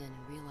face in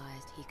and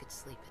realized he could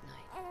sleep at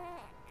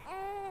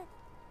night.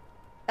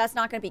 That's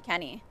not gonna be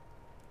Kenny.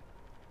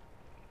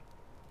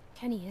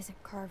 Kenny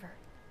isn't Carver.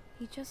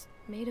 He just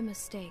made a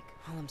mistake.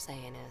 All I'm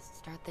saying is,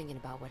 start thinking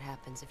about what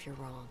happens if you're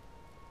wrong.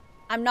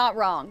 I'm not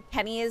wrong.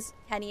 Kenny is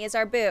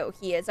our boo.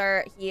 He is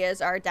our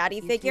daddy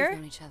figure. You've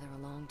known each other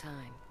a long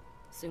time.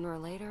 Sooner or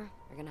later,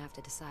 you're gonna have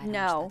to decide No.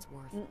 how much that's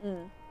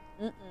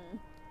worth.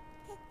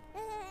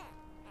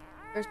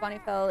 First Bonnie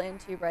fell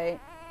into right,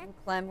 and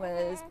Clem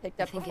was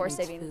picked up before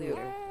saving Luke.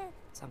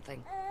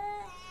 Something.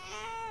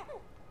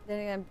 Then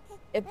again,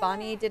 if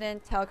Bonnie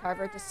didn't tell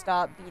Carver to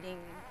stop beating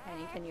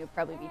Kenny would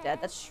probably be dead.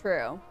 That's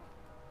true.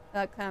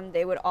 Clem,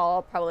 they would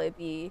all probably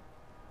be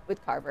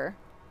with Carver.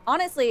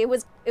 Honestly, it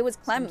was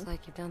Clem. Seems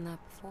like you've done that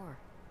before.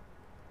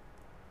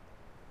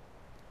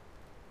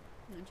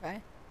 I'm gonna try.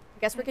 I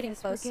guess we're getting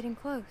close. We're getting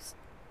close.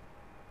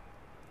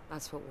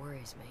 That's what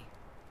worries me.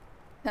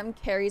 Clem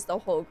carries the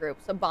whole group,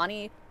 so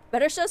Bonnie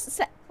better show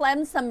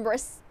Clem some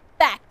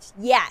respect.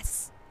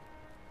 Yes.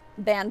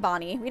 Ban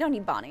Bonnie. We don't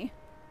need Bonnie.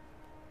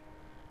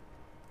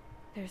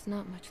 There's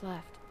not much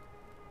left.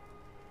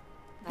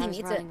 I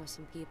was riding with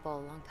some people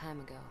a long time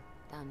ago,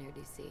 down near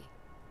DC.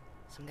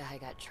 Some guy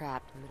got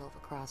trapped in the middle of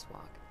a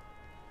crosswalk.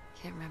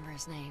 Can't remember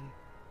his name.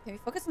 Can we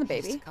focus on the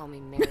He baby? used to call me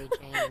Mary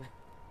Jane.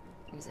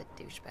 He was a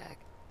douchebag.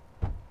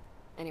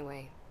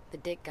 Anyway, the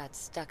dick got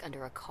stuck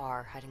under a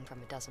car hiding from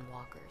a dozen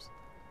walkers.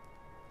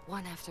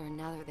 One after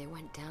another, they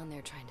went down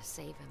there trying to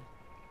save him.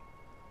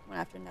 One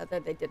after another,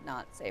 they did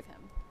not save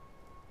him.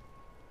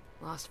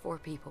 Lost 4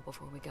 people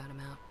before we got him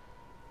out.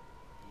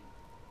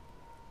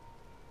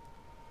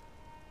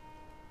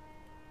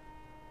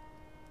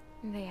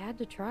 They had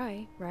to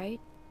try,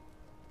 right?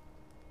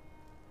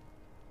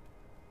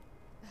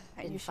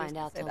 I Didn't find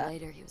out till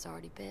later he was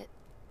already bit.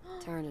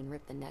 Turned and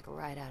ripped the neck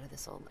right out of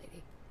this old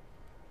lady.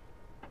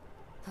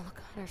 The look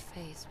on her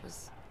face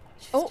was...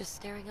 She Oh. was just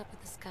staring up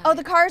at the sky. Oh,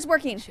 the car's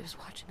working. She was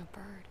watching a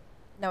bird.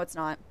 No, it's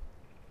not.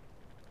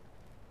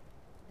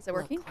 Is it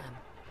working? Look, Clem.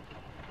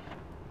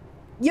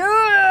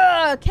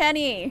 Yeah,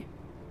 Kenny.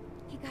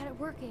 He got it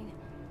working.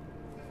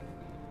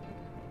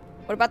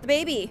 What about the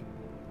baby?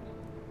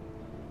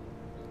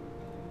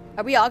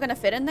 Are we all gonna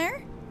fit in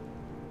there?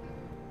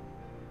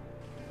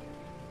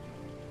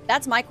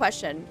 That's my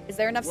question. Is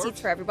there enough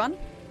seats for everyone?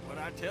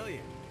 What'd I tell you?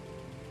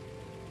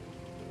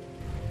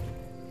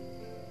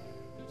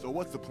 So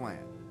what's the plan?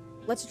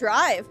 Let's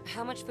drive.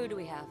 How much food do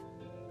we have?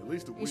 At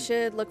least a week. We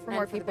should look for And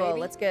more for the people. baby?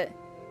 Let's get...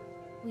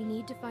 We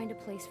need to find a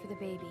place for the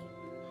baby.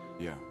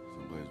 Yeah,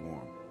 someplace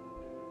warm.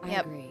 I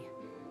Yep. agree.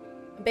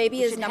 Baby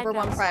We is should number head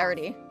one down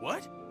priority.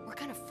 What? We're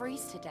gonna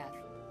freeze to death.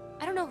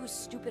 I don't know whose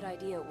stupid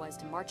idea it was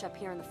to march up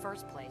here in the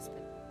first place,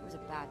 but it was a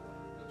bad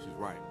one. She's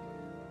right.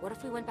 What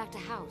if we went back to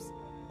house?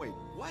 Wait,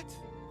 what?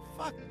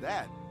 Fuck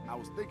that. I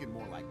was thinking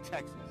more like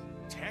Texas.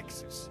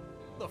 Texas?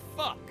 The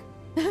fuck?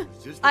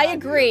 It's just an I idea.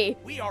 agree.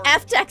 We are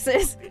F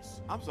Texas.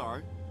 I'm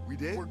sorry. We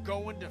did? We're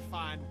going to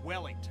find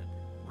Wellington,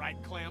 right,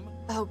 Clem?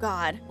 Oh,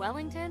 God.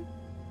 Wellington?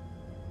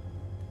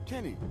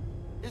 Kenny,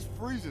 it's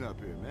freezing up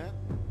here, man.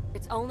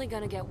 It's only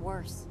gonna get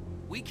worse.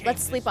 We can't.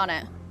 Let's sleep on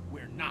it.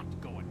 We're not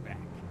going back.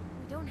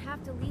 We don't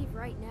have to leave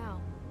right now.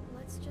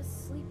 Let's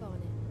just sleep on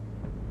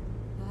it.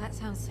 Well, that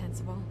sounds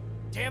sensible.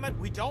 Damn it,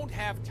 we don't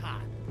have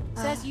time.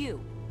 Says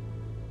you.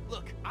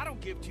 Look, I don't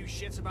give two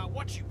shits about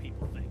what you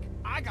people think.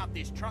 I got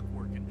this truck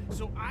working,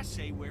 so I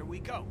say where we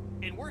go.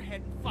 And we're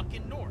heading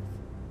fucking north.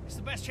 It's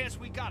the best chance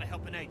we got of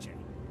helping AJ.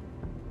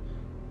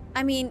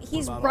 I mean,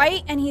 he's about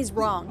right and he's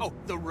wrong. Oh,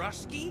 the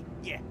Rusky?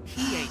 Yeah,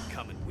 he ain't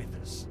coming with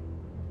us.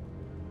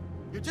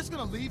 You're just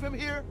gonna leave him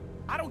here?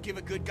 I don't give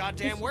a good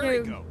goddamn He's where he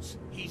rude. goes.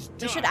 He's done.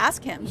 We should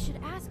ask him. We should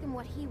ask him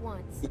what he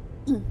wants.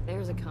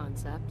 There's a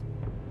concept.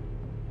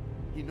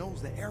 He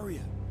knows the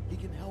area. He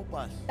can help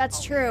us. That's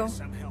Oh, true. yeah,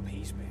 some help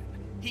he's been.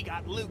 He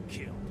got Luke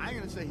killed. I ain't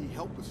gonna say he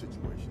helped the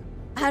situation.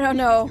 I don't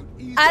know.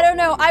 I don't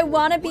know. I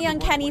want to be on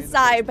Kenny's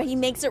side, but he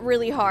makes it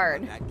really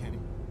hard. That, Kenny?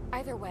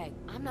 Either way,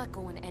 I'm not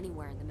going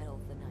anywhere in the middle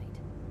of the night.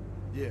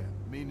 Yeah,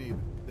 me neither.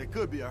 There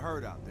could be a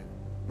herd out there.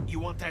 You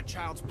want that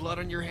child's blood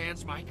on your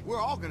hands, Mike? We're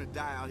all gonna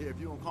die out here if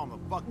you don't calm the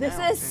fuck This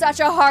down. is Kenny. such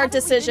a hard Haven't we been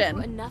decision.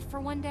 through enough for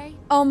one day?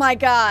 Oh my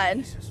God.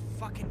 Jesus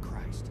fucking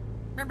Christ.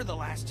 Remember the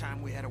last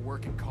time we had a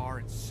working car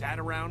and sat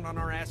around on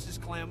our asses,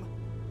 Clem?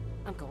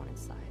 I'm going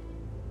inside.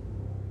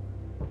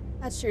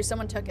 That's true.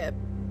 Someone took it.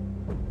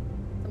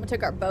 Someone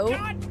took our boat.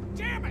 God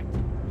damn it!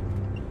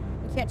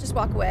 You can't just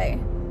walk away.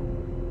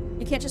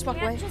 You can't just walk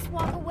away. Can't just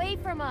walk away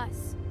from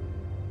us.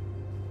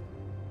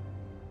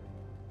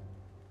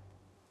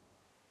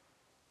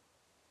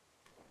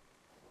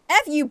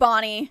 F you,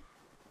 Bonnie.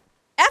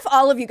 F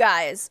all of you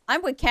guys.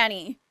 I'm with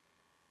Kenny.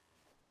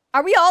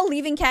 Are we all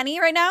leaving Kenny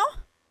right now?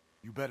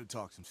 You better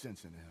talk some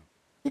sense into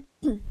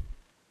him.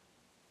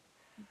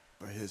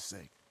 For his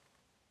sake.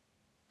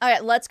 All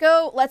right, let's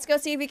go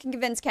see if we can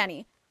convince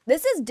Kenny.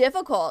 This is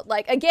difficult.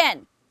 Like,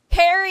 again,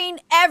 carrying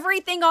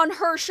everything on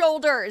her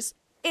shoulders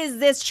is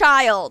this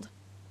child.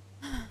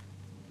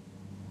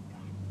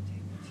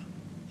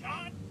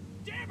 God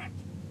damn it!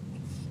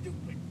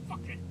 Stupid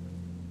fucking...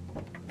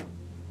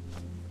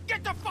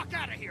 Get the fuck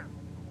out of here!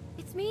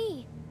 It's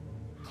me.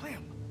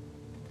 Clem.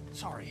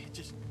 Sorry,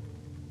 just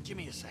give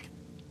me a second.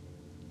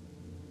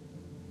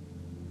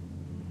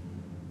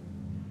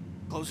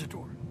 Close the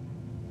door.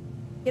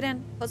 Get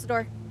in. Close the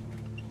door.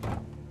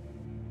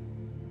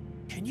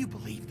 Can you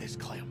believe this,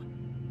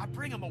 Clem? I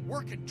bring them a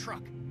working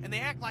truck, and they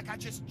act like I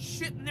just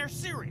shit in their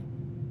cereal.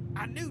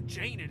 I knew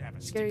Jane'd have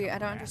a Screw you, stick I up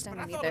don't her understand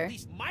ass, but them I thought either. at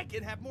least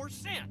Mike'd have more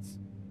sense.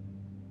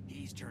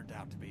 He's turned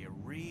out to be a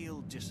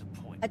real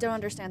disappointment. I don't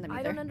understand them I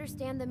either. don't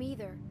understand them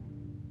either.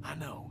 I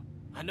know,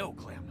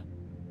 Clem.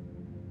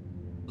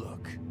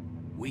 Look,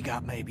 we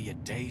got maybe a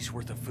day's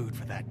worth of food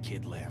for that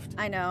kid left.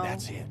 I know.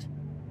 That's it.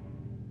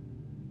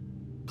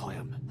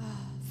 Clem,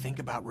 think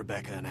about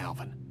Rebecca and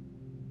Alvin.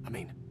 I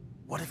mean,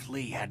 what if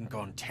Lee hadn't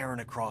gone tearing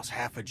across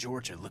half of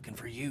Georgia looking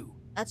for you?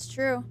 That's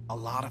true. A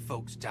lot of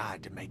folks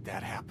died to make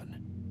that happen.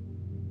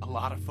 A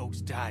lot of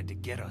folks died to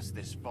get us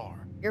this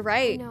far. You're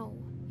right. No,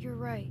 you're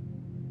right.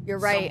 You're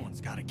right.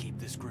 Someone's got to keep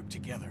this group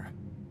together.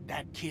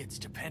 That kid's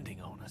depending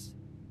on us.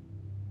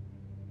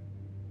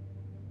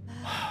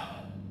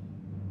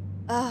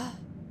 I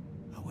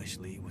wish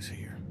Lee was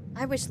here.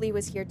 I wish Lee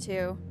was here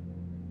too.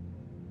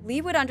 Lee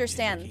would What do you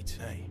understand. think he'd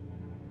say?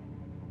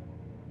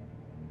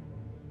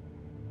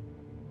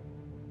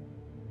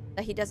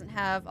 That he doesn't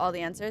have all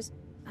the answers.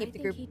 I Keep the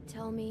think group. he'd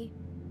tell me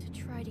to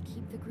try to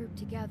keep the group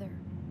together.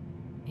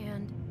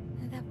 And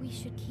that we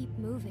should keep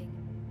moving.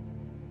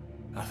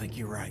 I think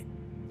you're right.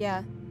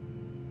 Yeah.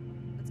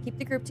 Let's keep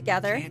the group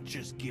together. Can't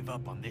just give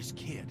up on this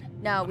kid.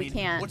 No, I we mean,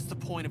 can't. What's the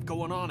point of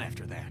going on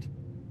after that?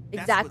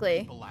 That's Exactly.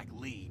 what people like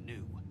Lee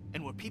knew,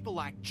 and what people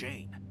like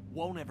Jane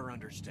won't ever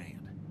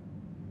understand.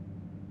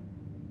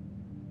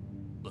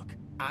 Look,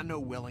 I know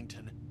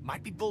Wellington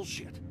might be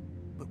bullshit,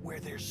 but where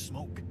there's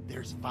smoke,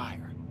 there's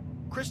fire.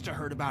 Krista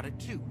heard about it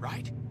too,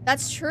 right?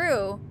 That's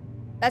true.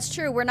 That's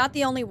true. We're not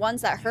the only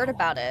ones that heard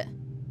about it.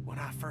 When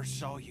I first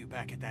saw you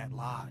back at that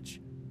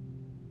lodge,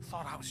 I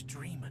thought I was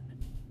dreaming.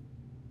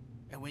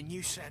 And when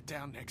you sat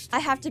down next to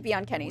me, I have to be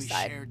on Kenny's we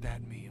side. shared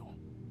that meal.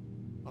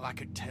 Well, I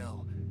could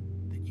tell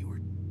that you were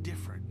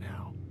different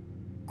now,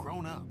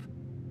 grown up.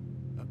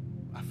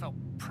 I felt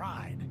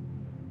pride,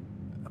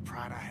 a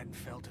pride I hadn't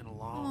felt in a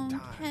long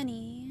time.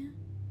 Kenny.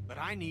 But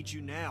I need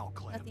you now,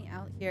 Clem. Nothing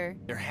out here.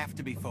 There have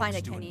to be folks Find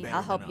it, doing Kenny. better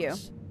I'll help than you.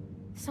 us.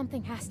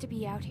 Something has to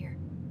be out here.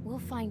 We'll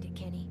find it,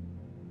 Kenny.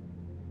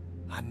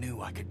 I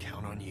knew I could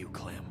count on you,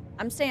 Clem.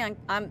 I'm staying.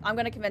 I'm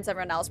gonna convince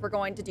everyone else. We're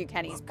going to do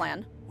Kenny's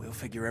plan. We'll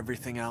figure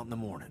everything out in the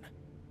morning.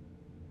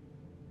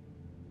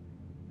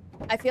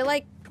 I feel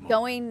like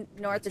going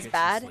north is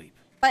bad,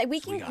 but we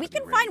can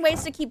find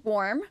ways to keep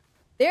warm.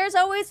 There's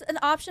always an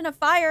option of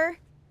fire.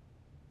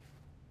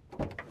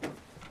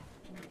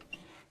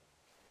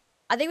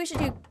 I think we should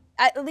do.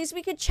 At least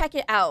we could check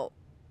it out.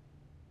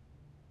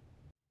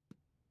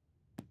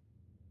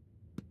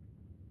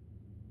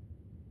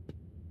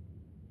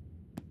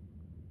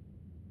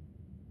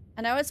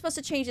 I know it's supposed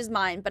to change his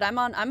mind, but I'm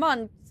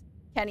on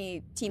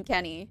Kenny, Team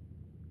Kenny.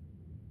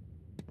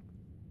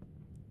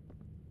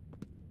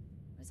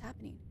 What is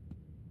happening?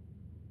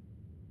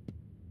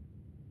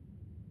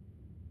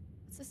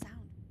 What's the sound?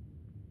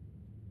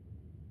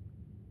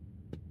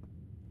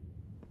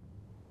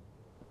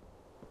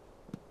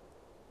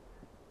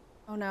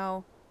 Oh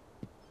no.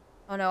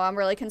 Oh no, I'm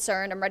really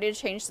concerned. I'm ready to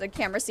change the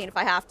camera scene if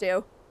I have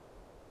to.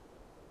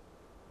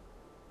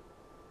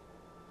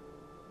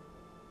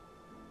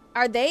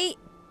 Are they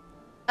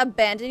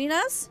abandoning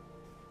us?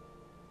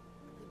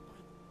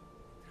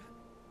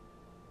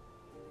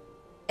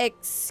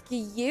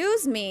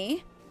 Excuse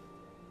me?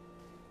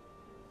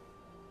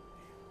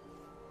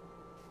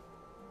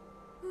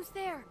 Who's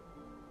there?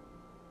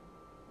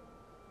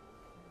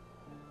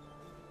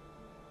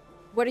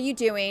 What are you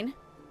doing?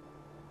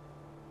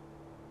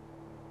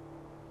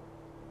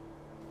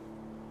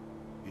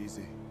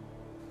 Easy.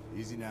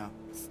 Easy now.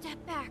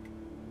 Step back.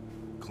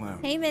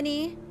 Clem. Hey,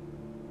 Minnie.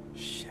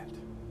 Shit.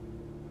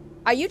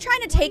 Are you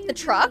trying to take the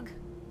truck?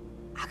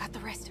 I got the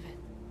rest of it.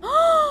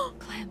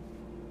 Clem.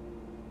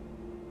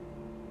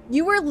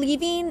 You were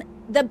leaving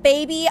the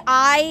baby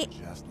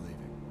Just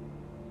leaving.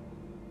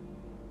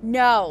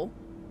 No.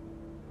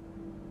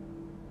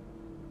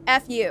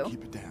 F you.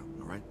 Keep it down,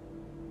 all right?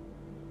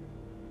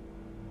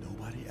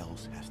 Nobody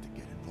else has to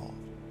get involved.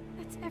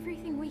 That's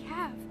everything we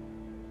have.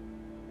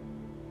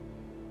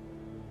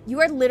 You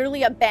are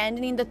literally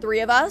abandoning the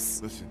three of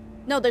us? Listen.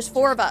 No, there's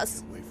four of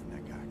us. Get away from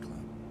that guy,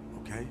 Clem.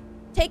 Okay?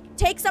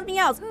 Take something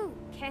else. Who?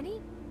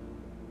 Kenny?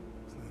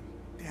 Clem.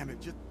 Damn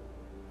it, just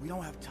we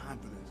don't have time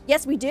for this.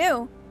 Yes, we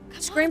do.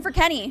 Scream for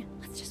Kenny.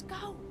 Let's just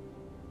go.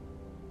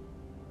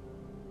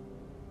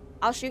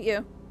 I'll shoot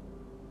you.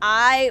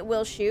 I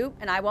will shoot,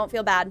 and I won't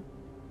feel bad.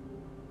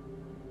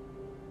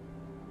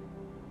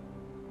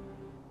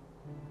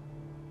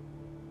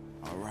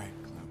 All right,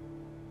 Clem.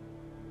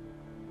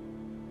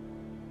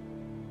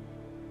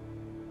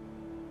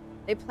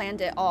 They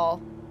planned it all.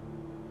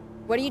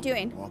 What are you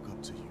doing? Walk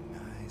up to you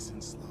nice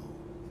and slow,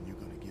 and you're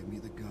gonna give me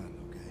the gun,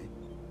 okay?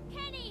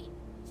 Kenny!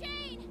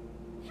 Jane!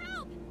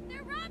 Help!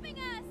 They're robbing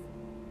us!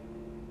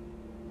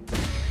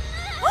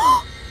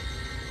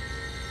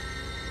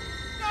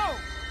 No!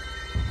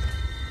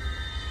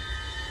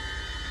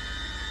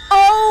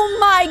 Oh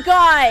my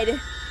god!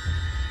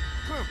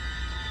 Clem!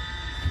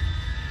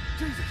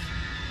 Jesus!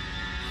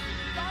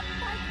 God,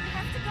 Mike, we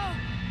have to go.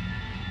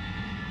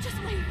 Just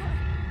leave her.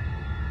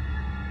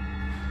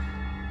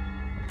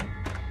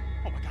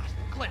 Oh my God,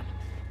 Clem!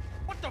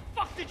 What the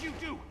fuck did you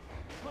do?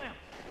 Clem!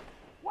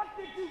 What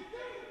did you do?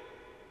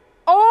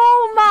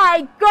 Oh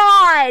my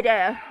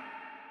god!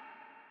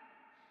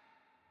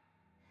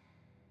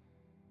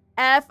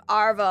 F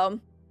Arvo.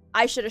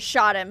 I should have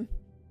shot him.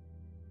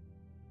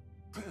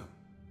 Clem!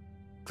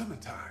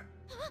 Clementine!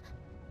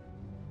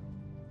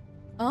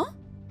 Huh?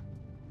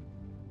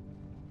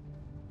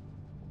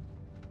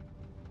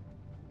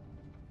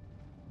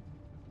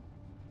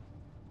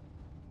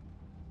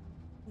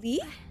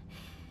 Lee?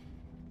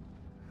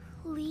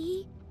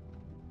 Lee?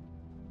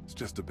 It's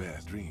just a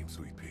bad dream,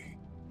 sweet pea.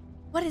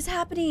 What is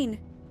happening?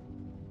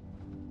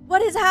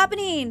 What is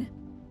happening?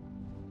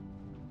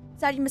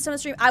 Sad you missed on the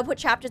stream. I put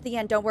chapter at the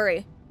end, don't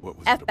worry. What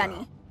was F it Benny.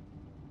 about?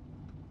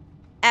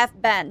 F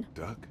Ben.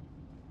 Duck?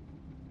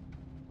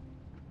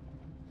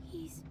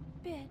 He's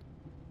bit.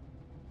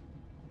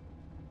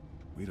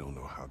 We don't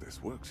know how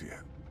this works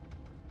yet.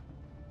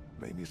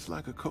 Maybe it's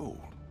like a cold.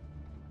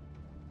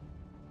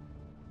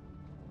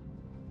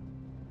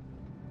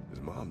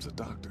 His mom's a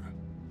doctor.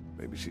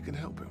 Maybe she can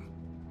help him.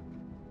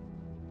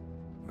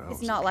 When I It's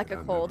was not like kid,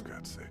 a I cold. never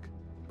got sick,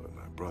 but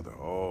my brother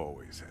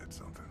always had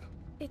something.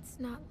 It's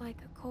not like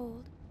a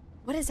cold.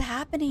 What is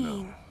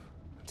happening? No,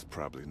 it's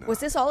probably not. Was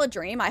this all a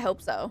dream? I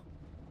hope so.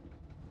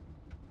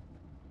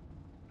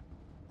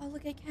 Oh,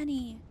 look at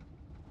Kenny.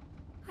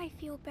 I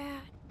feel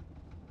bad.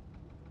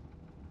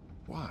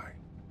 Why?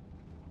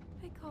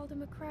 I called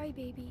him a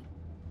crybaby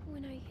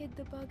when I hid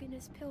the bug in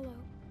his pillow.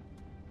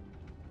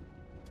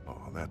 Oh,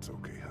 that's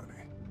okay,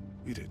 honey.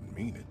 You didn't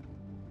mean it.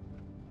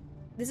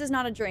 This is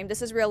not a dream.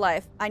 This is real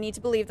life. I need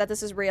to believe that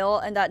this is real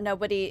and that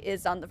nobody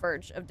is on the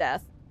verge of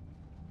death.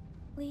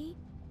 Lee,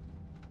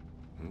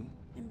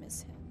 I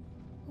miss him.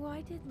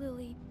 why did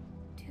Lily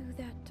do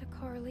that to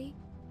Carly?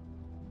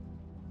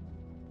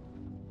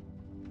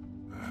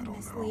 I don't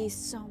miss know. Lee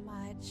so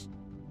much.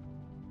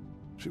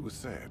 She was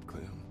sad,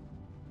 Clem.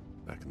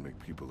 That can make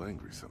people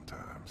angry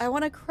sometimes. I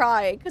want to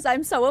cry because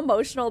I'm so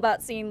emotional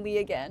about seeing Lee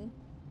again.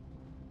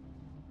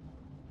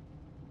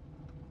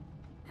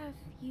 Have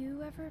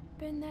you ever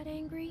been that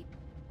angry?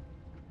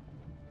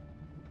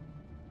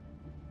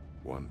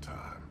 One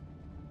time.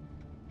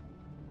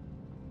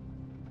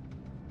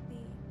 Lee.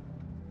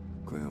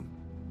 Clem,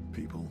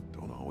 people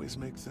don't always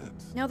make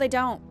sense. No, they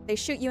don't. They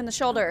shoot you in the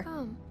shoulder. How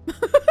come?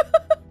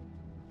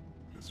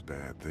 Because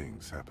bad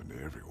things happen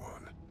to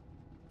everyone.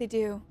 They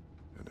do.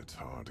 And it's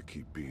hard to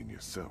keep being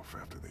yourself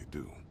after they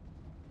do.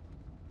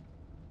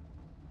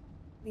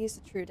 Lee's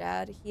a true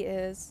dad. He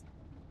is.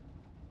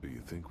 Do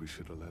you think we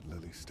should have let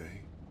Lily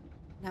stay?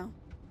 No.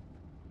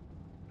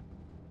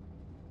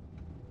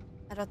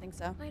 I don't think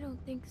so. I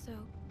don't think so.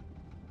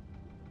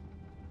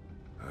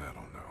 I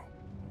don't know.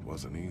 It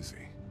wasn't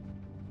easy.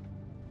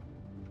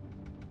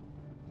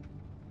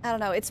 I don't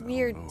know. It's I don't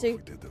weird know if to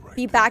we did the right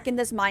be thing. back in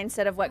this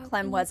mindset of what How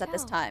Clem can was you at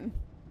this tell? time.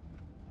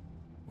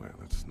 Well,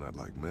 it's not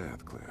like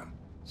math, Clem.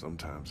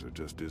 Sometimes there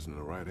just isn't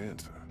a right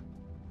answer.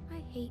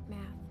 I hate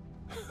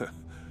math.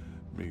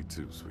 Me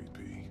too, sweet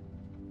pea.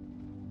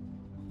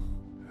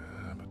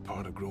 But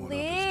part of growing up Lee!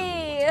 is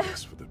doing what's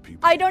best for the people.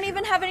 I you don't care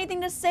even have about.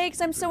 anything to say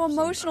because I'm so Sometimes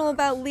emotional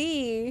about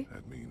Lee.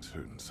 That means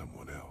hurting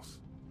someone else.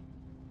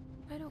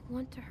 I don't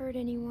want to hurt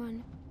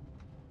anyone.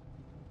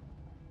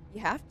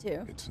 You have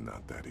to. It's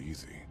not that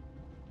easy.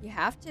 You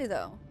have to,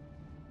 though.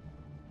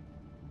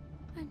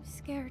 I'm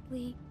scared,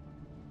 Lee.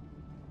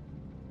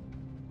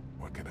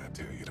 What can I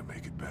tell you to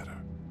make it better?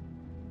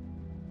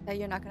 That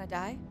you're not gonna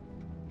die?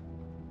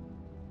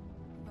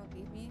 You won't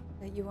leave me?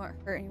 That you won't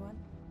hurt anyone?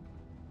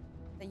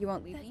 That you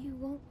won't leave That me? you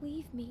won't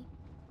leave me.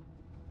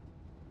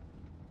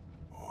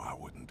 Oh, I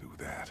wouldn't do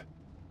that.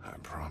 I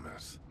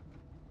promise.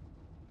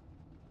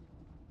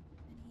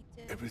 And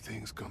he did.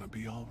 Everything's gonna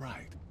be all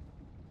right.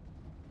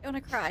 I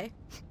wanna cry.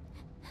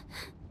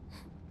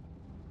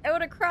 I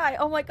wanna cry.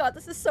 Oh my god,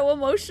 this is so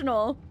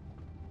emotional.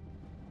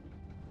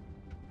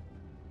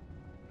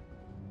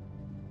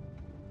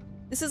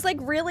 This is like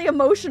really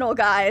emotional,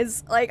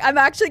 guys. Like, I'm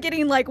actually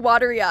getting like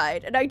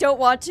watery-eyed and I don't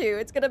want to.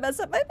 It's gonna mess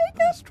up my makeup.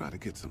 Let's try to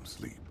get some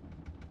sleep.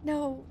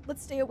 No,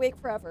 let's stay awake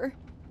forever.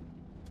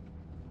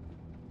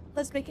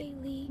 Let's make it. Okay,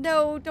 Lee.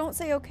 No, don't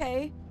say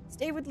okay.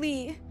 Stay with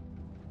Lee.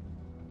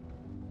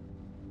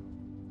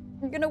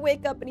 I'm gonna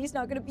wake up and he's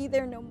not gonna be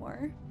there no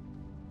more.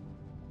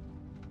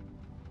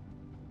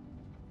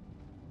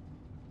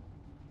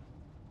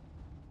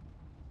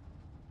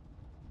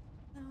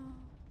 No.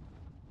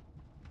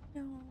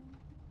 No.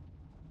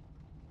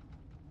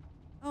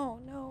 Oh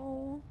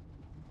no.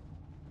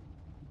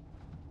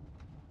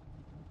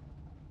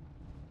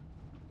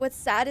 What's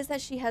sad is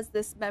that she has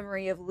this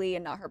memory of Lee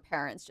and not her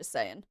parents, just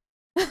saying.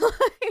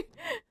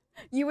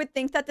 You would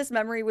think that this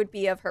memory would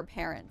be of her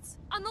parents.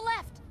 On the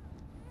left!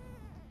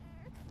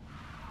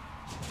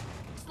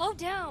 Slow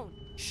down!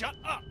 Shut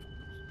up!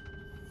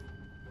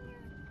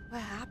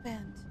 What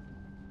happened?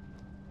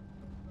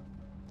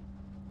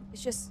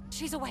 It's just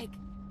She's awake.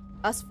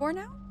 us four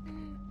now?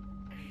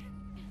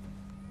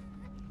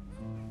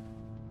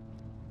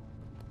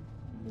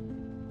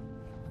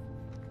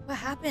 What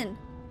happened?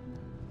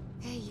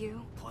 Hey,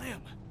 you.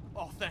 Clem!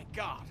 Oh, thank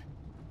God.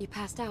 You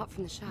passed out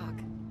from the shock.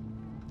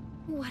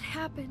 What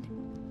happened?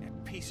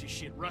 That piece of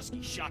shit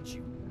Rusky shot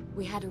you.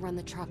 We had to run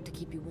the truck to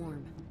keep you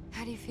warm.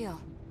 How do you feel?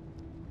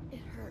 It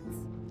hurts.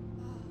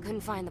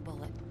 Couldn't find the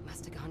bullet.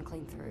 Must have gone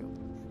clean through.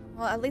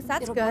 Well, at least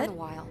that's It'll good. burn a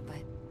while, but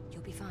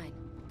you'll be fine.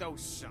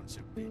 Those sons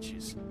of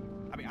bitches.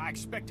 I mean, I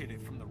expected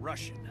it from the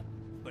Russian,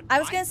 but I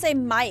was Mike, gonna say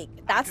Mike.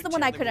 That's the could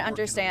one tell I they were couldn't working on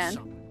understand.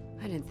 something.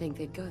 I didn't think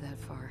they'd go that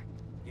far.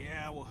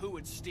 Yeah, well, who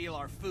would steal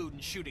our food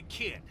and shoot a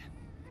kid?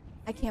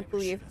 I can't Never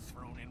believe. should have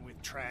thrown in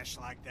with trash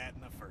like that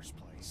in the first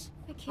place.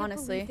 I can't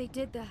Honestly. believe they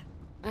did that.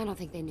 I don't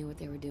think they knew what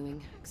they were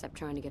doing, except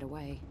trying to get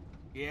away.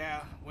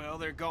 Yeah, well,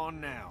 they're gone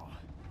now.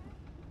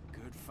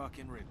 Good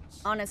fucking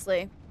riddance.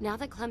 Honestly. Now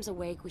that Clem's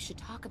awake, we should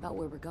talk about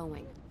where we're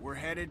going. We're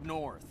headed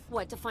north.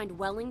 What, to find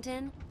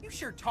Wellington? You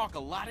sure talk a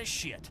lot of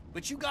shit,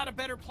 but you got a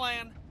better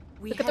plan?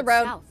 We Look at the head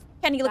road. south,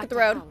 Kenny, look back at the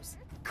to road. house.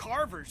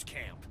 Carver's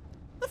camp?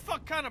 The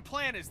fuck kind of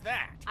plan is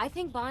that? I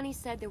think Bonnie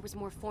said there was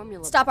more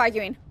formula. Stop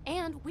arguing.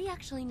 And we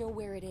actually know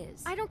where it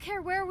is. I don't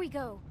care where we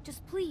go.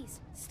 Just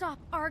please, stop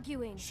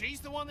arguing. She's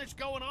the one that's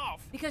going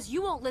off. Because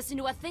you won't listen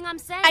to a thing I'm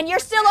saying. And you're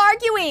still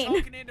arguing.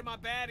 Talking into my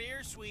bad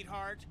ear,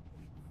 sweetheart.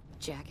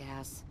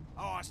 Jackass.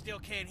 Oh, I still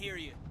can't hear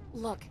you.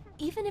 Look,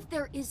 even if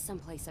there is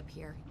someplace up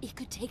here, it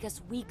could take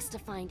us weeks to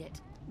find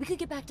it. We could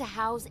get back to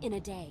Howe's in a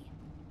day.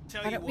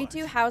 Tell Why you don't we what,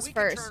 do House we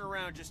first? can turn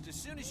around just as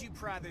soon as you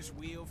pry this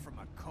wheel from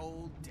my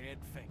cold, dead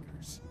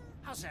fingers.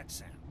 How's that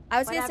sound? I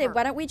was gonna say, Whatever.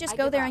 why don't we just I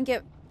go give there up. and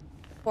get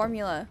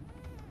formula?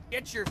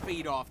 Get your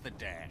feet off the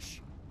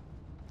dash.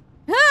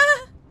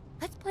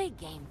 Let's play a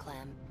game,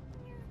 Clem.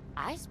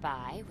 I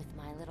spy with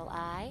my little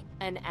eye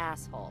an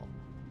asshole.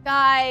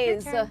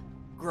 Guys. Your turn.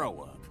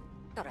 Grow up.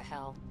 Go to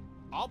hell.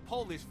 I'll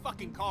pull this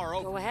fucking car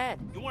over. Go ahead.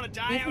 You want to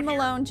die Leave out him here?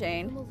 alone, I'm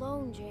Jane.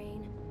 alone,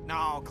 Jane.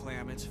 No,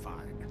 Clem, it's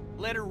fine.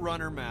 Let her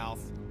run her mouth.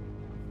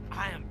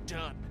 I am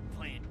done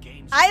playing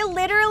games. I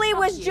literally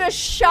was you.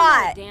 just You don't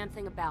know shot. a damn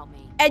thing about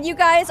me. And you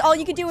guys, all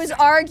you could do is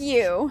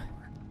argue.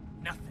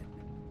 Nothing.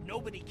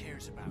 Nobody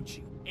cares about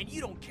you, and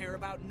you don't care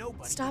about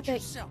nobody. Stop but it.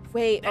 yourself.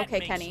 Wait, That okay,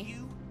 makes Kenny.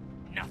 You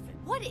nothing.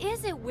 What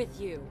is it with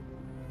you?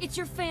 It's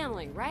your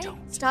family, right?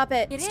 Don't. Stop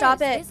it. It Stop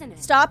is, it. isn't it?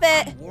 Stop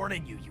it. I'm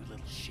warning you, you little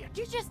shit.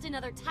 You're just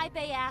another type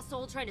A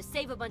asshole trying to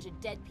save a bunch of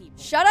dead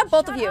people. Shut up,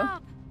 both of Shut you.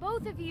 up,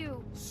 both of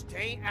you.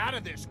 Stay out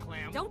of this,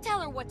 Clem. Don't tell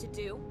her what to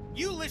do.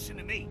 You listen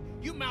to me.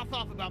 You mouth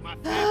off about my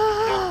family,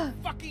 and I'll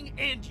fucking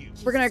end you.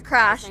 We're gonna Jesus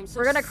crash. Christ, I'm so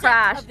We're gonna sick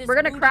crash. of this We're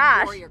gonna wounded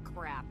crash. warrior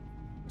crap.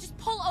 Just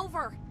pull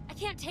over. I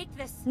can't take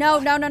this. No,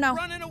 no, no, no.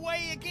 Running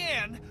away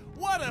again?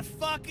 What a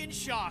fucking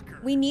shocker.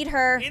 We need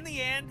her. In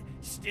the end,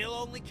 still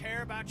only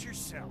care about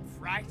yourself,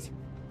 right?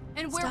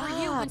 And where were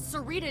you when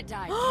Sarita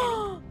died,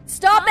 Kenny?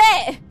 Stop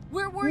Huh? it.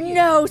 Where were you?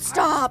 No,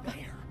 stop. I was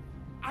there.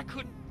 I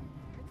couldn't.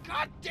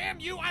 God damn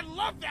you! I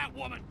love that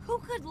woman. Who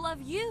could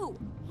love you?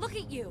 Look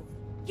at you.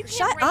 You can't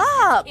Shut raise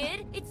up. this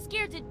kid. It's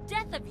scared to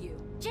death of you.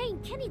 Jane,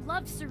 Kenny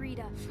loved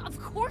Sarita. Of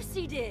course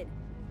he did.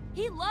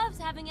 He loves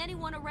having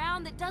anyone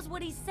around that does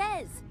what he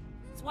says.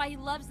 That's why he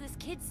loves this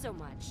kid so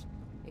much.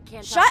 It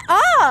can't Shut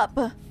talk-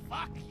 up.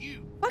 Fuck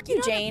you. Fuck You you,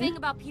 know the Jane. thing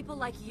about people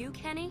like you,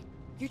 Kenny?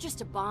 You're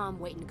just a bomb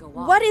waiting to go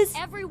off. What is-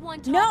 Everyone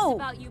talks No.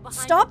 about you behind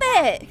Stop your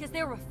back it. because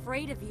they're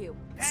afraid of you.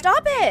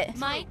 Stop it.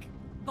 Mike,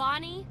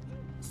 Bonnie,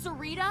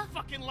 Sarita,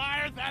 Fucking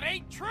liar, that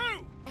ain't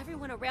true.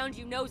 everyone around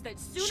you knows that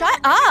sooner Shut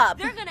or later, up.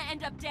 they're gonna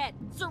end up dead.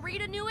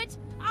 Sarita knew it,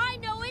 I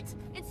know it,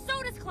 and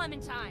so does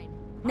Clementine.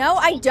 No,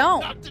 I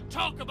don't. Not to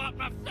talk about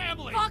my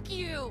family. Fuck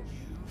you!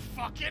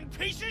 Fucking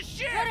piece of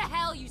shit. Go to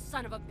hell, you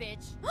son of a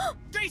bitch!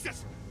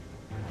 Jesus.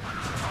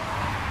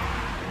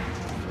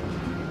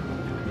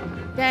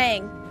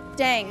 Dang.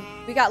 Dang.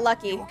 We got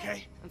lucky. You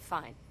okay? I'm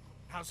fine.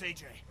 How's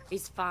AJ?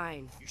 He's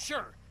fine. You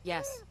sure?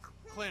 Yes.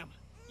 Clem,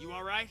 you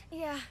all right?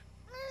 Yeah.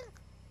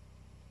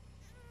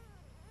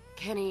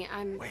 Kenny,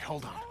 I'm... Wait,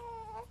 hold on.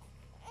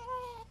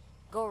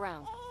 Go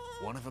around.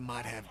 One of them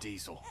might have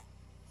diesel.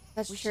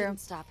 That's We true. shouldn't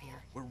stop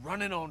here. We're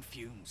running on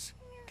fumes.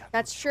 Got no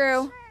That's choice.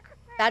 true.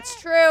 That's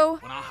true.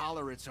 When I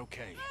holler, it's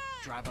okay.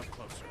 Drive up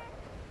closer.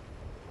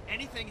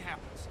 Anything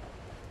happens.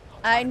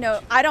 I know.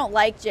 I don't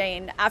like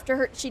Jane. After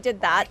her, she did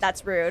that.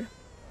 That's rude.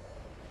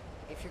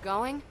 If you're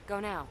going, go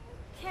now.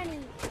 Kenny.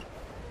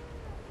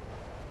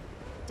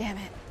 Damn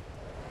it.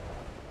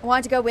 I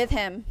wanted to go with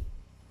him.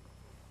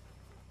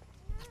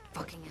 That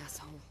fucking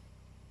asshole.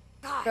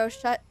 God. Bro,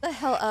 shut the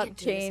hell up, can't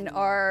do this Jane,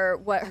 anymore. or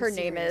what I'm her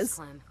name serious, is.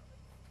 Clem.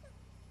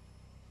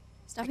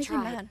 Stop I making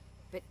tried, mad.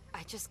 but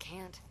I just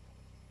can't.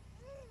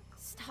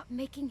 Stop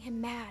making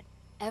him mad.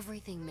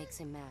 Everything makes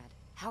him mad.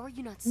 How are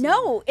you not seeing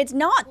No, it's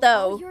not, All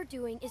though. you're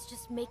doing is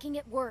just making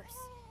it worse.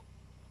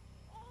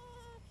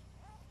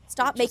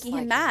 Stop You're just making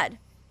him like mad.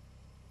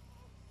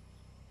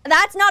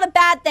 That's not a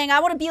bad thing. I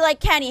want to be like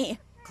Kenny.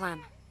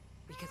 Clem,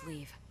 we could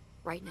leave.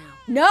 Right now.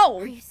 Are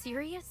No. you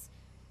serious?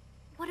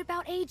 What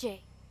about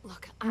AJ?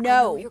 Look, I No.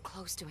 know you're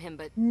close to him,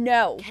 but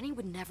No. Kenny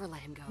would never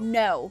let him go.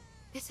 No.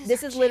 This our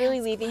is literally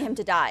chance, leaving Clem. him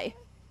to die.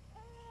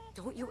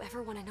 Don't you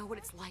ever want to know what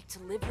it's like to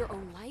live your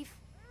own life?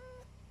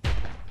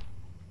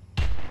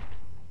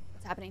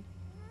 What's happening?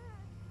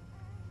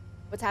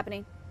 What's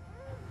happening?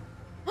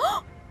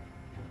 No.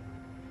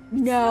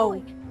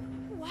 Snowing.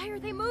 Why are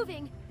they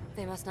moving?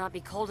 They must not be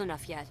cold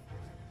enough yet.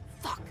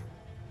 Fuck.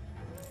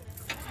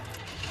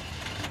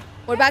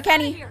 What about Get out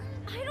of Kenny? here.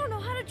 I don't know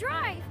how to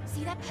drive.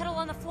 See that pedal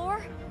on the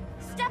floor?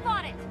 Step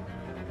on it.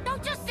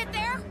 Don't just sit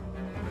there.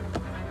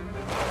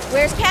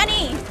 Where's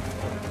Kenny?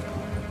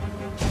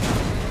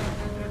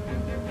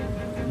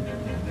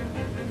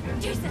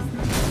 Jesus.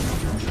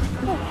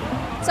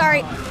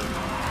 Sorry.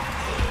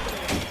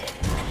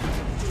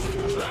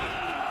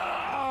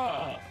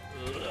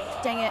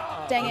 Dang it.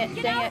 Dang it.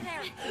 Get Dang out it. of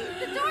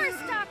there. The door is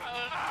stuck.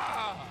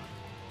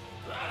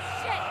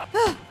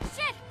 Shit.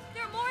 Shit.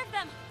 There are more of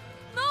them.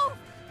 Move.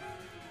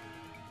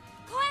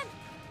 Clem.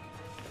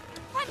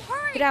 Clem,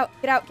 hurry. Get out.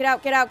 Get out. Get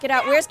out. Get out. Get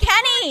out. Where's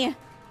Kenny?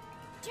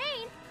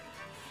 Jane.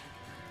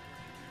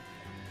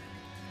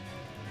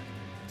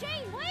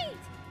 Jane, wait.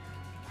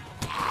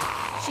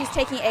 She's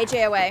taking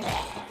AJ away.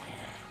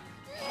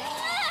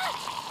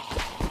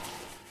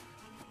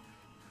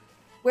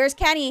 Where's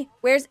Kenny?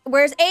 Where's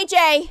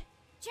AJ?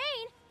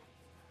 Jane.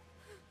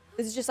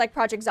 This is just like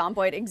Project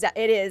Zomboid.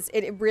 It is.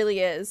 It really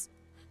is.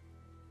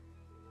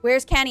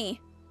 Where's Kenny?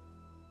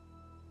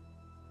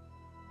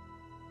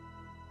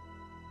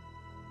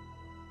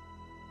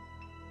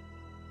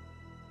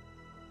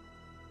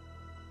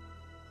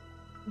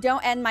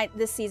 Don't end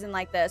this season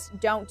like this.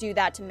 Don't do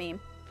that to me.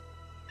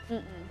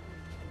 Mm-mm.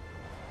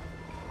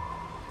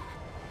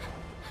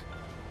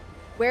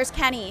 Where's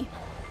Kenny?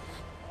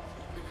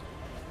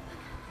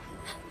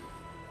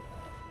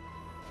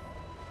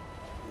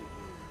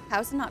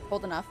 How's it not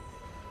cold enough?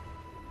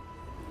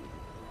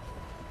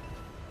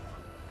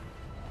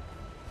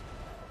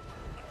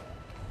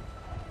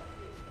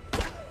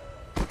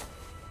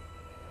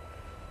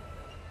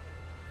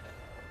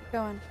 Keep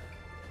going.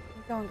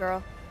 Keep going,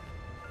 girl.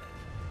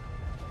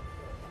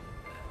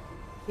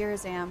 Here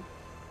is Am.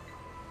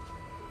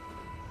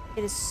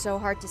 It is so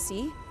hard to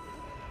see.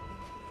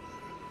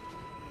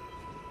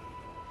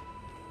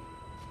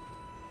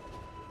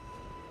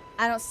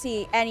 I don't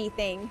see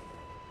anything.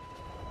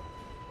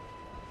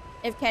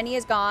 If Kenny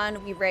is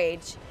gone, we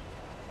rage.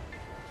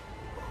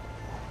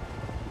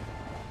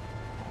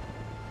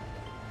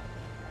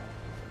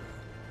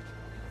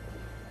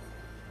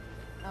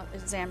 Oh,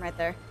 there's Zam right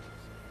there.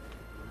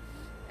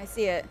 I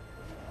see it.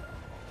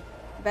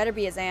 Better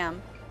be a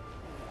Zam.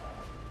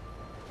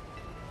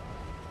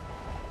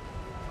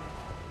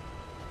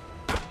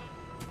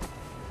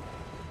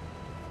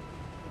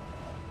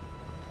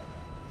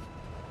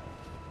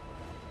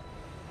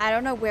 I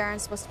don't know where I'm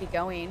supposed to be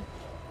going.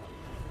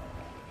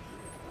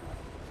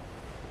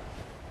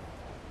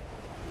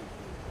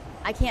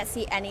 I can't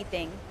see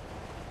anything.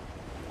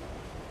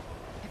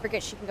 I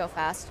forget she can go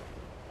fast.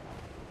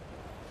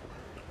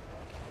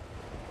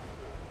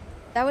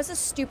 That was the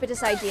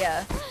stupidest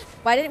idea.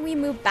 Why didn't we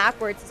move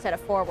backwards instead of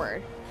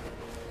forward?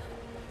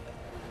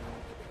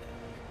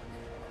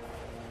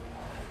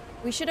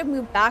 We should have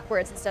moved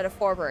backwards instead of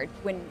forward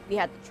when we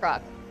had the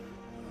truck.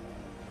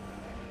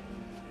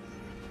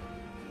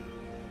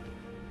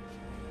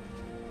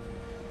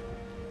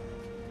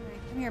 Alright,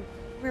 come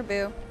here,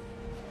 boo.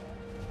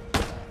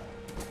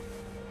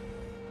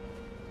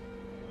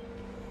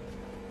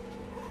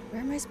 Where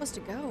am I supposed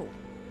to go?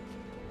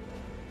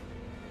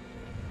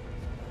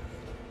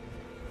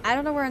 I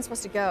don't know where I'm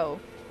supposed to go.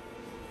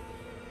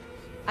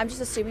 I'm just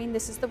assuming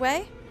this is the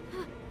way.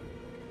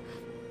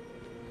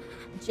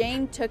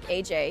 Jane took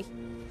AJ.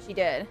 She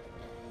did.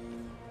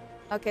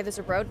 Okay, there's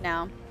a road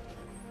now.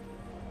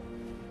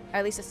 Or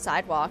at least a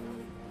sidewalk.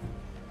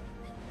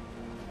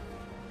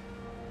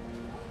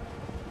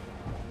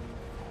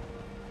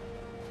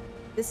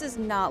 This is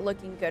not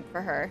looking good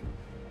for her.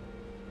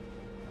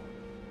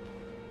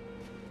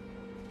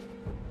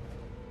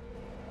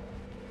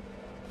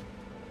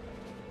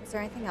 Is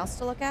there anything else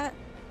to look at?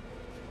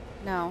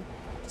 No.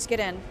 Just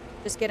get in.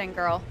 Just get in,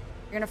 girl.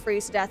 You're gonna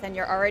freeze to death and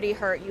you're already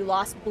hurt. You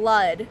lost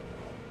blood.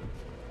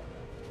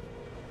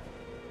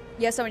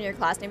 You have someone in your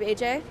class named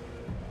AJ?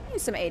 I knew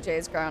some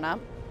AJs growing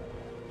up.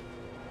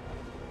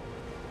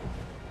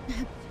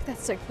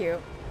 That's so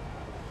cute.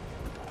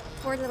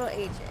 Poor little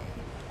AJ.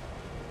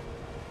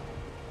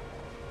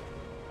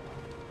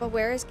 But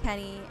where is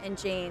Kenny and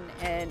Jane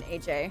and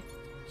AJ?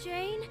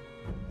 Jane?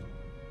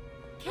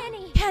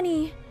 Kenny!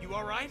 Kenny! You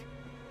alright?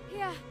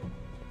 Yeah,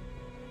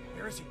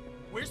 Where is he?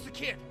 Where's the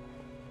kid?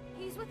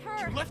 he's with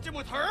her. You left him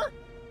with her?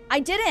 I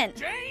didn't!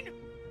 Jane?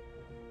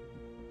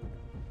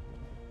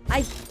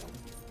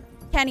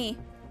 Kenny.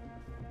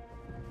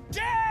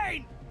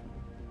 Jane!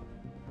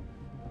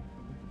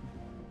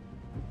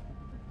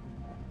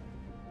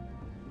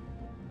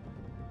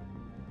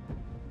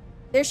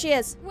 There she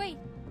is. Wait,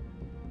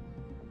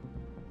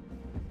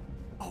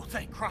 Oh,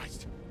 thank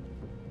Christ.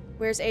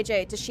 Where's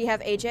AJ? Does she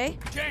have AJ?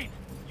 Jane,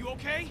 you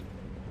okay?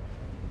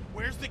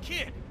 Where's the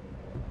kid?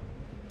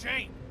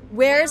 Jane.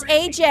 Where's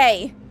where is he?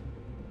 AJ?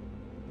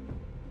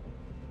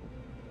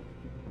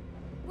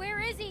 where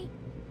is he?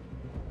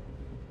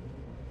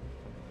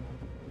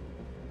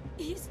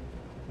 He's...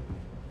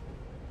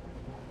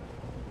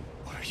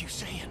 What are you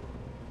saying?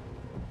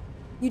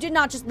 You did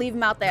not just leave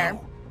him out there.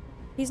 No.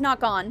 He's not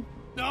gone.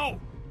 No!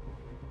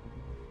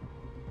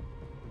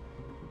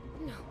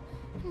 No,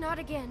 not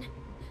again.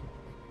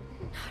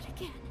 Not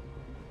again.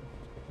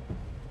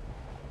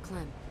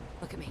 Clem,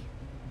 look at me.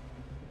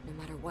 No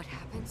matter what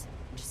happens,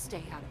 just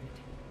stay out of it.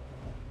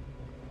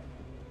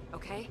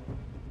 Okay?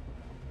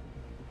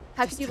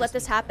 How could you let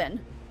this happen?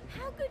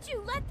 How could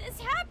you let this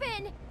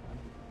happen?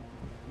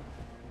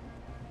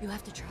 You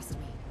have to trust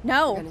me.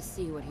 No. You're gonna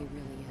see what he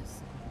really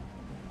is.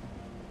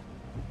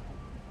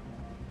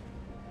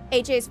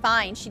 AJ's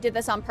fine. She did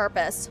this on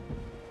purpose.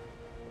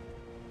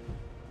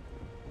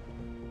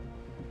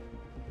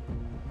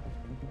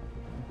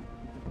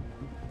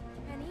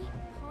 Kenny,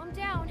 calm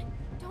down.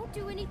 Don't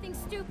do anything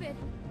stupid.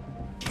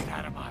 Get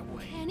out of my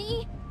way.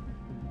 Kenny?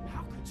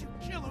 How could you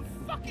kill a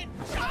fucking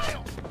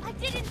child? I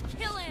didn't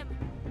kill him!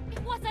 It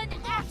was an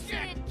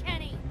accident,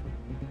 Kenny!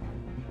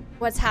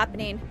 What's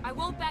happening? I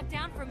won't back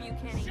down from you,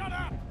 Kenny. Shut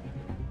up!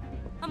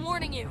 I'm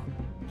warning you.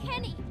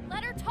 Kenny,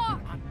 let her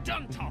talk! I'm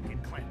done talking,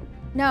 Clem.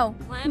 No.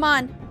 Clem? Come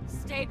on.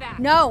 Stay back.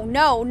 No,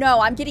 no, no.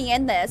 I'm getting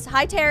in this.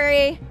 Hi,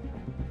 Terry.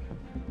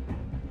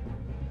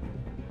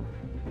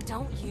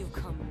 Don't you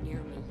come near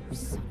me, you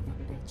son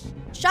of a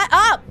bitch. Shut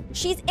up.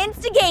 She's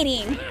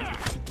instigating.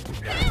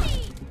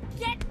 Kenny!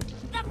 Get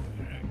the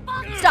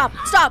fuck Stop,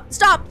 stop,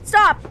 stop,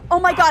 stop. Oh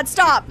my God,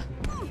 stop.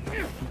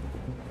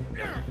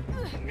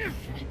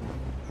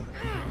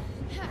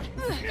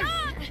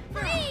 Stop!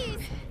 Please!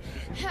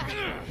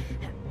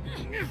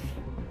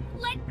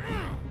 Let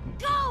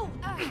go!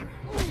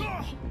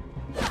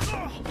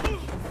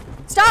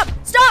 Stop.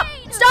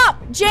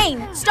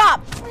 Jane,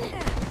 stop! Oh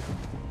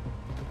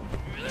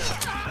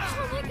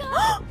my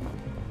god!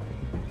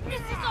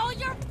 This is all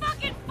your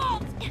fucking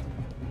fault!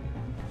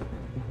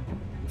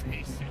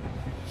 Piece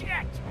of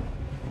shit!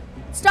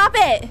 Stop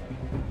it!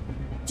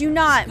 Do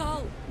not.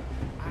 Go!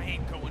 I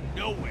ain't going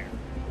nowhere.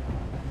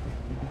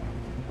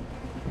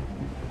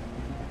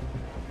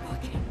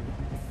 Fucking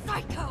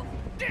psycho!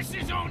 This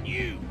is on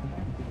you!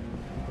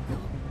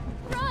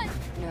 Run!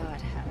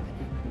 Not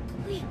happening.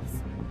 Please.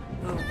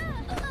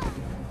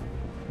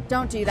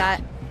 Don't do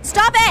that.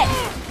 Stop it!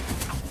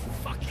 I'll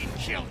fucking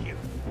kill you!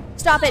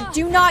 Stop it.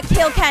 Do not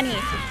kill Kenny.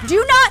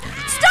 Do not.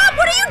 Stop!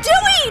 What are you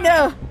doing?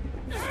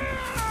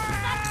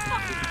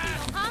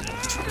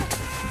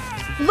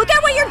 Look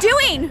at what you're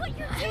doing. What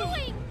you're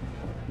doing?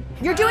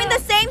 You're doing the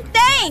same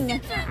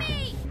thing. To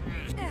me!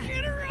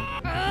 Get her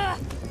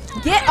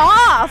off! Get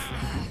off.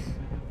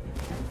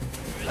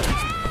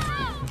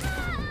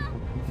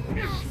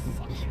 You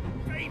fucking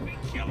baby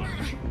killer!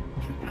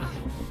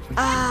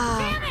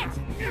 Ah. Damn it!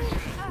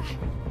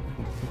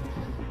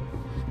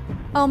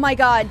 Oh my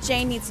god.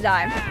 Jane needs to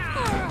die.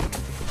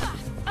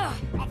 I'll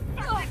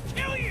fucking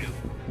kill you!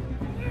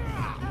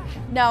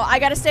 No, I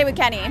gotta stay with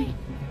Kenny.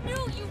 Knew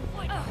you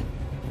would.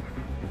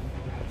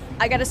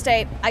 I gotta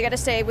stay. I gotta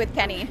stay with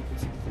Kenny.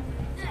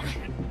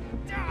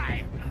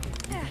 Die!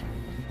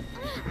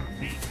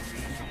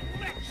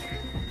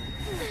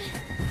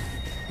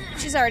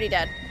 She's already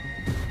dead.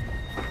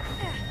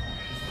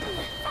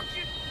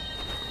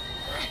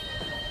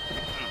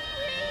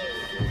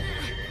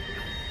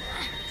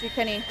 Shoot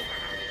Kenny.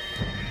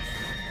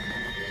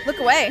 Look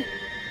away.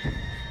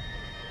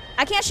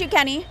 I can't shoot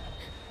Kenny.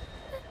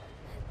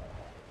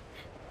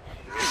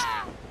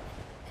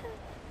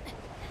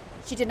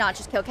 She did not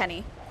just kill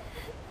Kenny.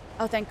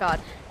 Oh, thank God.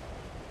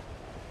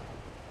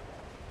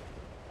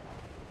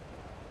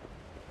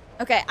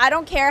 Okay, I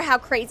don't care how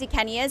crazy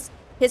Kenny is.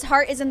 His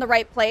heart is in the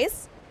right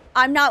place.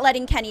 I'm not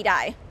letting Kenny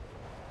die.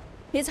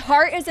 His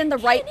heart is in the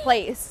right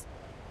place.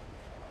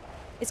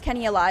 Is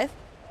Kenny alive?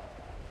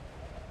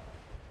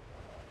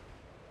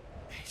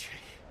 AJ.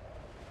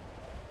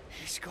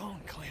 He's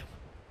gone, Clem.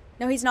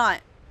 No, he's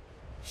not.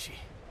 She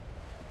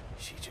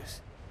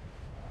just...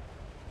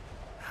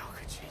 How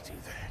could she do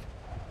that?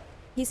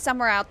 He's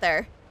somewhere out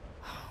there.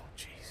 Oh,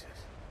 Jesus.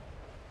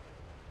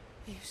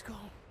 He's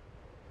gone.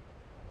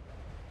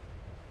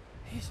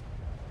 He's...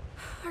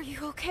 Are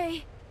you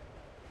okay?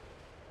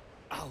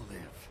 I'll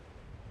live.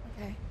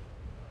 Okay.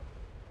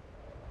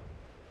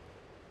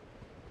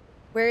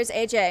 Where is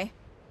AJ?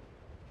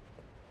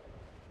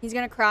 He's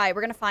gonna cry.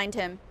 We're gonna find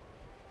him.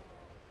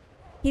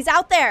 He's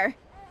out there.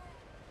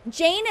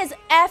 Jane is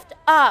effed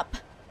up.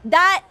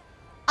 That,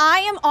 I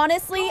am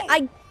honestly,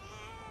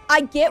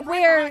 I get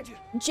where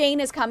Jane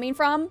is coming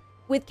from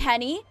with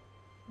Kenny,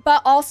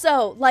 but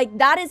also, like,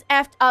 that is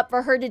effed up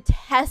for her to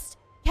test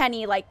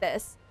Kenny like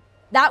this.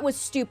 That was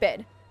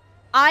stupid.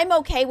 I'm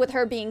okay with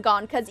her being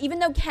gone, because even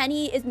though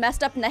Kenny is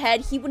messed up in the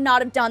head, he would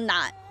not have done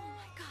that. Oh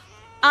my god.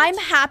 I'm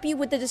happy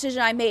with the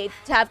decision I made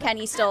to have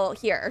Kenny still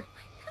here.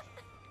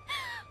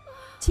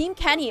 Team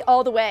Kenny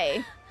all the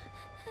way.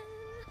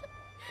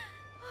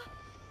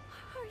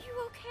 Are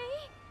you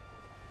okay?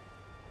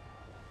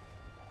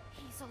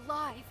 He's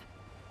alive.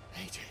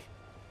 AJ,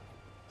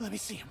 let me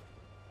see him.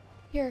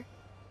 Here.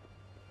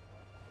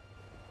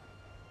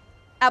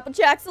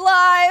 Applejack's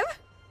alive!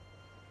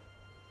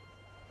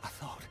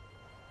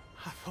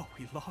 I thought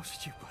we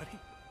lost you, buddy.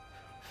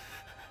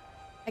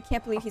 I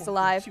can't believe he's I won't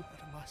alive. let you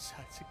out of my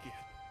sights again.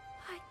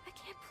 I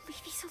can't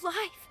believe he's alive.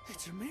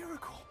 It's a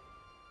miracle.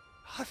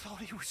 I thought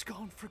he was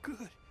gone for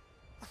good.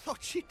 I thought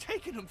she'd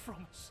taken him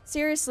from us.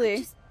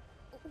 Seriously.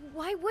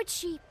 Why would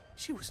she?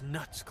 She was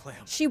nuts, Clem.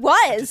 She A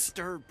was.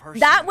 disturbed person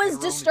That with was her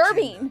own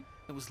disturbing. agenda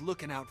and was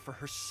looking out for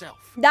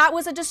herself. That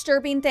was a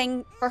disturbing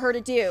thing for her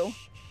to do.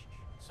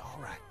 It's all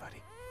right,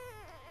 buddy.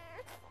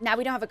 Now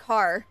we don't have a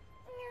car.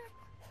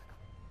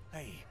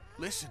 Hey,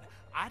 listen,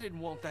 I didn't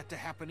want that to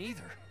happen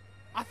either.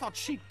 I thought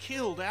she'd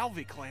killed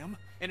Alvy, Clem,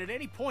 and at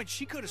any point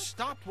she could have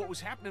stopped what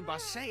was happening by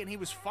saying he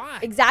was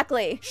fine.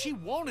 Exactly. She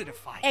wanted to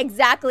fight.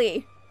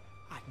 Exactly.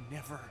 I'd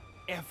never,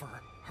 ever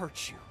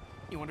hurt you.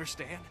 You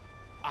understand?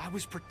 I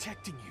was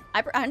protecting you.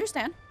 I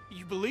understand.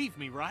 You believe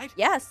me, right?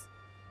 Yes.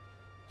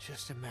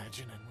 Just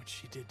imagining what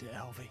she did to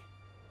Alvy.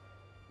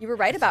 You were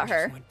right about Everything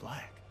her. just went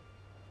black.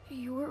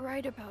 You were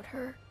right about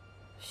her.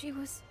 She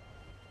was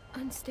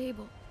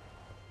unstable.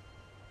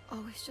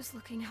 Always just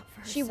looking out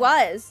for herself. She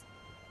was.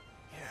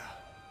 Yeah.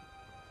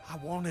 I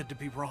wanted to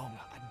be wrong.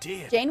 I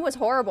did. Jane was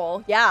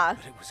horrible. Yeah.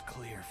 But it was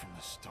clear from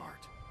the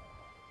start.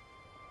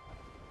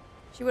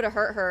 She would have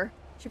hurt her.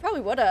 She probably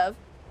would have.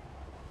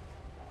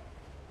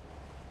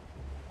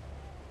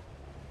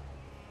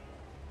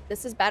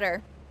 This is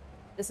better.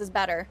 This is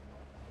better.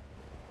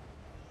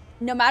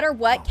 No matter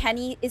what,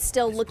 Kenny is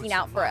still This looking puts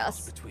out some for miles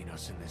us. between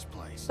us in this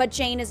place. But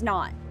Jane is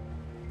not.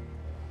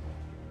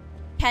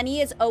 Kenny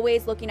is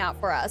always looking out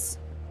for us.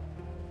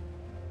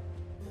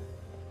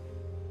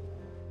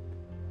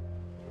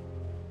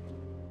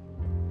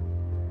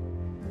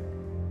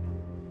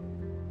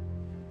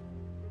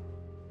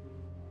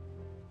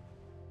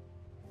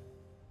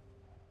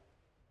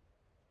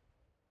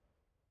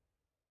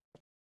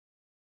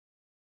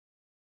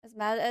 As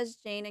mad as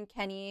Jane and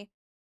Kenny.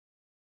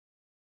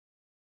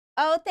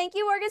 Oh, thank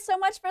you, Morgan, so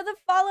much for the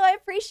follow. I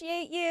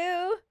appreciate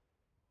you.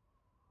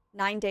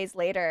 9 days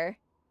later.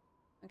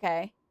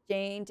 Okay.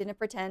 Jane didn't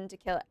pretend to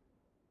kill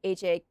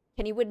AJ.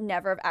 Kenny would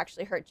never have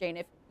actually hurt Jane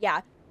if...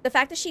 Yeah. The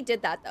fact that she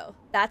did that, though.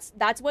 That's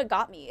what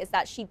got me, is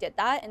that she did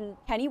that, and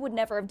Kenny would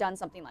never have done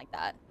something like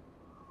that.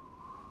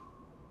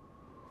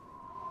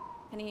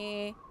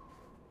 Kenny,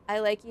 I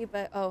like you,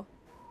 but... Oh.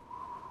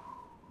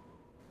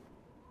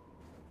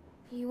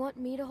 You want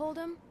me to hold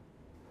him?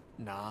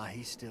 Nah,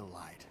 he's still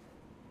light.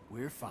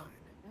 We're fine.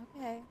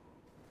 Okay.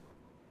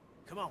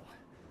 Come on.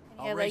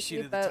 Kenny, I'll race you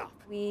to the but top.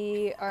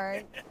 we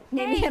are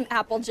naming him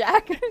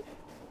Applejack.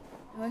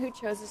 No one who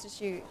chooses to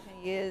shoot.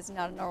 He is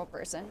not a normal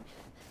person.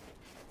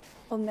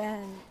 Oh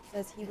man,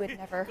 says he would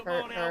never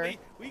hurt on, her. Albie.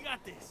 We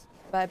got this.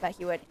 But I bet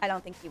he would. I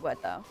don't think he would,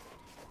 though.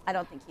 I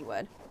don't think he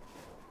would.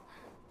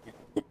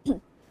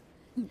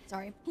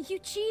 Sorry. You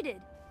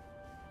cheated.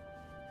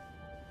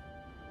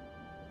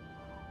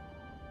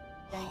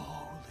 Dang.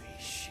 Holy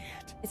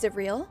shit. Is it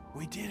real?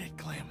 We did it,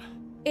 Clem.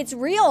 It's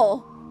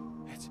real!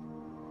 That's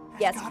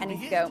Yes, gotta Kenny's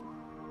be goat.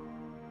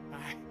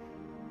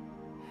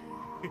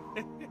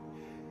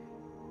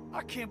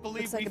 I can't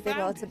believe Looks like we a big found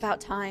well. It's it. about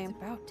time.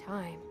 It's about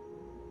time.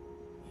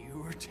 You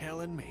were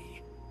telling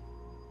me.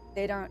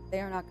 They are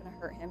not gonna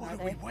hurt him, What are are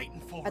they? we waiting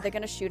for? Are they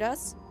gonna shoot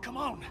us? Come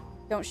on.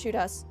 Don't shoot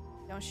us.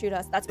 Don't shoot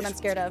us. That's what I'm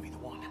scared of. This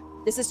one's gonna be the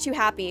one. This is too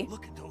happy.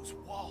 Look at those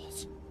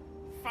walls.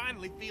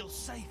 Finally feel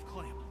safe,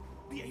 Clem.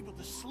 Be able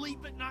to sleep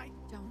at night.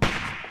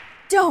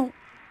 Don't!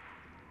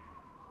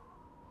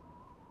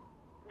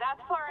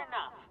 That's far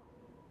enough.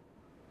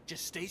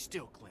 Just stay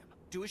still, Clem.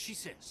 Do as she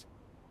says.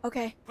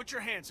 Okay. Put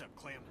your hands up,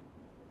 Clem.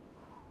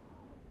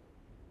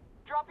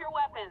 Drop your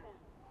weapons.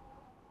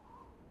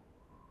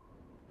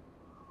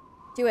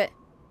 Do it.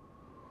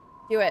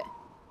 Do it.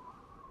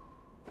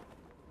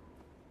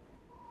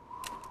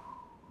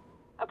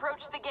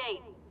 Approach the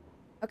gate.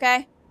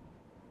 Okay?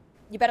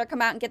 You better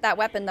come out and get that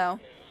weapon, though.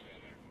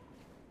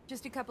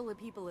 Just a couple of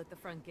people at the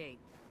front gate.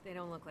 They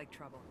don't look like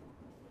trouble.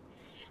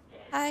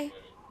 Hi.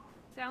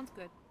 Sounds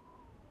good.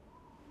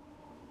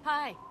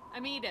 Hi,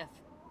 I'm Edith.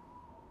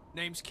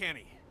 Name's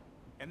Kenny.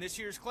 And this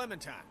here's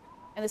Clementine.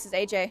 And this is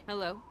AJ.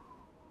 Hello.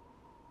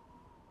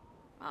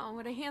 Oh,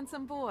 what a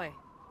handsome boy.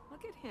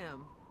 Look at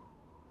him.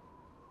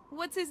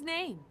 What's his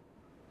name?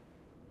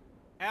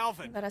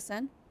 Alvin. Let us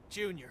in.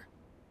 Junior.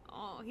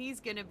 Oh, he's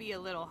gonna be a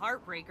little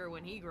heartbreaker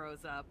when he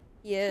grows up.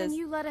 He is. Can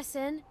you let us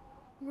in?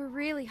 We're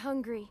really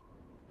hungry.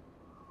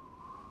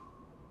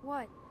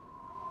 What?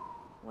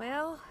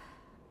 Well,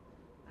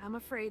 I'm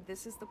afraid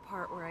this is the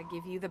part where I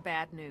give you the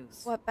bad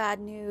news. What bad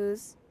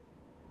news?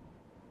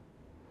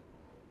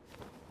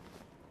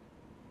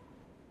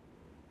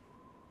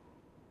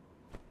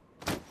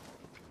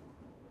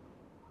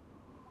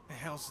 The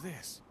hell's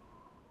this?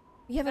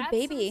 We have That's a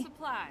baby. some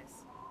supplies.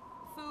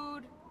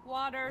 Food,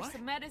 water, What?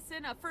 some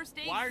medicine, a first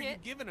aid Why are kit.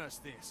 you giving us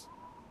this?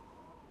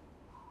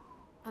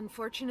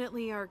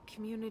 Unfortunately, our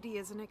community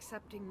isn't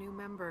accepting new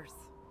members.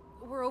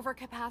 We're over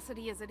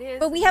capacity as it is.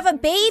 But we and have a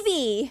there's just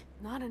baby!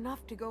 not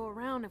enough to go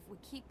around if we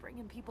keep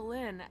bringing people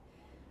in.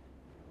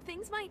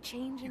 Things might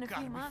change in You a few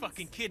gotta be months.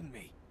 fucking kidding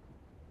me.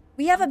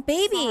 We have a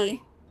baby!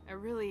 Sorry. I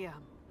really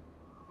am.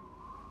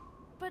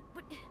 But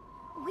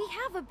we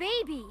have a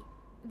baby.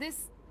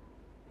 This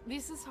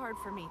is hard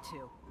for me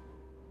too.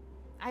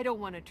 I don't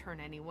want to turn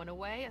anyone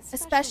away,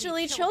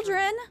 Especially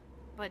children.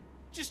 But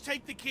Just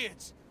take the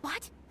kids.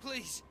 What?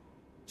 Please.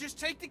 Just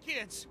take the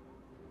kids.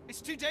 It's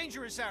too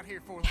dangerous out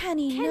here for them.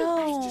 Kenny,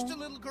 no. It's just a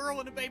little girl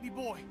and a baby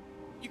boy.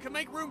 You can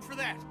make room for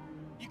that.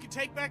 You can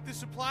take back the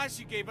supplies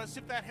you gave us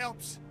if that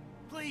helps.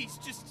 Please,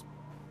 just...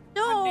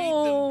 I need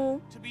No.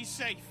 them to be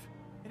safe.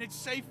 And it's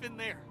safe in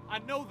there. I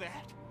know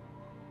that.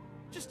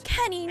 Just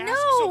Kenny, ask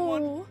no.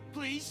 someone,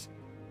 please.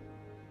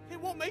 They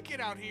won't make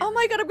it out here. Oh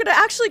my god, I'm gonna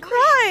actually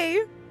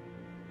cry.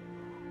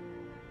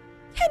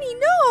 Kenny,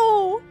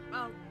 no.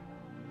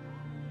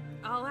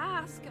 I'll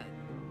ask.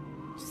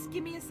 Just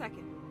give me a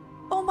second.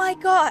 Oh my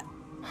god.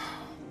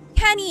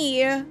 Kenny.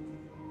 You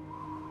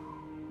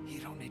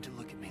don't need to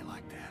look at me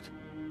like that.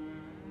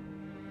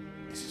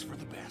 This is for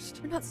the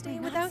best. We're not staying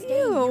We're not without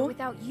staying here you.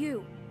 without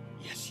you.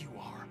 Yes, you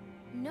are.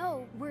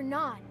 No, we're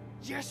not.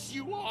 Yes,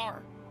 you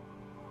are.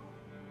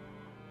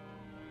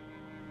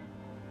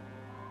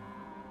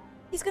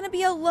 He's gonna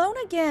be alone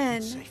again.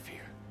 It's safe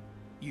here.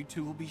 You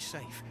two will be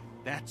safe.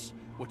 That's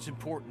what's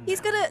important.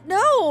 He's now. gonna...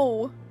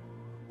 No.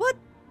 What?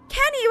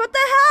 Kenny, what the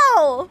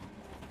hell?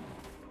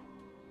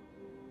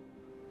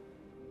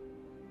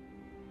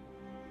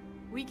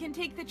 We can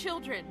take the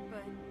children,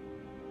 but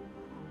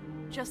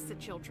just the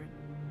children.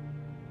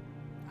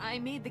 I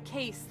made the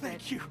case that...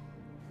 Thank you.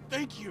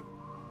 Thank you.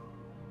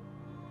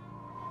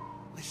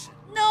 Listen.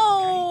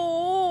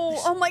 No.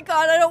 Okay? Oh my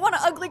god, I don't want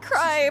to ugly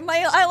cry. My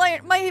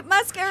eyeliner, my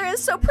mascara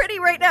is so pretty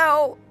right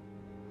now.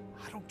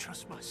 I don't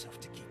trust myself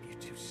to keep you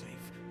two safe.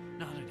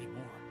 Not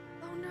anymore.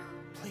 Oh no.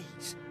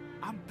 Please.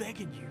 I'm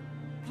begging you.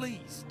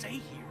 Please, stay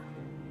here.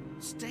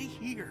 Stay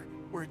here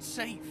where it's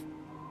safe.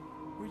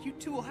 Where you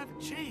two will have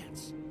a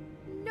chance.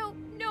 No,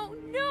 no,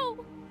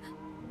 No!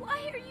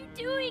 Why are you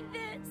doing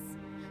this?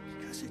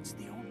 Because it's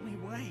the only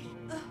way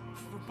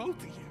for both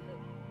of you.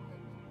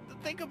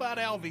 Think about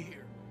Alvy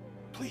here.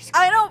 Please.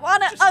 I don't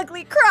want to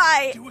ugly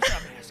cry. Do what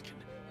I'm asking.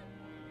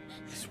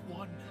 This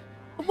one.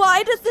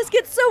 Why does this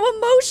get so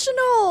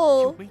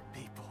emotional? You'll meet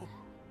people.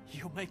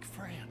 You'll make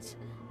friends.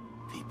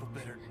 People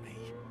better than me.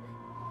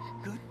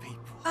 Good people.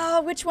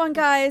 Oh, which one,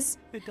 guys?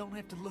 They don't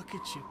have to look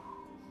at you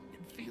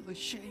and feel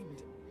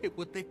ashamed at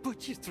what they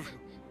put you through.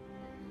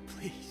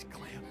 Please,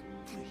 Clem,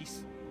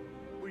 please.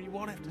 Where you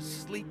won't have to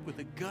sleep with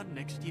a gun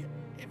next to you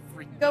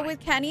every night. Go with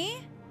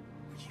Kenny?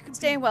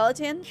 Stay in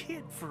Wellington?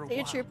 Stay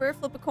a trooper,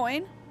 flip a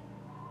coin?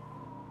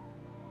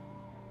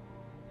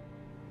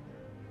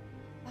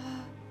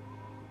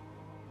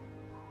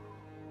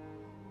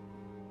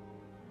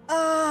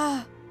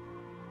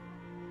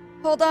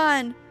 Hold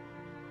on.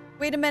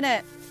 Wait a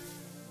minute.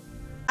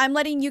 I'm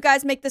letting you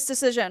guys make this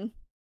decision.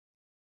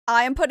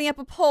 I am putting up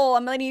a poll.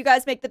 I'm letting you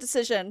guys make the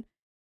decision.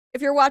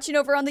 If you're watching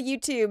over on the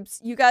YouTubes,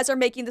 you guys are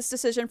making this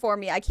decision for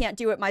me. I can't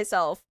do it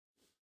myself.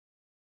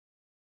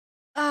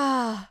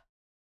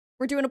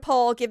 We're doing a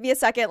poll. Give me a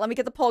second. Let me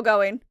get the poll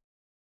going.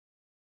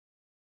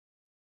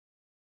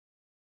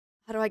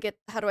 How do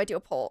I do a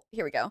poll?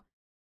 Here we go.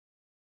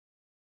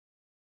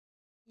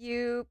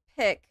 You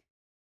pick.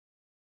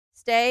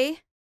 Stay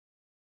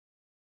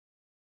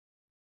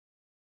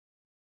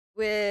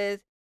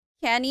with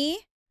Kenny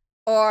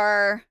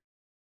or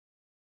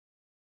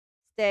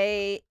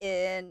stay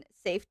in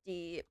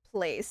safety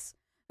place.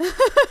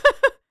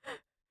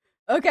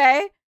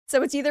 Okay?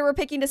 So it's either we're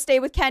picking to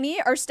stay with Kenny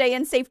or stay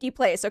in safety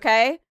place,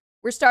 okay?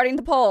 We're starting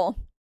the poll.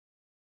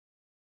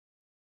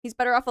 He's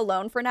better off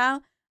alone for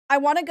now. I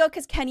want to go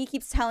because Kenny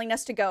keeps telling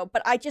us to go,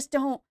 but I just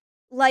don't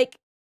like...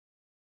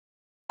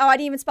 Oh, I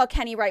didn't even spell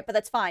Kenny right, but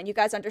that's fine. You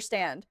guys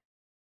understand.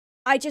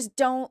 I just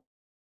don't...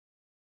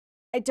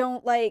 I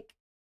don't like...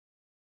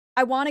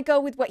 I want to go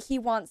with what he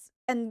wants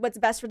and what's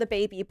best for the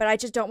baby, but I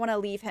just don't want to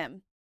leave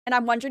him. And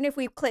I'm wondering if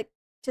we click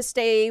to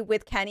stay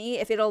with Kenny,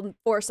 if it'll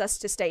force us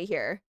to stay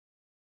here.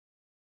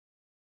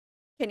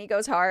 Kenny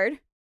goes hard.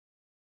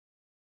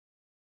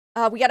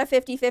 We got a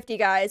 50-50,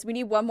 guys. We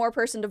need one more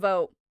person to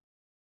vote.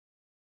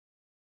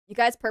 You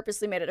guys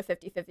purposely made it a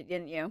 50-50,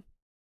 didn't you?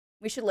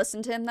 We should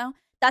listen to him, though.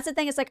 That's the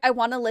thing. It's like, I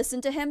want to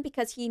listen to him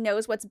because he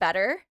knows what's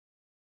better.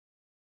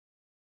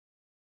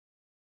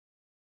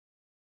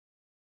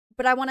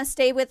 But I want to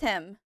stay with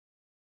him.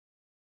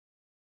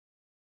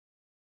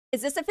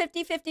 Is this a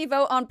 50-50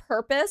 vote on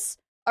purpose?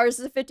 Or is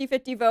this a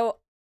 50-50 vote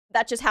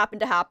that just happened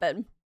to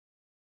happen?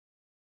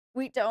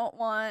 We don't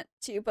want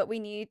to, but we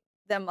need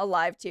them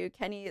alive too.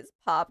 Kenny is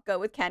pop. Go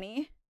with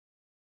Kenny.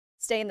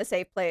 Stay in the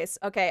safe place.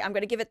 Okay, I'm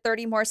going to give it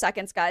 30 more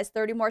seconds, guys.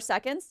 30 more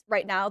seconds.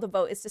 Right now, the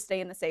vote is to stay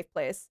in the safe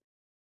place.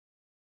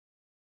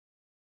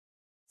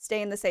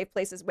 Stay in the safe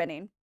place is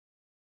winning.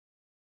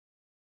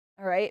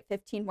 All right,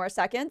 15 more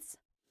seconds.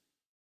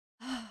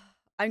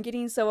 I'm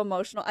getting so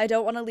emotional. I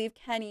don't want to leave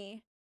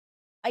Kenny.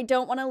 I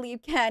don't want to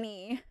leave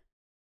Kenny.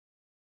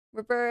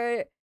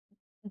 Ripper,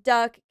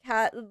 Duck,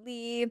 Cat,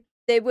 Lee,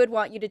 they would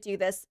want you to do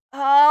this.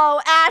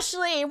 Oh,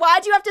 Ashley,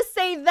 why'd you have to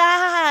say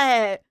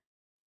that?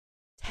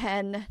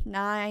 10,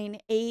 9,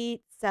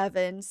 8,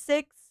 7,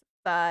 6,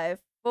 5,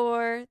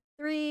 4,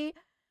 3,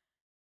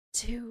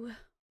 2,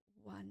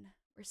 1.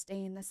 We're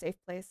staying in the safe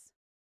place.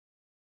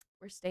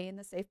 We're staying in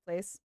the safe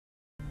place.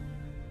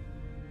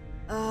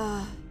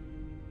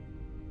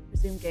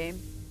 Resume game.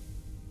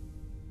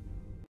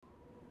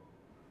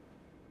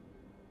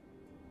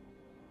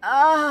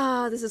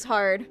 This is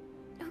hard.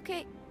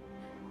 Okay.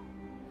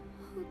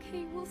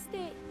 Okay, we'll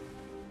stay.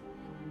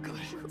 Good.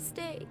 We'll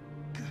stay.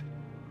 Good.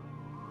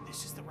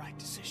 This is the right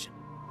decision.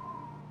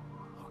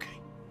 Okay.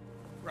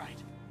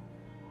 Right.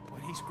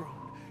 When he's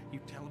grown, you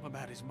tell him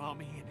about his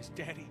mommy and his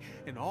daddy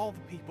and all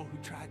the people who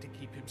tried to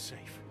keep him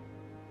safe.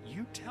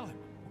 You tell him,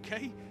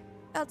 okay?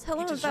 I'll tell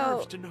him He deserves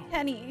about to know.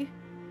 Kenny.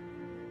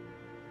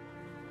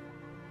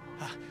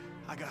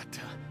 I got,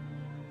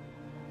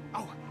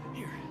 oh,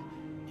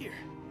 here.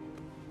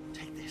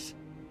 Take this.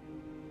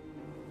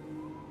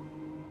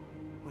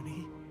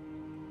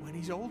 When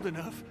he's old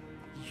enough,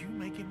 you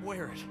make him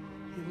wear it.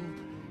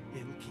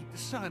 It'll keep the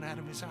sun out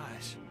of his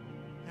eyes.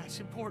 That's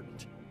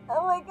important.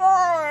 Oh my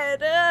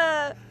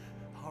god.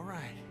 All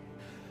right.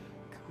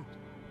 Good.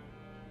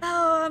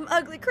 Oh, I'm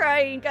ugly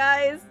crying,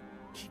 guys.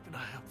 Keep an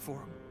eye out for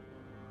him.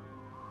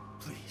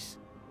 Please.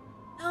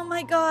 Oh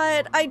my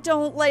god, I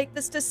don't like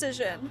this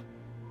decision.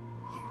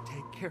 You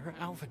take care of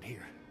Alvin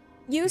here.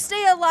 You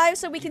stay alive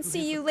so we can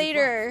see you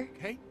later. Life,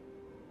 okay?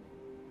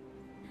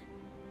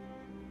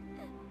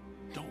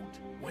 Don't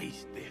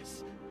waste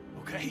this,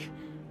 okay?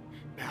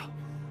 Now,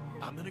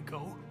 I'm gonna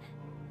go.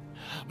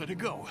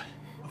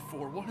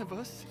 Before one of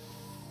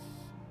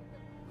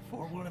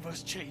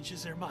us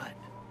changes their mind.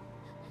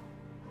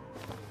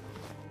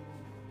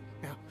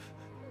 Now,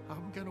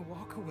 I'm gonna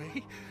walk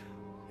away,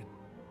 and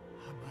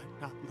I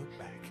might not look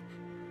back.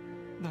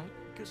 Not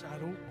because I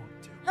don't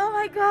want to. Oh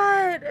my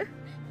god.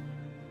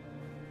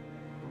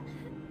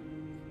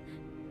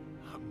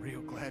 I'm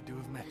real glad glad to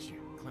have met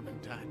you,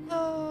 Clementine.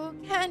 Oh,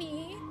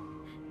 Kenny.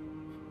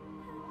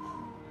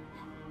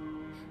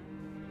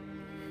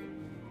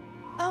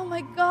 Oh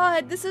my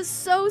god, this is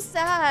so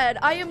sad.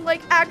 I am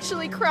like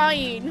actually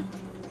crying.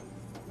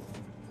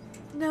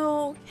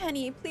 No,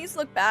 Kenny, please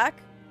look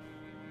back.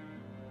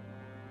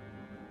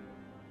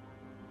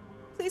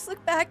 Please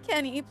look back,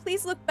 Kenny.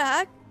 Please look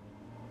back.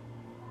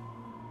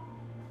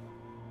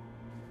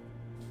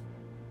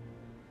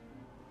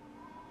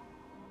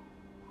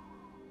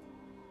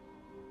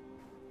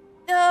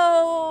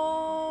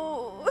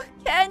 No,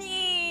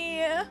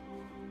 Kenny.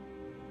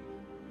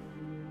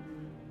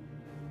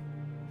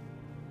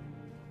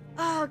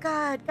 Oh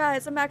god,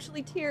 guys, I'm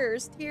actually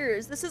tears.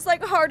 This is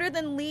like harder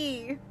than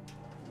Lee.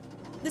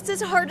 This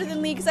is harder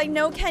than Lee because I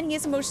know Kenny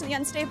is emotionally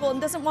unstable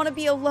and doesn't want to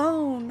be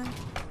alone.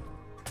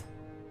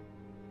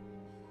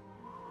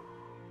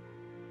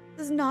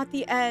 This is not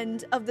the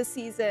end of the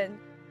season.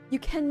 You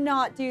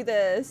cannot do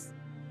this.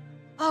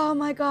 Oh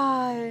my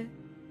god.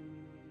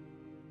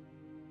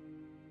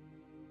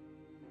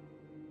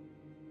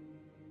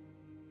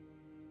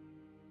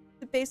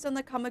 Based on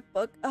the comic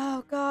book.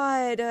 Oh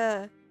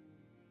god.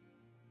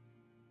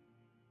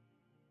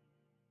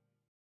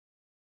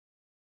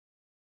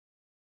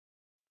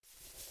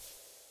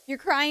 You're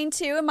crying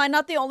too? Am I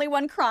not the only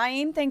one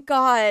crying? Thank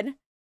God.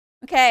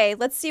 Okay,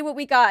 let's see what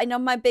we got. I know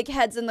my big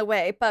head's in the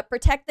way, but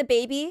protect the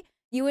baby.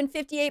 You and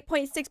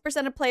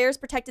 58.6% of players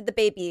protected the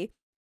baby.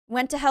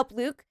 Went to help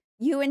Luke.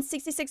 You and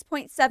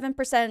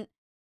 66.7%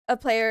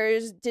 of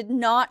players did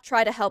not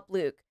try to help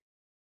Luke.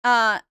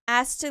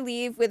 Asked to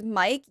leave with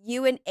Mike.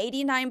 You and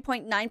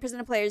 89.9%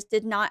 of players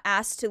did not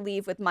ask to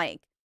leave with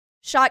Mike.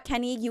 Shot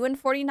Kenny. You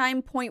and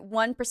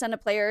 49.1%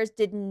 of players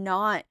did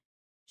not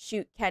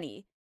shoot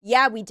Kenny.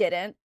 Yeah, we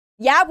didn't.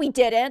 Yeah, we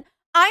didn't.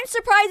 I'm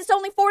surprised it's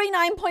only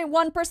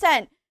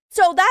 49.1%.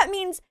 So that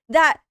means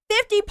that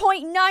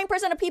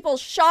 50.9% of people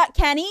shot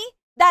Kenny?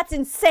 That's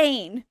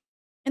insane.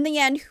 In the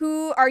end,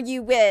 who are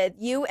you with?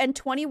 You and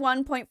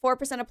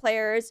 21.4% of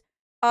players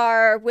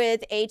are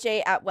with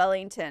AJ at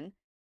Wellington.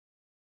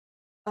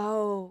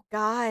 Oh,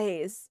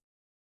 guys.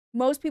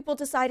 Most people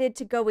decided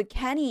to go with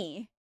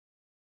Kenny.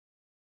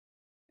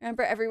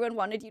 Remember, everyone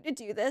wanted you to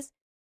do this.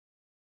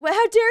 Well,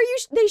 how dare you?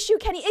 They shoot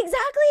Kenny.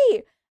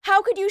 Exactly.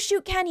 How could you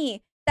shoot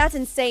Kenny? That's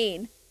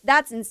insane.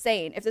 That's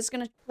insane. If this is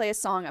going to play a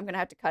song, I'm going to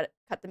have to cut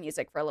the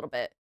music for a little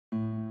bit.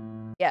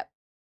 Yep.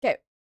 Okay.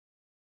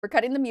 We're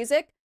cutting the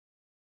music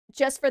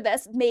just for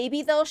this.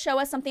 Maybe they'll show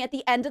us something at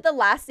the end of the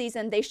last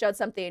season. They showed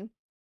something.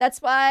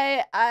 That's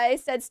why I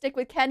said stick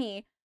with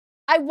Kenny.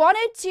 I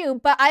wanted to,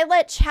 but I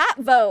let chat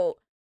vote.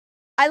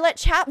 I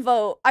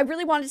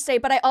really wanted to stay,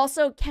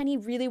 but Kenny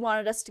really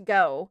wanted us to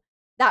go.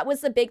 That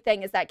was the big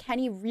thing, is that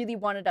Kenny really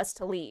wanted us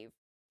to leave.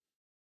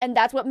 And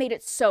that's what made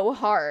it so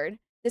hard.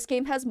 This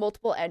game has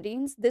multiple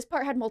endings. This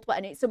part had multiple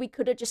endings, so we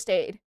could have just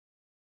stayed.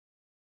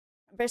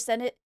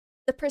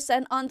 The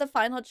percent on the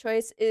final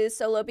choice is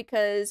so low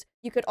because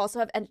you could also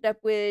have ended up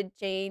with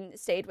Jane,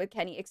 stayed with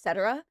Kenny,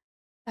 etc.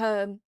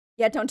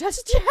 Yeah, don't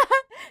touch chat.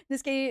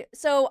 This game.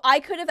 So I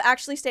could have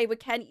actually stayed with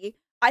Kenny.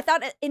 I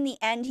thought in the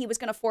end he was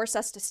going to force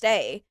us to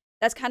stay.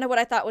 That's kind of what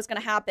I thought was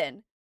going to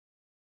happen.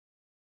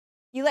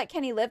 You let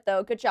Kenny live,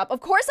 though. Good job.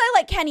 Of course I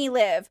let Kenny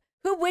live.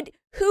 Who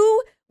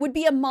would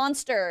be a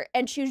monster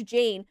and choose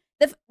Jane?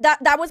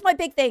 That was my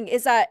big thing,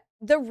 is that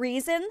the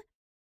reason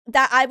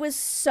that I was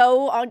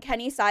so on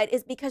Kenny's side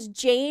is because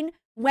Jane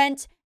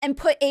went and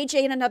put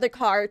AJ in another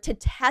car to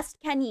test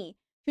Kenny,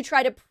 to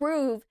try to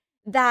prove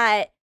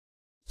that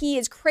he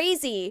is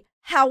crazy.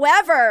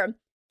 However,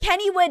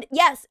 Kenny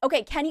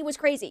was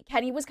crazy.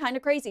 Kenny was kind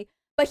of crazy,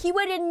 but he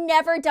would have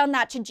never done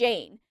that to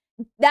Jane.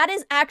 That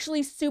is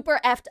actually super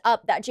effed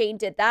up that Jane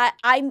did that.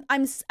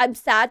 I'm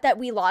sad that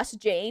we lost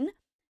Jane,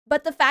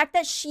 but the fact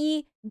that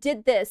she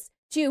did this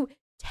to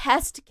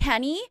test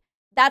Kenny,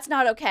 that's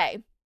not okay.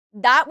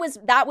 That was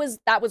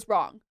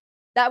wrong.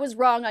 That was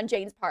wrong on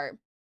Jane's part.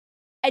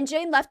 And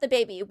Jane left the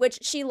baby, which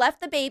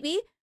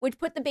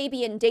put the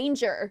baby in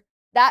danger.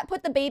 That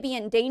put the baby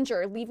in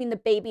danger, leaving the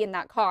baby in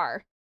that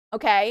car.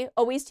 Okay?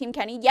 Always Team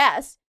Kenny.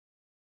 Yes.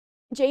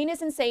 Jane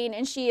is insane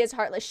and she is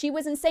heartless. She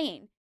was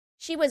insane.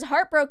 She was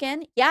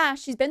heartbroken. Yeah,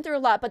 she's been through a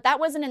lot, but that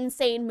was an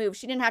insane move.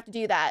 She didn't have to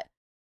do that.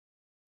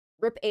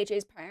 Rip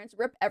AJ's parents.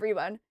 Rip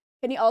everyone.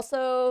 Kenny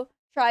also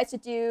tries to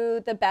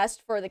do the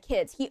best for the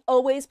kids. He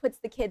always puts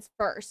the kids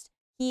first.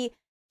 He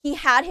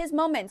had his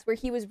moments where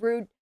he was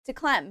rude to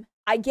Clem.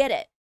 I get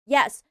it.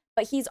 Yes,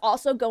 but he's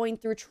also going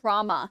through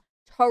trauma.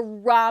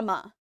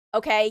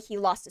 Okay? He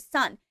lost his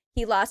son.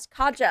 He lost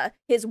Kaja,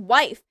 his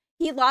wife.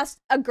 He lost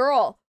a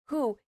girl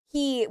who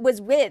he was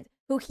with,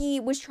 who he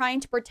was trying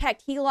to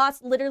protect. He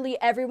lost literally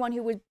everyone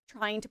who was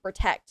trying to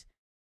protect.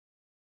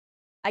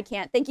 I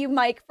can't. Thank you,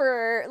 Mike,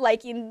 for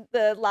liking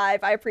the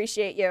live. I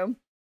appreciate you.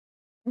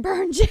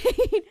 Burn Jane.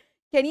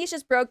 Kenny's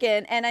just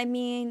broken. And I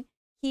mean,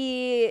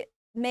 he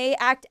may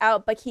act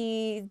out, but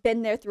he's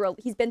been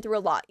through a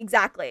lot.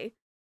 Exactly.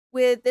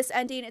 With this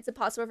ending, it's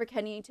impossible for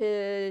Kenny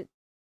to...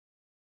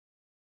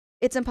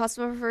 With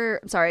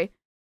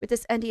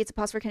this ending, it's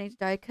impossible for Kenny to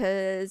die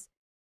because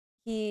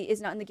He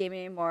is not in the game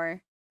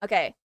anymore.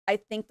 Okay, I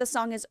think the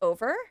song is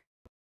over.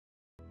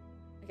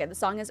 Okay, the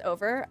song is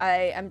over.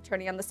 I am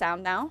turning on the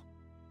sound now.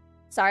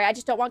 Sorry, I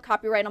just don't want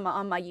copyright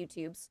on my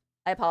YouTubes.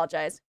 I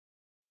apologize.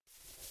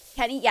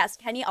 Kenny, yes,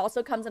 Kenny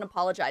also comes and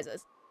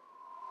apologizes.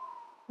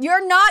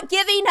 You're not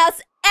giving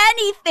us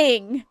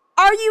anything!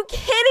 Are you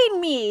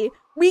kidding me?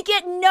 We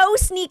get no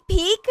sneak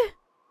peek?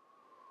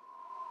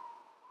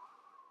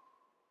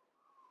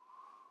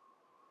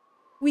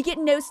 We get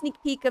no sneak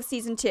peek of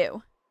season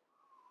 2.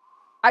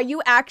 Are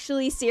you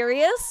actually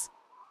serious?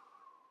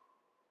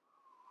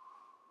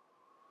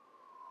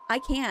 I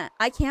can't.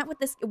 I can't with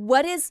this.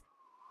 What is...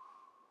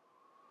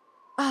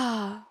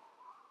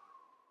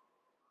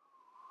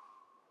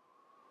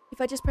 If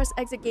I just press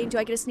exit game, do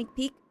I get a sneak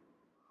peek?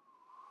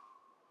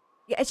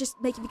 Yeah, it's just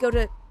making me go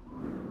to...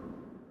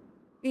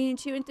 Reading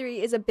 2 and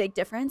 3 is a big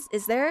difference.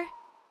 Is there?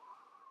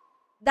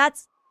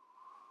 That's...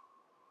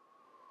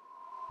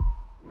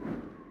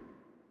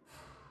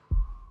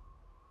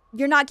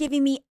 You're not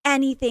giving me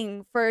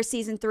anything for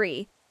season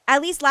 3.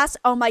 At least last...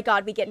 Oh my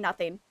god, we get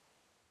nothing.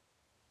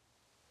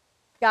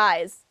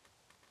 Guys.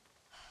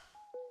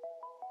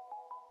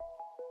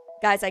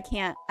 Guys, I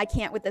can't. I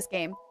can't with this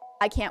game.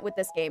 I can't with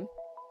this game.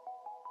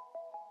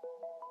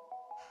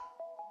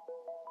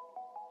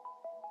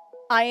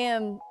 I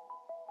am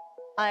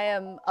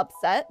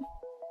upset,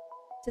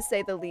 to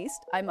say the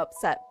least. I'm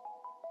upset.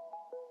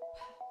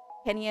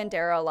 Kenny and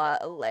Daryl,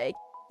 like,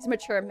 he's a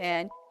mature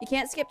man. You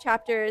can't skip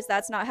chapters.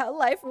 That's not how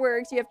life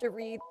works. You have to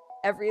read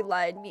every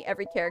line, meet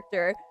every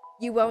character.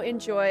 You won't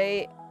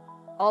enjoy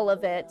all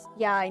of it.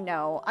 Yeah, I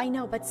know,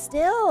 but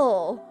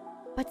still.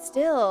 Like,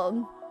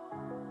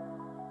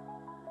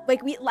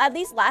 at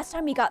least last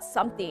time we got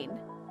something.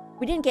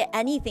 We didn't get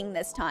anything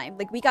this time.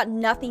 Like, we got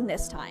nothing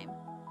this time.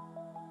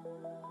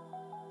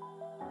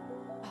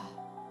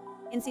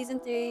 In season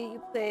 3,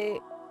 you play...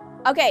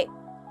 Okay.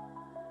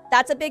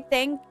 That's a big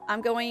thing.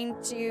 I'm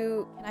going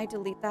to... Can I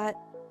delete that?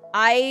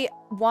 I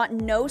want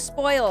no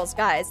spoils,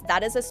 guys.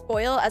 That is a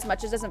spoil. As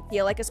much as it doesn't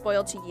feel like a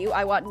spoil to you,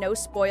 I want no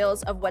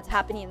spoils of what's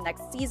happening in the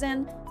next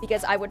season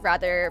because I would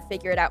rather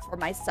figure it out for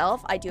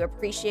myself. I do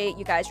appreciate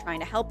you guys trying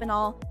to help and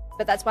all,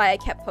 but that's why I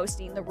kept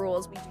posting the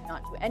rules. We do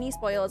not do any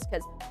spoils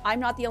because I'm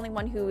not the only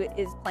one who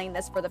is playing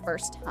this for the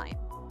first time.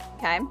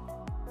 Okay?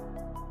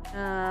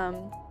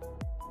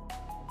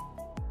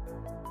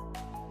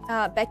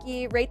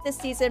 Becky, rate this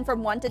season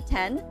from 1 to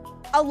 10.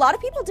 A lot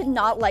of people did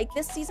not like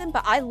this season,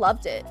 but I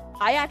loved it.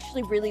 I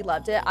actually really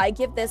loved it. I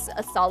give this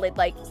a solid,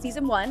 like,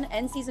 season 1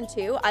 and season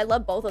 2. I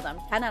love both of them.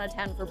 10 out of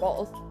 10 for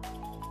both.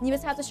 You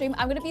must have to stream.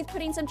 I'm going to be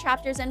putting some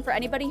chapters in for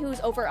anybody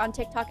who's over on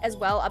TikTok as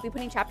well. I'll be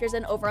putting chapters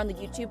in over on the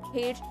YouTube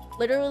page.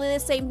 Literally the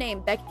same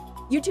name.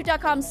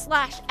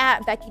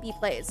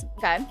 youtube.com/@BeckyBPlays.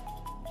 Okay?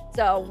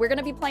 So, we're going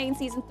to be playing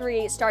season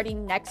 3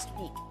 starting next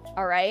week.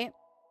 All right?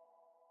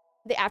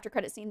 The after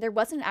credit scene. There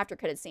wasn't an after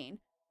credit scene.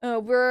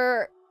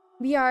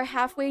 We are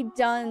halfway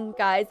done,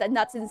 guys. And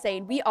that's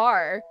insane. We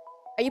are.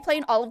 Are you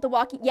playing all of the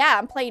walking? Yeah,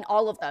 I'm playing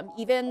all of them.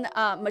 Even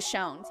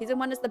Michonne. Season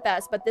 1 is the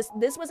best, but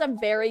this was a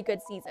very good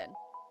season.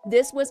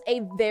 This was a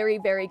very,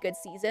 very good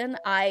season.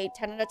 I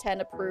 10 out of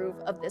 10 approve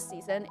of this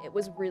season. It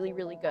was really,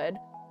 really good.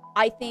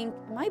 I think,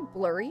 am I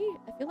blurry?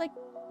 I feel like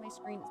my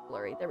screen is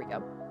blurry. There we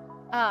go.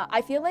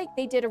 I feel like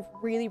they did a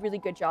really, really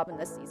good job in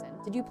this season.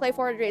 Did you play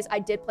 400 Days? I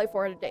did play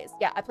 400 Days.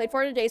 Yeah, I played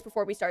 400 Days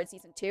before we started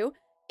season 2.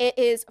 It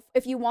is,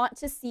 if you want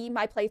to see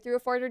my playthrough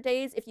of 400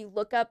 Days, if you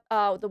look up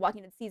The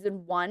Walking Dead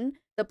season 1,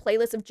 the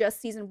playlist of just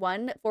season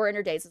 1,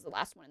 400 Days is the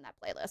last one in that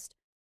playlist.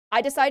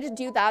 I decided to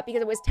do that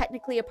because it was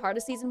technically a part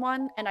of season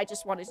 1, and I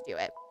just wanted to do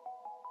it.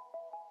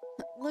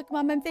 Look,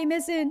 Mom, I'm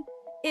famous I'm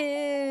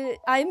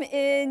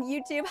in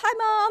YouTube.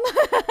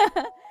 Hi,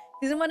 Mom!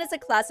 Season 1 is a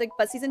classic,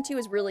 but season 2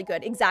 is really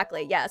good.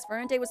 Exactly, yes.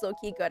 400 Day was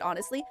low-key good,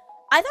 honestly.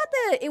 I thought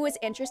that it was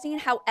interesting.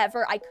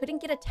 However, I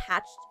couldn't get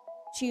attached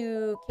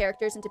to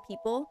characters and to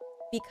people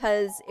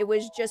because it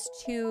was just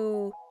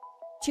too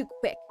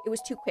quick. It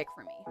was too quick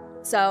for me.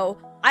 So,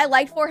 I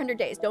liked 400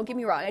 Days. Don't get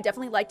me wrong. I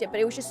definitely liked it,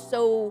 but it was just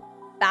so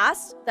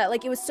fast that,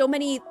 like, it was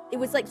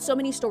like so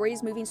many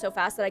stories moving so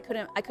fast that I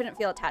couldn't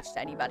feel attached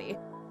to anybody.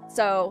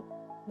 So,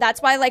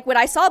 that's why, like, when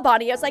I saw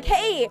Bonnie, I was like,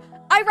 hey,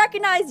 I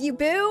recognize you,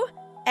 boo!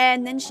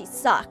 And then she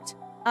sucked.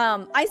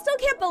 I still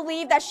can't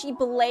believe that she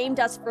blamed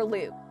us for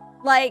Luke.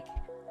 Like,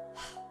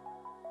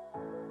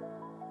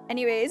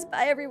 anyways,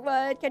 bye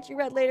everyone. Catch you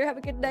around later. Have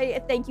a good night.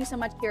 And thank you so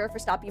much, Kira, for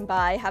stopping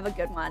by. Have a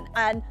good one.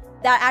 And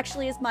that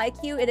actually is my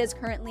cue. It is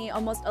currently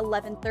almost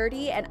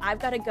 11:30, and I've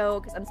got to go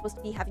because I'm supposed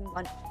to be having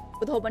lunch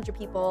with a whole bunch of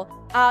people.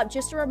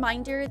 Just a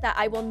reminder that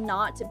I will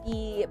not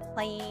be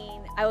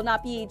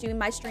doing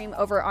my stream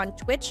over on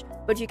Twitch,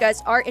 but if you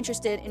guys are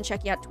interested in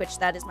checking out Twitch,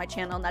 that is my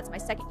channel, and that's my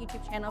second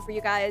YouTube channel for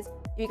you guys.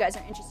 If you guys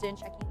are interested in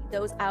checking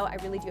those out, I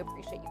really do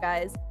appreciate you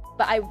guys.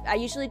 But I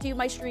usually do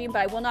my stream,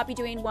 but I will not be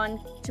doing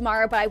one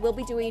tomorrow, but I will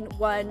be doing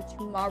one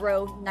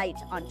tomorrow night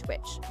on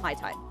Twitch, my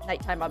time,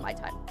 nighttime on my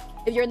time.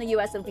 If you're in the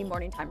US, it'll be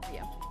morning time for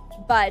you.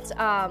 But,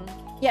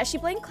 yeah, she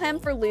blamed Clem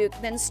for Luke,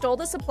 then stole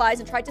the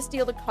supplies and tried to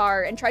steal the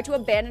car and tried to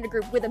abandon a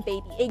group with a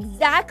baby.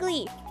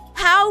 Exactly!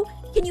 How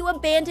can you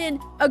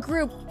abandon a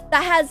group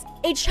that has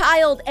a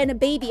child and a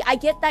baby? I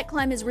get that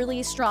Clem is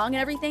really strong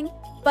and everything,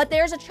 but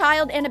there's a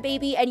child and a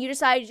baby and you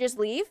decide to just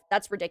leave?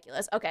 That's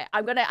ridiculous. Okay,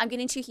 I'm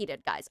getting too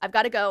heated, guys. I've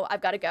got to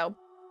go.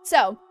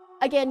 So,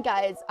 again,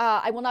 guys,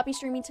 I will not be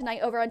streaming tonight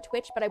over on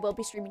Twitch, but I will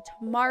be streaming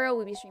tomorrow.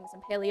 We'll be streaming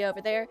some Paleo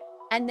over there.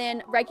 And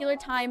then regular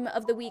time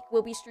of the week,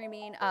 we'll be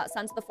streaming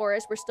Sons of the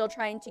Forest. We're still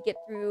trying to get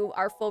through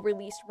our full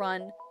release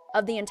run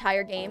of the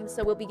entire game.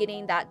 So we'll be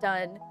getting that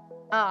done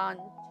on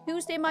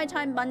Tuesday my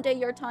time, Monday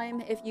your time,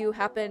 if you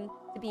happen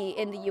to be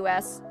in the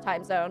US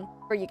time zone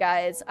for you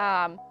guys.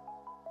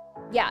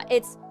 Yeah,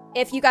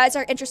 if you guys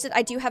are interested,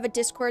 I do have a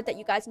Discord that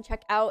you guys can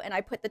check out, and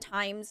I put the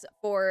times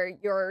for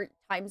your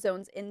time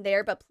zones in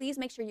there, but please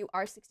make sure you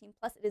are 16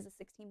 plus. It is a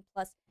 16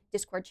 plus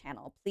Discord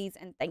channel, please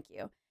and thank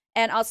you.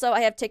 And also,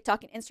 I have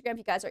TikTok and Instagram if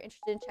you guys are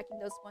interested in checking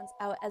those ones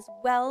out as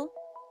well.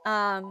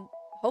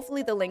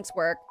 Hopefully the links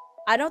work.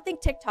 I don't think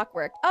TikTok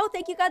worked. Oh,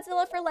 thank you,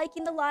 Godzilla, for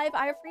liking the live.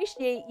 I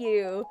appreciate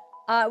you.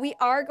 We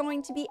are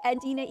going to be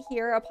ending it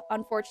here,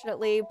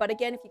 unfortunately. But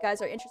again, if you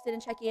guys are interested in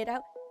checking it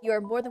out, you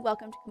are more than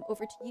welcome to come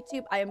over to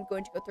YouTube. I am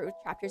going to go through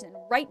chapters in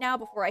right now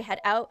before I head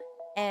out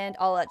and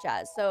all that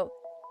jazz. So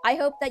I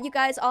hope that you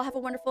guys all have a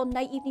wonderful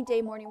night, evening,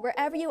 day, morning,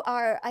 wherever you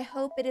are. I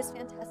hope it is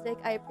fantastic.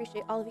 I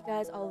appreciate all of you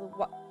guys,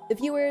 all the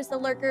viewers, the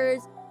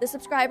lurkers, the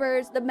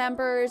subscribers, the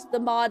members, the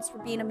mods for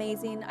being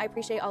amazing. I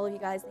appreciate all of you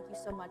guys. Thank you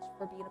so much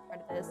for being a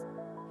part of this.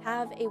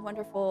 Have a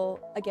wonderful,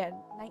 again,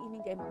 night,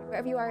 evening, day, morning,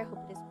 wherever you are. I hope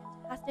it is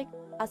fantastic.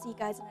 I'll see you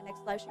guys in the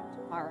next live stream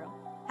tomorrow.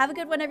 Have a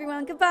good one,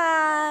 everyone.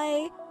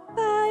 Goodbye.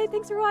 Bye.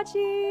 Thanks for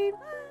watching.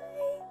 Bye.